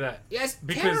hated that. Yeah, it's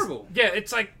Because, terrible. yeah,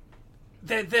 it's like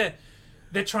they're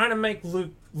trying to make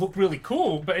Luke look really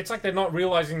cool, but it's like they're not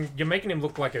realizing you're making him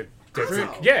look like a dead Asshole. freak.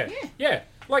 Yeah, Yeah. yeah.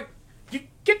 Like you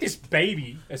get this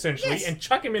baby essentially Yes. and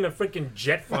chuck him in a freaking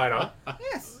jet fighter,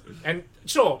 Yes. and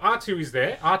sure, R2 is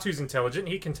there. R2's intelligent.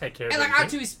 He can take care of And like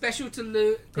everything. R2 is special to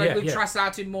Luke. Like Yeah, Luke yeah. trusts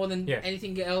R2 more than Yeah.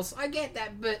 anything else. I get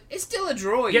that, but it's still a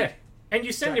droid. Yeah. And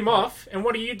you send him off, and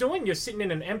what are you doing? You're sitting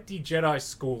in an empty Jedi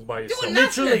school by yourself. Doing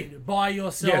Literally by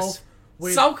yourself Yes.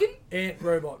 with Sulking? ant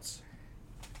robots.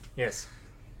 Yes.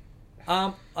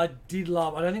 I did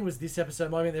love. I don't think it was this episode.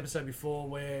 It might have been the episode before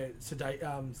where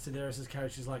Sedaris'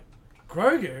 character's like,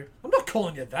 Grogu. I'm not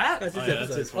calling you that. That's Oh, his yeah, that's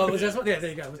episode. his Oh, was that? Yeah, there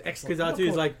you go. It was excellent. Because I'm not R2 is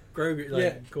calling- like, Grogu,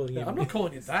 like, calling him. I'm not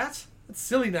calling you that. That's a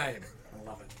silly name. I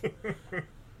love it.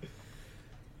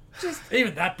 Just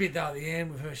Even that bit though at the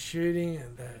end with her shooting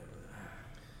and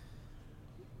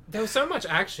There was so much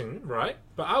action, right?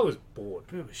 But I was bored.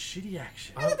 bit of a shitty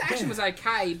action. I thought the action was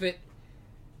okay, but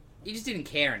you just didn't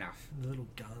care enough. The little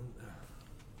gun.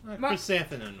 Chris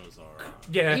Anthony was alright.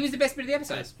 Yeah. He was the best bit of the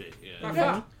episode. Best bit, By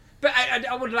yeah. far. But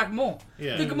I would like more.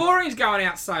 Yeah. The Gamorrean's going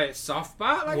out so soft,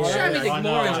 but like, Yeah, show me the I know.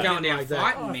 Gamorrean's I going didn't down like that.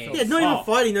 fighting, Oh, I man. felt- Yeah, not even Oh.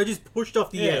 fighting, they just pushed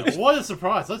off the Yeah, edge. what a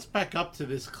surprise. Let's back up to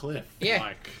this cliff. Yeah.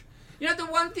 Like, You know, the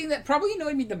one thing that probably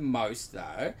annoyed me the most,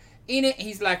 though, in it,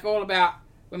 he's like all about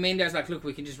when Mando's like, look,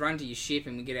 we can just run to your ship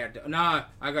and we get out. No,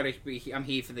 I'm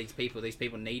here for these people. These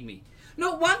people need me.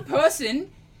 Not one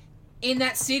person in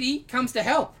that city comes to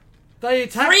help. They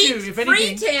attack you if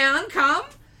anything. Freetown come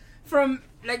from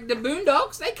like the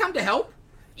Boondocks. They come to help.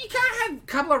 You can't have a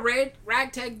couple of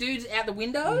ragtag dudes out the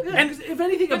window. Yeah, 'cause if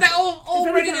anything, But they all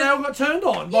if ready anything, to- they all got turned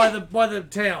on by the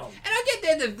town. And I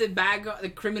get there the bad guy, the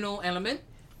criminal element,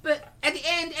 but at the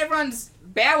end everyone's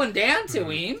bowing down to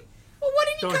him. Well, why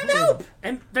didn't you Don't come help help?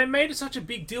 And they made it such a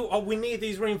big deal. Oh, we need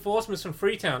these reinforcements from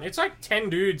Freetown. It's like 10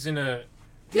 dudes in a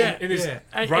Yeah, in this yeah.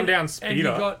 rundown And speeder. you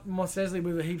got Mos Eisley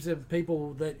with heaps of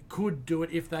people that could do it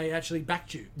if they actually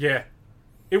backed you. Yeah.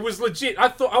 It was legit. I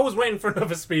thought I was waiting for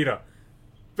another speeder.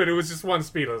 But it was just one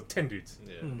speeder, 10 dudes.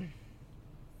 yeah.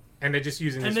 And they're just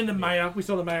using And this. then the mayor, we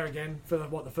saw the mayor again for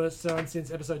the first time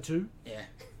since episode 2. Yeah.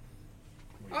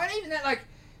 Oh, and even that, like,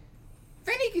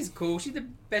 Fennec is cool. She's the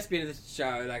best bit of the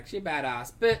show. Like, she's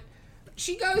badass. But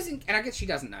she goes and I guess she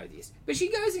doesn't know this, but she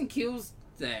goes and kills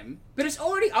them, but it's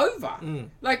already over.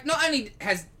 Like, not only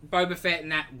has Boba Fett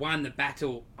and that won the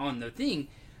battle on the thing,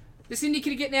 the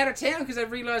Syndicate are getting out of town because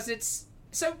they've realised it's...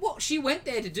 So what she went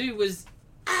there to do was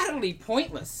utterly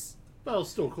pointless. But it was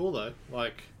still cool though.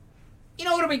 Like, You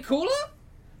know what would have been cooler?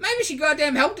 Maybe she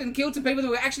goddamn helped and killed some people that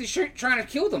were actually trying to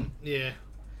kill them. yeah.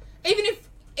 Even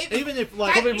if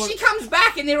Like, she comes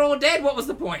back and they're all dead, what was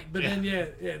the point? But then, yeah,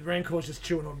 Rancor's just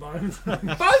chewing on bones.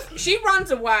 Both she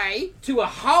runs away to a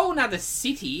whole nother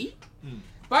city.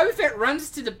 Boba Fett runs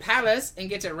to the palace and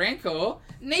gets a Rancor.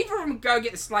 Neither of them go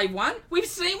get the Slave One. We've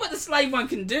seen what the Slave One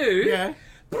can do. Yeah.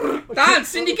 Done.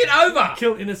 Syndicate over.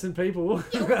 Kill innocent people.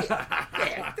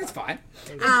 Yeah, that's fine.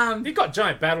 You got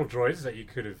giant battle droids that you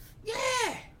could have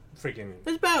Yeah. freaking...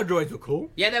 Those battle droids were cool.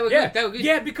 Yeah, they were Yeah, good. They were good.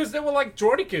 yeah, because they were like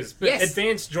droidicas, but Yes.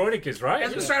 advanced droidicas, right?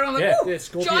 That's what straight on like, Yeah. ooh, Yeah,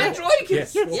 Scorpion. giant droidicas.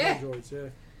 Yes. Yeah. Droids, yeah.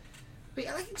 But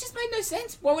like, it just made no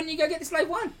sense. Why wouldn't you go get the Slave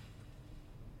One?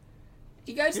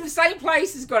 He goes to the same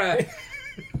place. Has got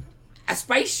a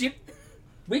spaceship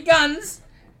with guns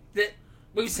that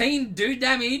we've seen do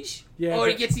damage, Yeah, or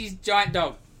he but- gets his giant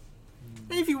dog.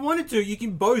 And if you wanted to, you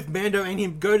can both Mando and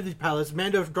him go to the palace.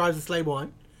 Mando drives a slave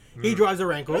one. He drives a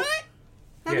rancor.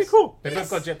 That'd Yes. be cool. They both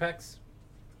got jetpacks.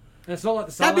 And it's not like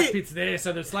the That'd Sarlacc be- pit's there,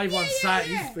 so the slave one's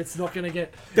safe. It's not going to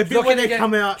get The it's bit not where gonna they get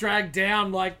come out- dragged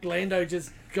down like Lando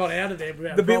just got out of there.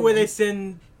 Without The bit where they problem.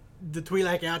 send the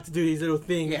Twi'lek out to do these little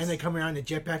things, Yes. and they come around in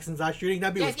jetpacks and start shooting.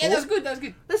 That bit Yeah, was yeah, cool. that was good. That was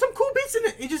good. There's some cool bits in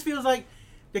it. It just feels like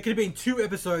there could have been 2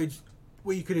 episodes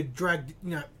where you could have dragged,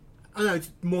 I know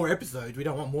it's more episodes. We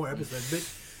don't want more episodes,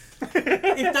 but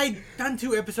if they'd done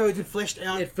 2 episodes and fleshed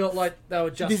out It felt like they were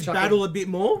just this chucking- battle a bit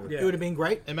more, Yeah. it would have been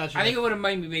great. Imagine, I think it would have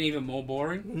maybe been even more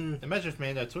boring. imagine if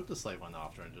Mando took the slave one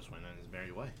after and just went on his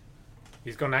merry way.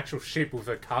 He's got an actual ship with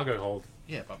a cargo hold.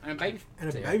 Yeah, but And a baby.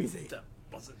 And a Yeah. baby seat. that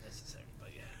wasn't necessary. But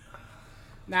yeah.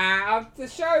 Nah, the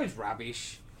show's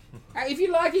rubbish. If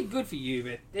you like it, good for you,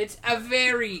 but it's a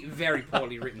very, very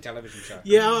poorly written television show.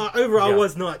 Yeah, overall, Yeah. I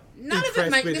was not. None of it,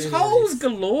 impressed mate. with There's any of holes this.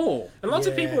 galore. And lots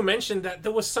of Yeah. people mentioned that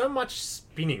there was so much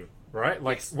spinning, right?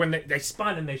 Like Yes. when they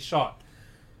spun and they shot.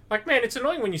 Like, man, it's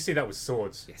annoying when you see that with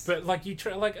swords. Yes. But like you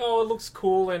try, like, oh, it looks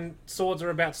cool, and swords are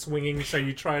about swinging, so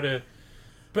you try to.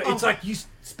 But it's like you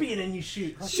spin and you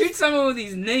shoot. Like, Shoot someone with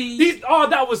his knee. oh,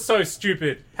 that was so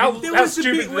stupid. How There how was a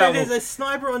stupid bit did where that there's look? a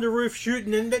sniper on the roof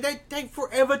shooting, and they take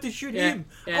forever to shoot Yeah, him.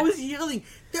 yeah. I was yelling,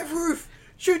 "The roof!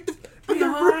 Shoot the on the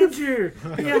behind roof!" you,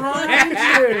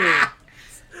 behind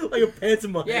you. Like a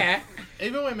pantomime. Yeah.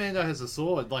 Even when Mando has a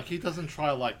sword, like he doesn't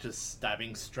try like just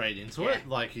stabbing straight into it.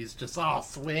 Like he's just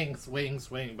swing, swing,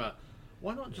 swing. But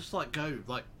why not just like go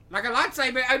like Like a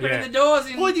lightsaber opening Yeah. the doors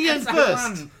in point the end episode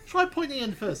first? 1. Try pointing the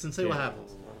end first and see what Yeah.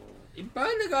 happens. You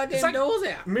burn the goddamn It's like- doors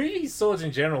out. Movie swords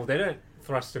in general, they don't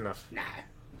thrust enough. Nah.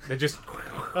 They're just.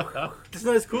 It's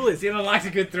not as cool as Dylan likes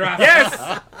a good thrust.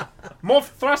 Yes! More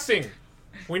thrusting!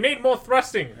 We need more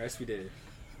thrusting! Yes, we do.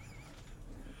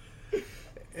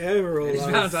 overall. It's I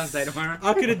was- Valentine's Day tomorrow.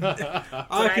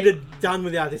 I could have done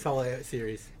without this whole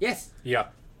series. Yes. Yeah.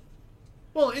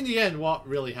 Well, in the end, what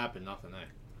really happened? Nothing, eh?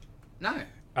 No.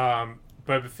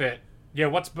 Boba Fett. Yeah,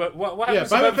 what Yeah, happens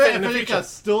to Boba Fett in and the Fennec future? are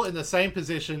still in the same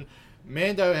position.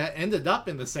 Mando ended up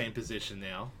in the same position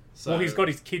now. So Well, he's got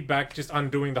his kid back, just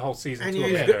undoing the whole season And two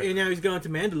of now, Mando. now he's going to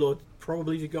Mandalore,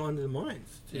 probably to go into the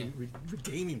mines to Yeah.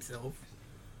 redeem himself.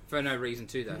 For no reason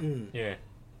too, though. Mm. Yeah.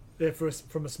 They're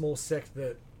from a small sect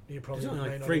that you probably There's only may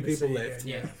like not 3 even people see left.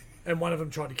 again. Yeah. And one of them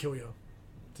tried to kill you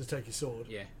to take your sword.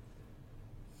 Yeah.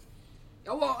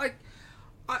 Oh, well,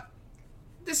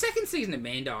 the second season of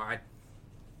Mando, I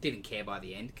didn't care by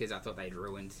the end because I thought they'd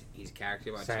ruined his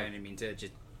character by Same. turning him into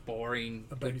just boring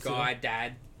A good babysitter. guy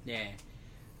dad. Yeah.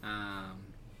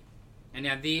 And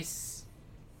now this,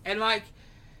 and like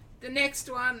the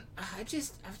next one, I've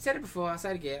said it before, I'll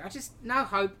say it again. I just no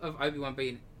hope of Obi-Wan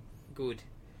being good.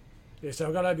 Yeah, so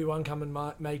I've got Obi-Wan coming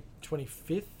May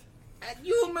 25th.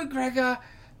 Ewan McGregor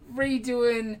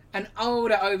redoing an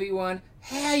older Obi-Wan.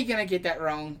 How are you gonna get that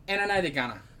wrong? And I know they're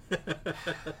gonna.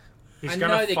 He's I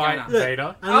gonna know they're fight gonna. Look,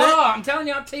 Vader. Unless- Oh, I'm telling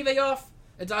you, TV off.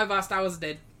 It's over. Star Wars is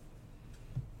dead.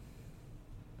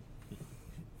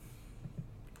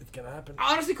 It's gonna happen.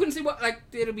 I honestly couldn't see what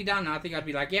it'll be done. I think I'd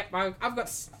be like, yep, I've got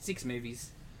 6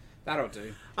 movies. That'll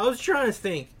do. I was trying to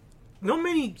think. Not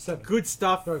many 7. good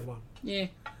stuff Rogue One. Yeah.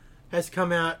 has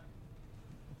come out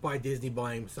by Disney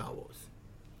buying Star Wars.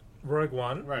 Rogue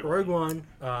One. Right. Rogue One,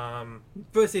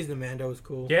 first season of Mando was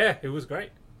cool. Yeah, it was great.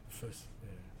 First,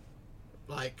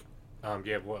 Like,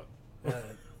 Yeah, what? yeah.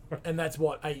 And that's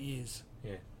what 8 years.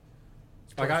 Yeah.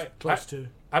 It's Like, close to.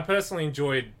 I personally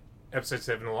enjoyed Episode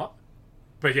 7 a lot.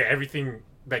 But yeah, everything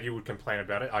that you would complain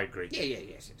about it, I agree. Yeah,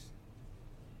 yes.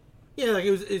 yeah, like it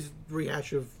was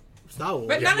rehash of Star Wars.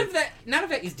 But Yeah. none of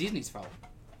that is Disney's fault.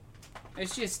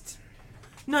 It's just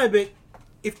No, but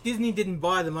if Disney didn't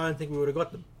buy them, I don't think we would have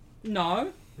got them.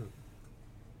 no.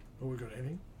 Oh, we got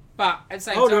anything? But at the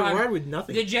same I would have time, ride with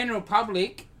nothing. the general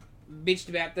public bitched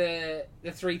about the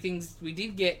 3 things we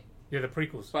did get Yeah, the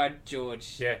prequels. by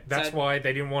George. Yeah, that's So- why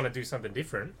they didn't want to do something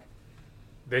different.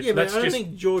 Yeah, but Let's I don't just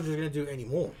think George was going to do any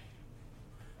more.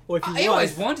 Or if he He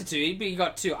always was, wanted to, but he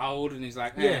got too old and he's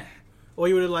like, yeah. Or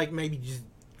he would have like maybe just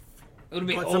It would have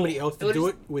been got all, somebody else to do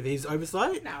would've- it with his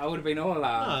oversight. No, it would have been all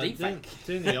No, deep didn't, fake.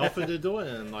 didn't he offer to do it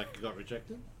and like got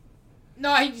rejected?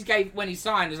 No, he just gave when he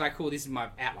signed. It was like, "Cool, this is my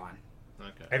outline."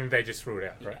 Okay. and they just threw it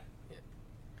out, right? Which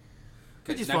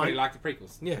Because is nobody fine. liked the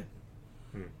prequels. Yeah.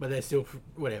 Hmm. But they're still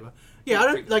whatever. Yeah, I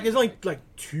don't like. There's only like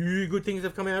 2 good things that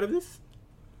have come out of this,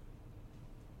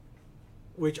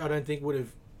 which I don't think would have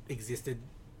existed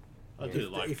I do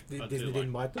if, like. if I do Disney like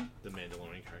didn't buy them. the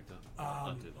Mandalorian character.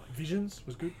 I do like. Visions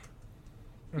was good.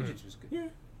 Visions was good. Yeah.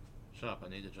 Shut up! I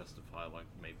need to justify like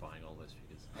me buying all those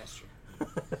figures. That's true.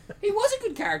 He was a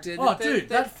good character. Oh, dude,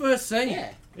 that first scene.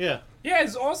 Yeah. Yeah. Yeah,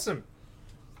 it's awesome.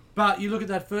 But you look at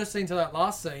that first scene to that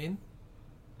last scene,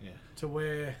 Yeah. to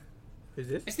where Who's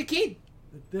this? It's the kid.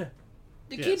 the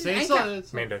The Yeah. kid's See, an it's anchor. not,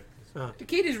 it's Mando. The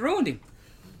kid has ruined him.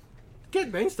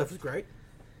 Kid Bane stuff is great.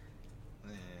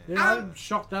 yeah, I'm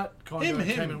shocked that kind Him, of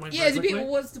him. came and went Yeah, very it's a bit. quickly.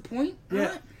 What's the point? Yeah.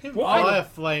 Right? Him Well, fire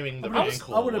flaming the I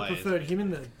ankle would have away. preferred him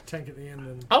in the tank at the end.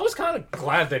 And I was kind of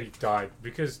glad that he died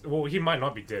because, well, he might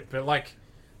not be dead, but like,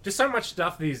 just so much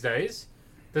stuff these days.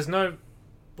 There's no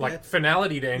like Yeah.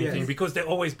 finality to anything Yes. because they're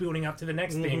always building up to the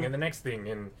next thing and the next thing,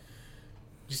 and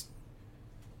just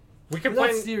we But that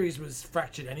complain. series was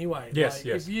fractured anyway. Yes, like,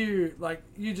 yes. If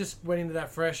you just went into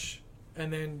that fresh,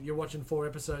 and then you're watching 4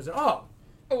 episodes. Oh,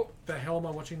 Oh, the hell am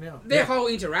I watching now? their Yeah. whole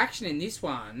interaction in this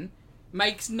one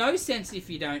makes no sense if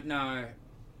you don't know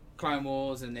Clone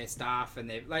Wars and their staff and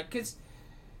their like. Because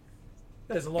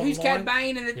There's a lot who's of Cad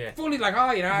line. Bane, and it's Yeah. fully like,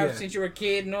 oh, you know, Yeah. since you're a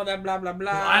kid and all that, blah blah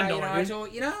blah. Well, I had no you know, idea. it's all,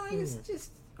 you know, it's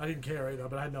just I didn't care either,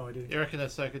 but I had no idea. You reckon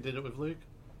Ahsoka did it with Luke?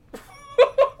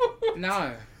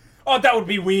 no. Oh, that would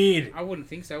be weird. I wouldn't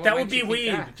think so. What That would makes be you think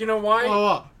weird. that? Do you know why? Oh,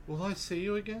 what? Will I see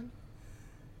you again?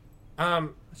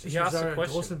 It's He just asked a Rosario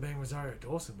question. Dawson being Rosario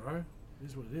Dawson, bro. It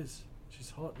is what it is. She's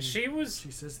hot. and She was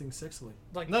She says things sexily.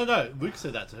 like, No. Luke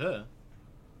said that to her.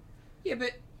 Yeah,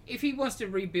 but if he wants to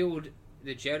rebuild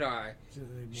the Jedi, She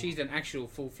doesn't need more. she's an actual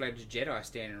full-fledged Jedi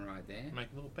standing right there. Make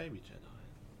a little baby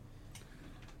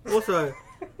Jedi. Also,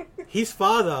 his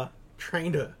father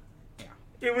trained her.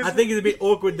 it was. I think it's a bit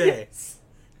awkward there.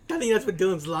 I think that's what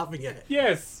Dylan's laughing at.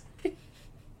 yes.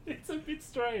 It's a bit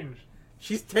strange.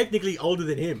 She's technically older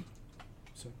than him.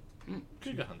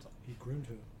 Cougar Hunter. He groomed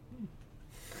her.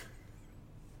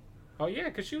 Oh yeah,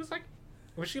 because she was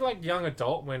she like young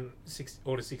adult when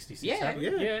Order 66 Yeah. happened?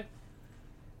 Yeah. Yeah.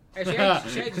 And she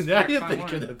had just Now cracked you're fun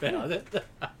thinking one. about it.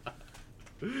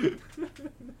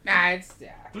 Nah, it's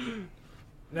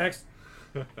Next.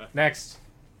 Next.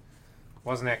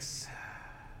 What's next?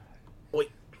 Oi.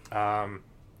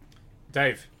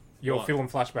 Dave, your What? film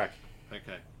flashback.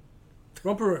 Okay.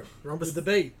 Romper Room. Romper- With the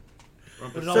B.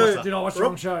 Rumpus- Did I watch the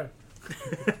wrong show?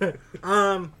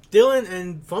 Dylan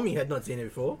and Fommy had not seen it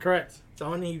before, Correct.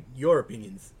 so I need your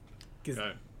opinions. 'Cause-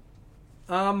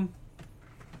 Go.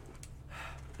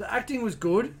 The acting was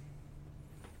good.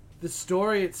 The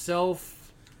story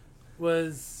itself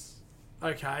was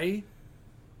okay,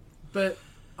 but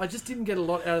I just didn't get a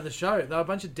lot out of the show. They were a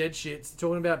bunch of dead shits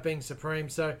talking about being supreme.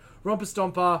 So Romper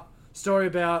Stomper story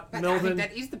about I think Melbourne.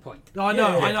 that is the point. I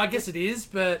know, Yeah. I guess it is,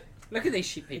 but Look at these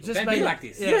shit it people. just Don't made be like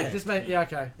this. Yeah, Yeah. it just made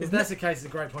okay. If that's the case, it's a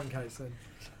great point case then.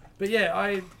 But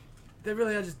yeah, they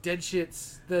really are just dead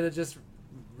shits that are just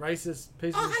racist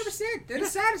pieces. Oh, of 100%. They're the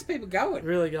saddest people going.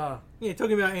 really are. Yeah,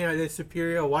 talking about, the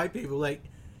superior white people, like,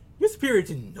 you're superior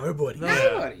to nobody. No.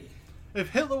 Nobody. If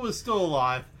Hitler was still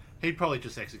alive, he'd probably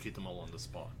just execute them all on the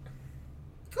spot.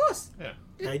 Of course. Yeah.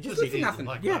 They It's just good He for did nothing.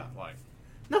 like Yeah. that. Like,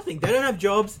 Nothing. They don't have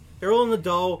jobs. They're all on the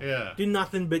dole. yeah. Do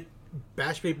nothing but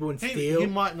bash people and He steal.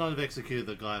 might not have executed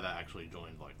the guy that actually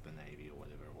joined like the Navy or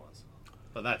whatever it was.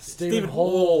 But that's it. Stephen Stephen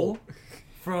Hall Hall.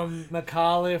 from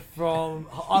McAuliffe from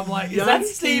I'm like, is Young that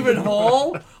Stephen Stephen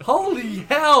Hall? Holy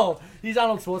hell! He's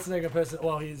Arnold Schwarzenegger person.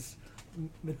 Well, he's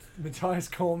Matthias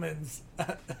Corman's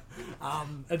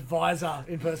advisor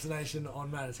impersonation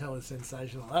on Mad as Hell is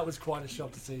sensational. That was quite a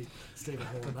shock to see Stephen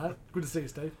Hall in that. Good to see you,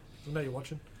 Steve. I know you're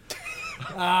watching.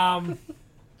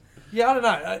 Yeah, I don't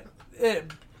know.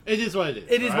 It is what it is.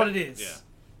 It is right? what it is. Yeah.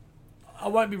 I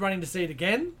won't be running to see it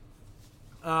again.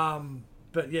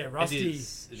 But yeah, Rusty, It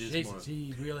is Jesus, more-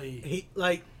 he really He,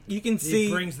 like, you can he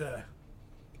see brings the.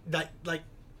 that, like,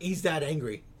 he's that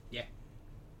angry.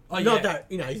 Oh, Not yeah.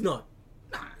 that, he's not.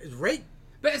 Nah. It's right.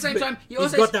 But at the same But time, you he's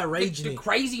also got that rage in the him.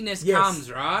 craziness Yes.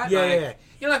 comes, right? Yeah, like, yeah.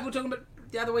 You know, like we were talking about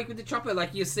the other week with the chopper.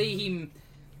 Like you see him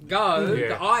go, Yeah.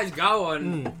 the eyes go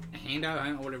on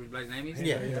Hando, or whatever his bloke's name is.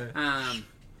 Yeah.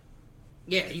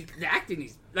 Yeah, the acting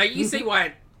is like you see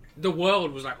why the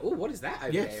world was like, oh, what is that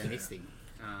over Yes. there in this thing?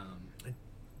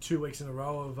 2 weeks in a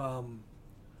row of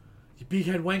your big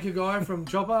head wanker guy from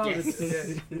Chopper. Yes.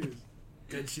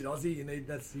 Dead shit Aussie. You need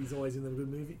he's always in the good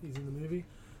movie. He's in the movie.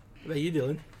 What about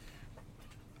you,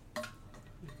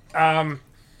 Dylan?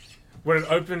 When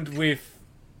it opened with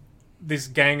this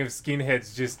gang of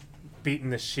skinheads just beating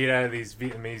the shit out of these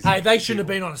Vietnamese. Hey, they shouldn't have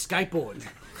been on a skateboard.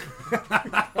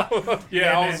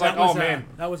 Yeah, I was like, oh man.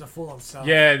 that was a full-on sell.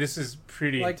 Yeah, this is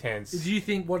pretty Like, intense. do you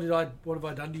think what have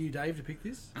I done to you, Dave, to pick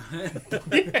this?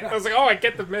 Yeah, I was like, oh, I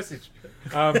get the message.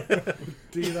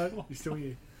 Do you know? You're still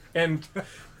here. And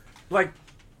like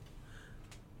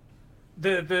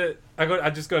I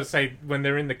just got to say, when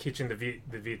they're in the kitchen,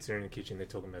 the Viets are in the kitchen, they're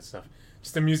talking about stuff.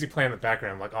 Just the music playing in the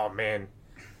background, I'm like, oh man,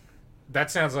 that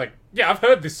sounds like, yeah, I've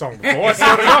heard this song before. I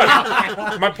swear to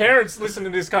God. My parents listen to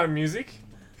this kind of music.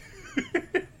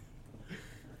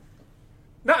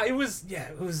 No, it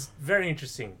was very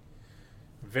interesting.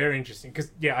 Very interesting.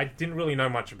 Because, yeah, I didn't really know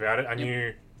much about it. I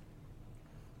knew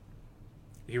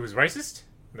he was racist.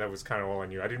 That was kind of all I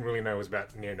knew. I didn't really know it was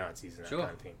about neo-Nazis and that kind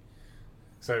of thing.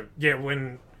 So, yeah,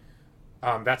 when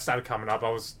that started coming up, I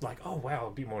was like, oh, wow,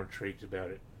 a bit more intrigued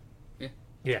about it. Yeah.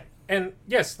 Yeah. And,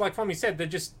 yes, like Fommy said, they're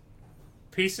just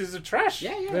pieces of trash.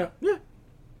 Yeah.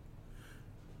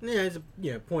 Yeah, it's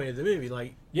a point of the movie.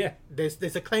 Like, Yeah.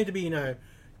 there's a claim to be,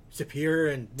 superior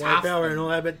and white Tough power and- and all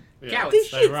that, but Yeah, Cowards.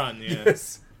 they run, yeah.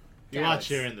 Yes. You are Cowards.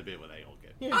 cheering the bit where they all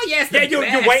get. yeah. Oh yes, Yeah, the you're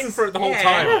best. waiting for it the whole Yeah.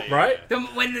 time, Yeah. right?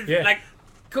 When the, Yeah.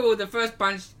 cool, the first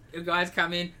bunch of guys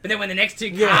come in, but then when the next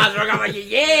two cars Yeah. are like,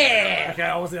 yeah. Okay,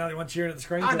 I was the only one cheering at the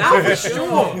screen. Oh, door. no, for sure.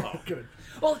 Oh, good.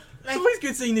 Well, It's like, always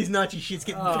good seeing these Nazi shits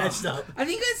getting patched up. I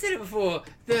think I said it before.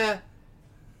 The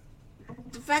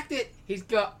fact that he's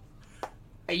got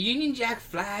a Union Jack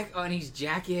flag on his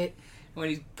jacket, when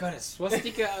he's got a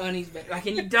swastika on his back, like,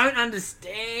 and you don't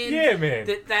understand Yeah, man.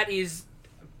 that is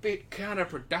a bit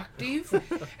counterproductive.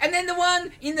 And then the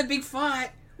one in the big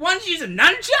fight, one's using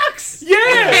nunchucks. Yeah,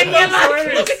 and you're that's like,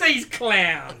 hilarious. look at these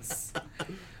clowns.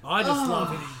 I just love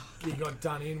that he got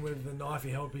done in with the knife he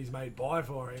helped his mate buy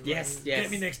for him. Yes, Like, yes.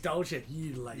 Get me next Dolce,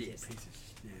 you lazy Yes. piece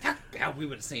of shit. How we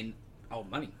would have seen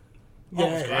old money. Yeah,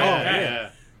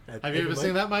 Yeah. yeah. Have you ever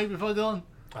seen that movie before, Dylan?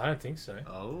 I don't think so.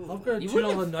 Oh. I've got a You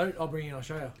 $2 note I'll bring in, I'll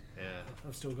show you. Yeah.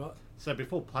 I've still got. So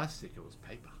before plastic, it was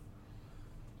paper.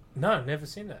 No, never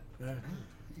seen that. Yeah.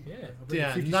 Yeah. I'll bring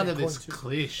Yeah, 50 none cent of this coin too.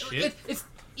 clear shit. It's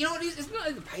you know what it is? It's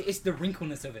not the pay, it's the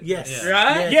wrinkleness of it. Yes. Yeah.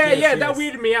 Right? Yeah, Yes, that yes.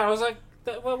 weirded me out. I was like,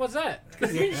 what was that?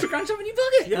 You scrunch up in your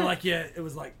pocket. And like, yeah, it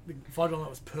was like the $5 note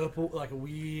was purple, like a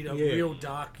weird, a Yeah. real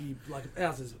darky, like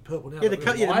ours is purple now. Yeah, the, but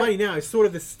it was the white. money now is sort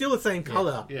of still the same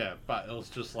color. Yeah, but it was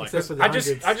just like Except for the I hundreds.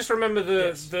 just remember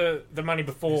Yes. the money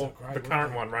before These are great, the weren't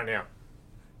current they? one right now.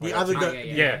 The other Oh, guy,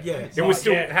 yeah, Yeah, yeah. It was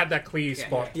still Yeah. had that clear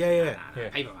spot. Yeah. Yeah.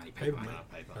 Paper money, paper Paper money.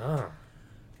 paper. Ah.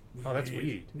 Oh, that's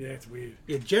weird. Yeah, it's weird.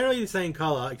 Yeah, generally the same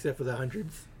color except for the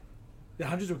hundreds. The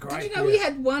hundreds were Did great. you know we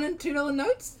had $1 and $2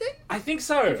 notes then? I think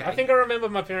so. Okay. I think I remember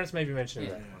my parents maybe mentioning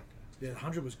Yeah. that. Yeah, the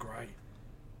 100 was great.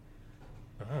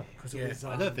 Oh. Because Yeah. it was,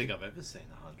 I don't think I've ever seen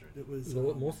 100. it was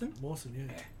Mawson? Mawson,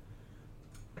 yeah.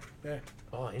 Yeah.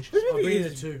 Oh, This interesting. I'll movie bring it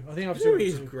is, too. I think I've this seen movie it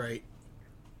is too. great.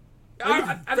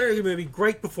 I- Very good movie,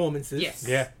 great performances. Yes.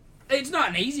 Yeah. It's not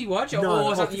an easy watch or, No, or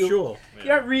for something you, sure. you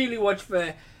don't really watch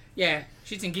for,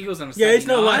 shits and giggles on a Yeah, it's Saturday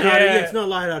not night. lighthearted. Yeah. Yeah, it's not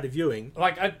lighthearted viewing.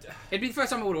 Like, It'd be the first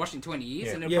time I would have watched it in 20 years,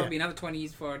 Yeah. and it'll Yeah. probably be another 20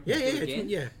 years before I Yeah, do yeah, it again.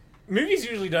 yeah. movies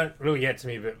usually don't really get to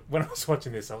me, but when I was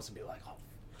watching this, I was a bit like, oh,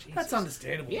 Jesus. That's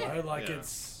understandable, Yeah. though. Like, Yeah.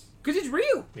 it's. Because it's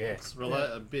real. Yeah. It's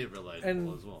a bit relatable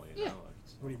And- as well, Yeah. Like,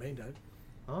 What do you mean, Dave?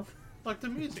 huh? Like the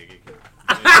music.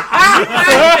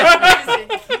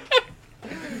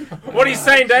 What are you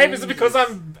saying, Dave? Is it because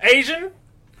I'm Asian?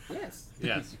 Yes.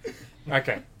 Yes.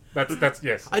 Okay. That's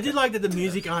yes. I did like that the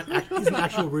music isn't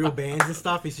actual real bands and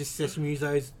stuff. It's just Sesame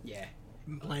Musos Yeah.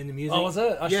 playing the music. Oh, was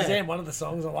it? I Yeah. Shazam one of the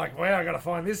songs. I'm like, wow, I gotta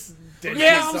find this. Dead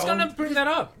Yeah, Shit I was song. gonna bring that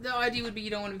up. The idea would be you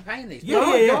don't want to be paying these. Yeah,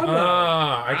 people. yeah, yeah. God, no.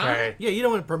 Ah, okay. Yeah, you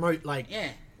don't want to promote like Yeah.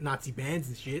 Nazi bands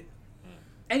and shit.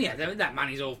 And yeah, that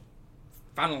money's all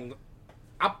funneled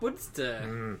upwards to.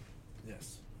 Mm.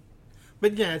 Yes.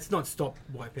 But yeah, it's not stopped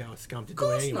White Power Scum to do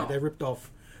Course it anyway. not. They ripped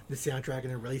off the soundtrack and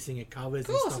they're releasing it covers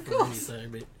Course, and stuff of already. course. So,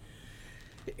 but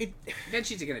it, Dead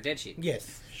shits are gonna dead shit.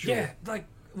 yes, sure. Yeah, like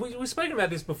we've spoken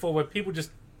about this before, where people just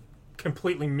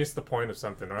completely miss the point of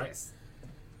something, right? Yes.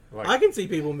 Like, I can see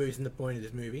people missing the point of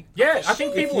this movie. yeah, I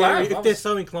think If, people have. if they're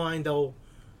so inclined, they'll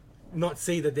not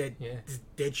see that they're Yeah.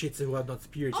 dead shits who are not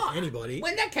superior to Oh, anybody.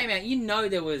 When that came out, you know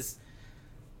there was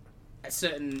a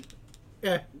certain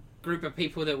Yeah, group of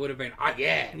people that would have been, oh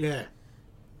yeah, yeah,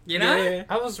 you know. yeah.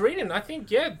 I was reading. I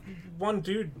think one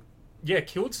dude,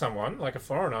 killed someone like a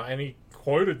foreigner, and he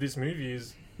quoted this movie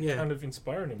as Yeah. kind of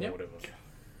inspiring him Yep. or whatever.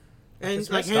 And It's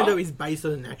like messed Hando up. is based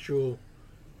on an actual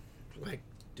like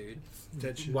Dude.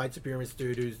 Dead shit. white supremacist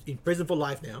dude who's in prison for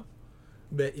life now,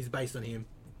 but is based on him.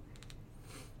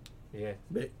 Yeah,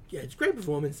 But yeah, it's great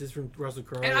performances from Russell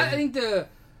Crowe. And I think the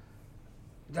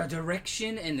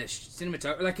direction and the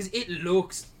cinematography, like, 'cause it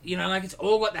looks, like it's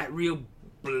all got that real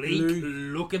bleak Blue.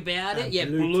 look about it. And Yeah,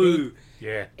 blue blue.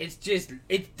 yeah. It's just,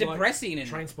 it's depressing and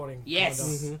Train spotting.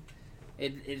 Yes. Kinda. Mhm.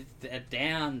 it's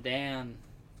down.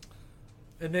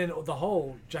 And then the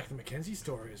whole Jack the Mackenzie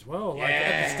story as well. Like at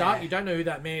Yeah. the start, you don't know who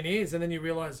that man is, and then you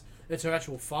realise it's her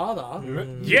actual father.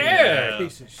 Yeah.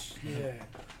 Piece of yeah,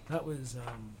 that was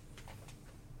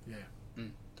yeah.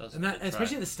 Doesn't And that, portray-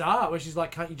 especially at the start, where she's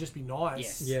like, "Can't you just be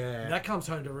nice?" Yes. Yeah. And that comes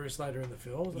home to roost later in the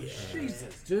film. Like, Yeah.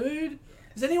 Jesus, dude,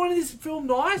 is anyone in this film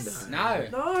nice? No.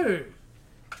 No.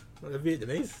 Well, the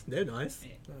Vietnamese, they're nice.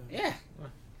 Yeah.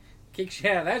 Kick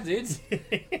shit out of those dudes.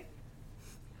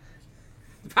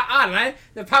 I don't know.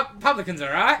 The publican's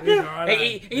alright. He's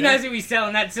alright, He knows who he's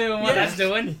selling that to and what Yeah. that's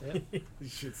doing.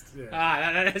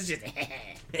 Yeah. That's just.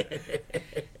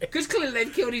 Because clearly they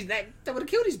would have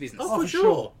killed his business. Oh, for for sure.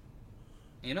 sure.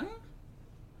 You know?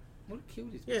 Would have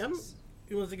killed his Yeah, business.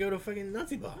 he wants to go to a fucking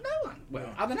Nazi bar. No one.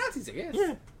 Well, other Nazis, I guess.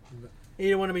 Yeah. He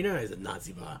didn't want to be known as a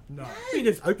Nazi bar. No. He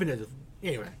just opened it.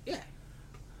 Anyway. Yeah.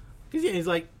 Because yeah, he's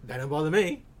like, they don't bother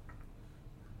me.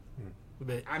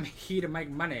 But I'm here to make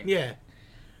money. yeah,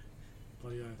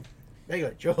 Bloody oath. they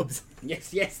got jobs.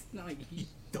 Yes. No.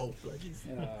 Dope bludgers.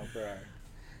 Oh,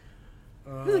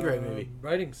 bro. It's a great movie.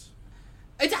 Ratings.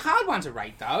 It's a hard one to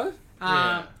rate, though.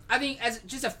 Yeah. I think as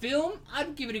just a film,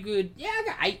 I'd give it a good. Yeah, I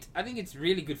got 8. I think it's a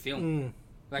really good film. Mm.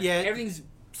 Like Yeah. everything's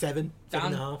 7,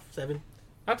 Done. 7.5, 7.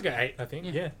 I have to go 8, I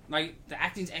think. Yeah. like the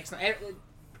acting's excellent.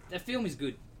 The film is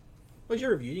good. What's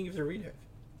your review? You can give us a read.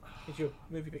 It's your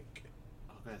movie pick.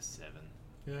 I'll go 7.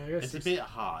 Yeah, I guess It's a bit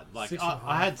hard. Like 6.5.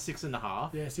 I had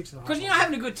 6.5. Yeah, 6.5. Because you're not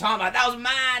having a good time. Like that was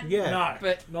mad. Yeah. No,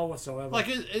 But- not whatsoever. Like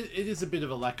it is a bit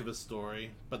of a lack of a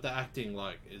story, but the acting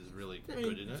like is really I mean,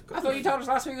 good in it. I thought you told us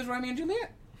last week it was Romeo and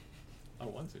Juliet. I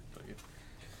want to, but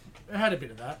yeah. it had a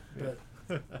bit of that, but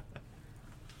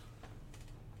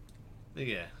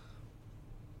Yeah.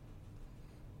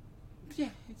 Yeah.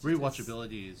 It's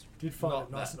Rewatchability is did find not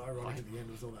it nice that and ironic high. at the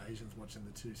end was all the Asians watching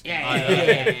the two.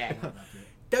 Yeah.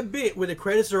 That bit where the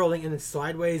credits are rolling and it's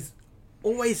sideways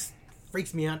always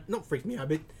freaks me out. Not freaks me out,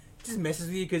 but just messes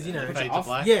with you because, you know. Fade to off.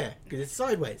 black. Yeah, because it's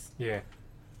sideways. Yeah.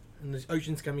 And the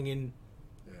ocean's coming in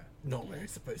Yeah. not where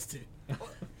it's supposed to.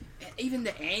 Even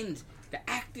the end, the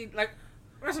acting, like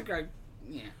Russell Crowe,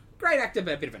 yeah, great actor,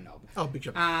 but a bit of a knob. Oh, big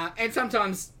job. And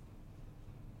sometimes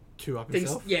Too up thinks,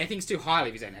 himself. thinks too highly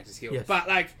of his own acting skills. Yes. But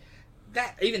like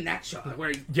that, even that shot where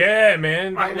he, Yeah,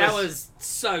 man. that was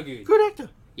so good. Good actor.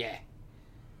 Yeah,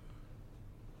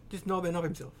 Just knob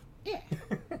himself. yeah.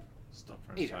 Stop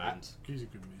from He's alright. phones. He's a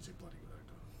good music, bloody good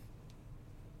actor.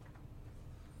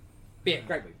 But yeah,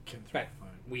 great movie. Ken threw Great. the phone.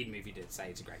 Weird movie to say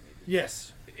it's a great movie.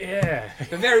 Yes. Yeah.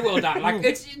 But very well done. Like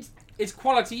it's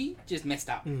quality, just messed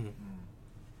up.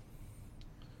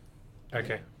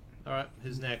 Okay. All right,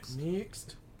 who's next?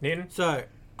 Next. Nin? So,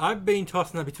 I've been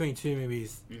tossing up between two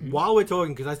movies while we're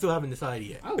talking because I still haven't decided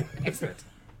yet. Oh, excellent.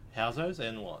 Housos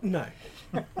and what? No.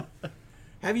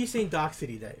 Have you seen Dark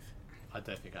City, Dave? I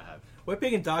don't think I have. We're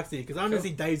picking Dark City because I want to Cool.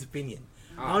 see Dave's opinion.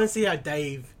 Oh. I want to see how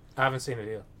Dave. I haven't seen it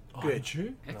either. Good. Aren't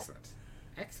you? Excellent.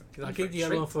 Excellent. Because I'll In for keep a the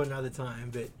other one treat. for another time,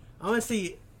 but I want to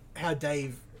see how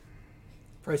Dave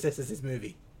processes his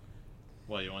movie.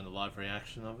 Well, you want a live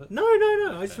reaction of it? No.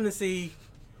 I just Okay. want to see.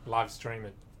 Live stream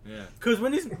it. Yeah. Because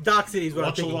when this Dark City is what I'm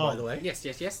Watch thinking, by along. the way,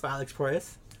 Yes. for Alex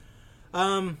Proyas.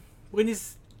 When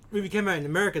this movie came out in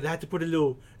America, they had to put a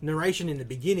little narration in the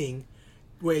beginning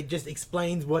where it just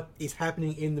explains what is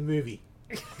happening in the movie.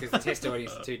 Because the test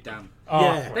audience is too dumb. Oh,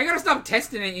 Yeah. They gotta stop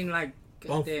testing it in like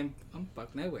Well- goddamn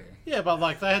fuck nowhere. Yeah, but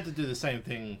like they had to do the same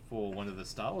thing for one of the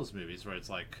Star Wars movies where it's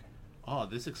like, oh,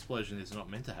 this explosion is not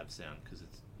meant to have sound because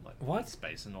it's like What?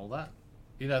 space and all that.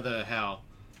 You know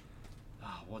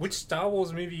what's Which Star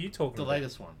Wars movie are you talking the about?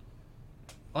 latest one?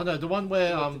 Oh no, the one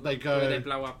where they go. Where they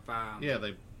blow up. Yeah,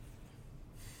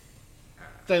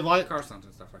 they light. Coruscant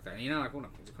and stuff like that. You know, like, well,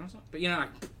 not the Coruscant, but you know, like,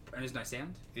 and there's no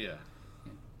sound. Yeah.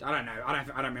 I don't know. I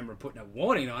don't remember putting a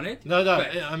warning on it. No,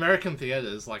 But- American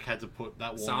theaters like had to put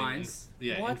that warning. Signs?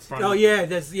 In What? front. Oh of yeah,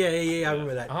 I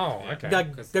remember that. Oh, okay.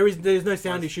 Like, Because- there's no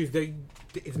sound issues.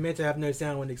 It's meant to have no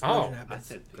sound when the explosion Oh. I happens.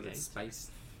 said Because it's space.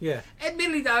 Yeah.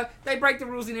 Admittedly, though, they break the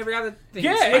rules in every other thing.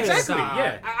 Yeah, Space. exactly, So,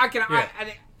 yeah.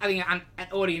 I think an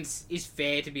audience is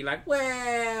fair to be like,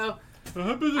 well, What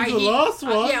happened in I the hear, last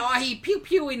one? yeah, I hear pew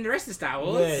pew in the rest of Star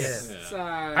Wars. Yes. Yeah. So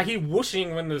I hear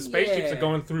whooshing when the spaceships Yeah. are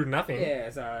going through nothing. yeah,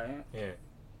 so Yeah.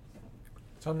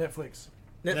 It's on Netflix.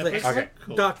 Netflix. Netflix? Okay.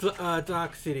 Cool.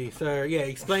 Dark City. So yeah,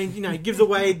 explains. It gives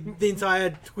away the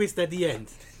entire twist at the end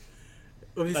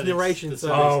of his But it's narration. the So,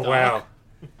 same. Oh, Dark. wow.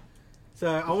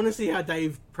 I want to see how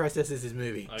Dave processes his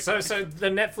movie. Okay. So the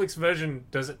Netflix version,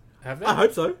 does it have that? I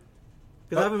hope so,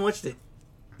 because Oh. I haven't watched it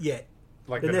yet.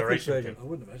 Like the the Netflix narration version. thing. I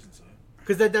wouldn't imagine so.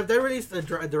 Because they released a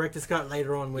director's cut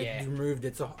later on where Yeah. they removed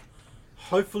it. So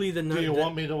hopefully the Do you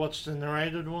want me to watch the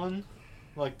narrated one?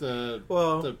 Like the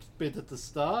bit at the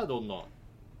start, or not?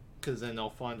 Because then I'll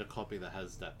find a copy that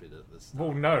has that bit at the start.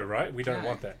 Well, no, right? We don't No.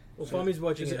 want that. Well, Fommy's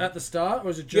watching Is it it. at the start or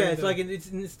is it during Yeah, it's the... like it's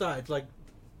in the start. It's like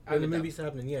when the Overdub. movie's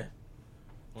happening. Yeah.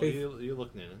 Well, you're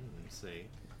looking at it and see.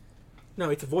 No,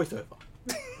 it's a voiceover.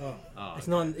 Oh. Oh, It's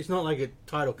not. It's not like a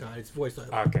title card. It's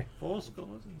voiceover. Okay. 4 scores.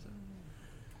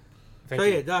 Thank So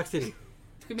you. yeah, Dark City.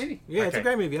 It's a good movie. Yeah, it's a Okay.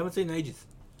 great movie. I haven't seen it in ages.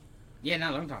 Yeah,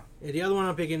 no, long time. Yeah, the other one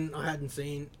I'm picking, I hadn't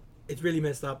seen. It's really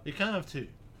messed up. You can't have 2.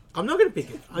 I'm not gonna pick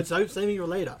it. I'd save it for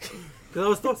later. Because I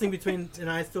was tossing between, and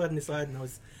I still hadn't decided, and I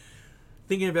was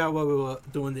thinking about while we were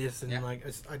doing this, and Yeah. like,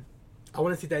 I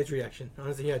want to see Dave's reaction. I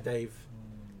want to see how Dave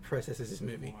processes this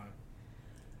movie. Wow.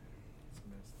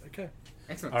 Okay.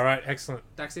 Excellent. All right, excellent.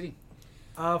 Dark City.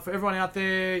 For everyone out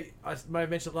there, I may have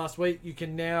mentioned it last week, you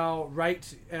can now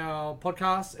rate our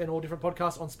podcasts and all different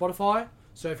podcasts on Spotify.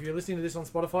 So if you're listening to this on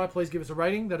Spotify, please give us a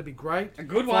rating. That'd be great. A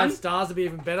good 5 one. stars would be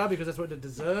even better because that's what it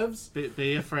deserves.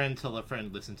 Be a friend, tell a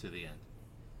friend, listen to the end.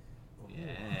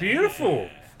 Yeah. Beautiful.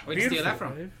 Where'd you steal that Beautiful.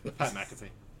 from? Dave. Pat McAfee.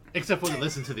 Except for the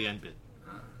listen to the end bit.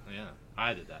 Yeah,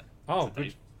 I did that. Oh, it's a good.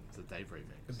 Dave, it's a Dave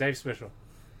remix. Dave special.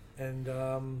 And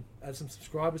add some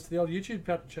subscribers to the old YouTube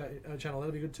channel.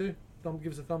 That'll be good too.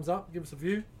 Give us a thumbs up. Give us a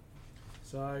view.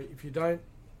 So if you don't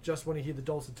just want to hear the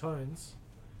dulcet tones,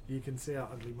 you can see our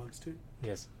ugly mugs too.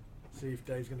 Yes. See if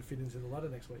Dave's going to fit into the ladder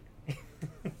next week.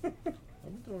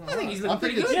 I think he's looking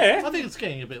pretty it's- good. Yeah. I think it's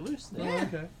getting a bit loose now. Yeah.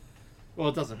 Okay. Well,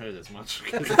 it doesn't hurt as much.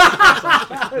 He's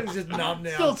just numb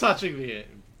now. Still touching the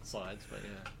sides, but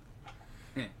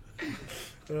yeah.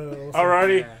 Awesome.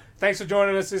 Alrighty. Yeah. Thanks for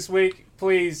joining us this week.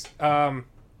 Please come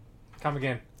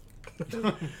again.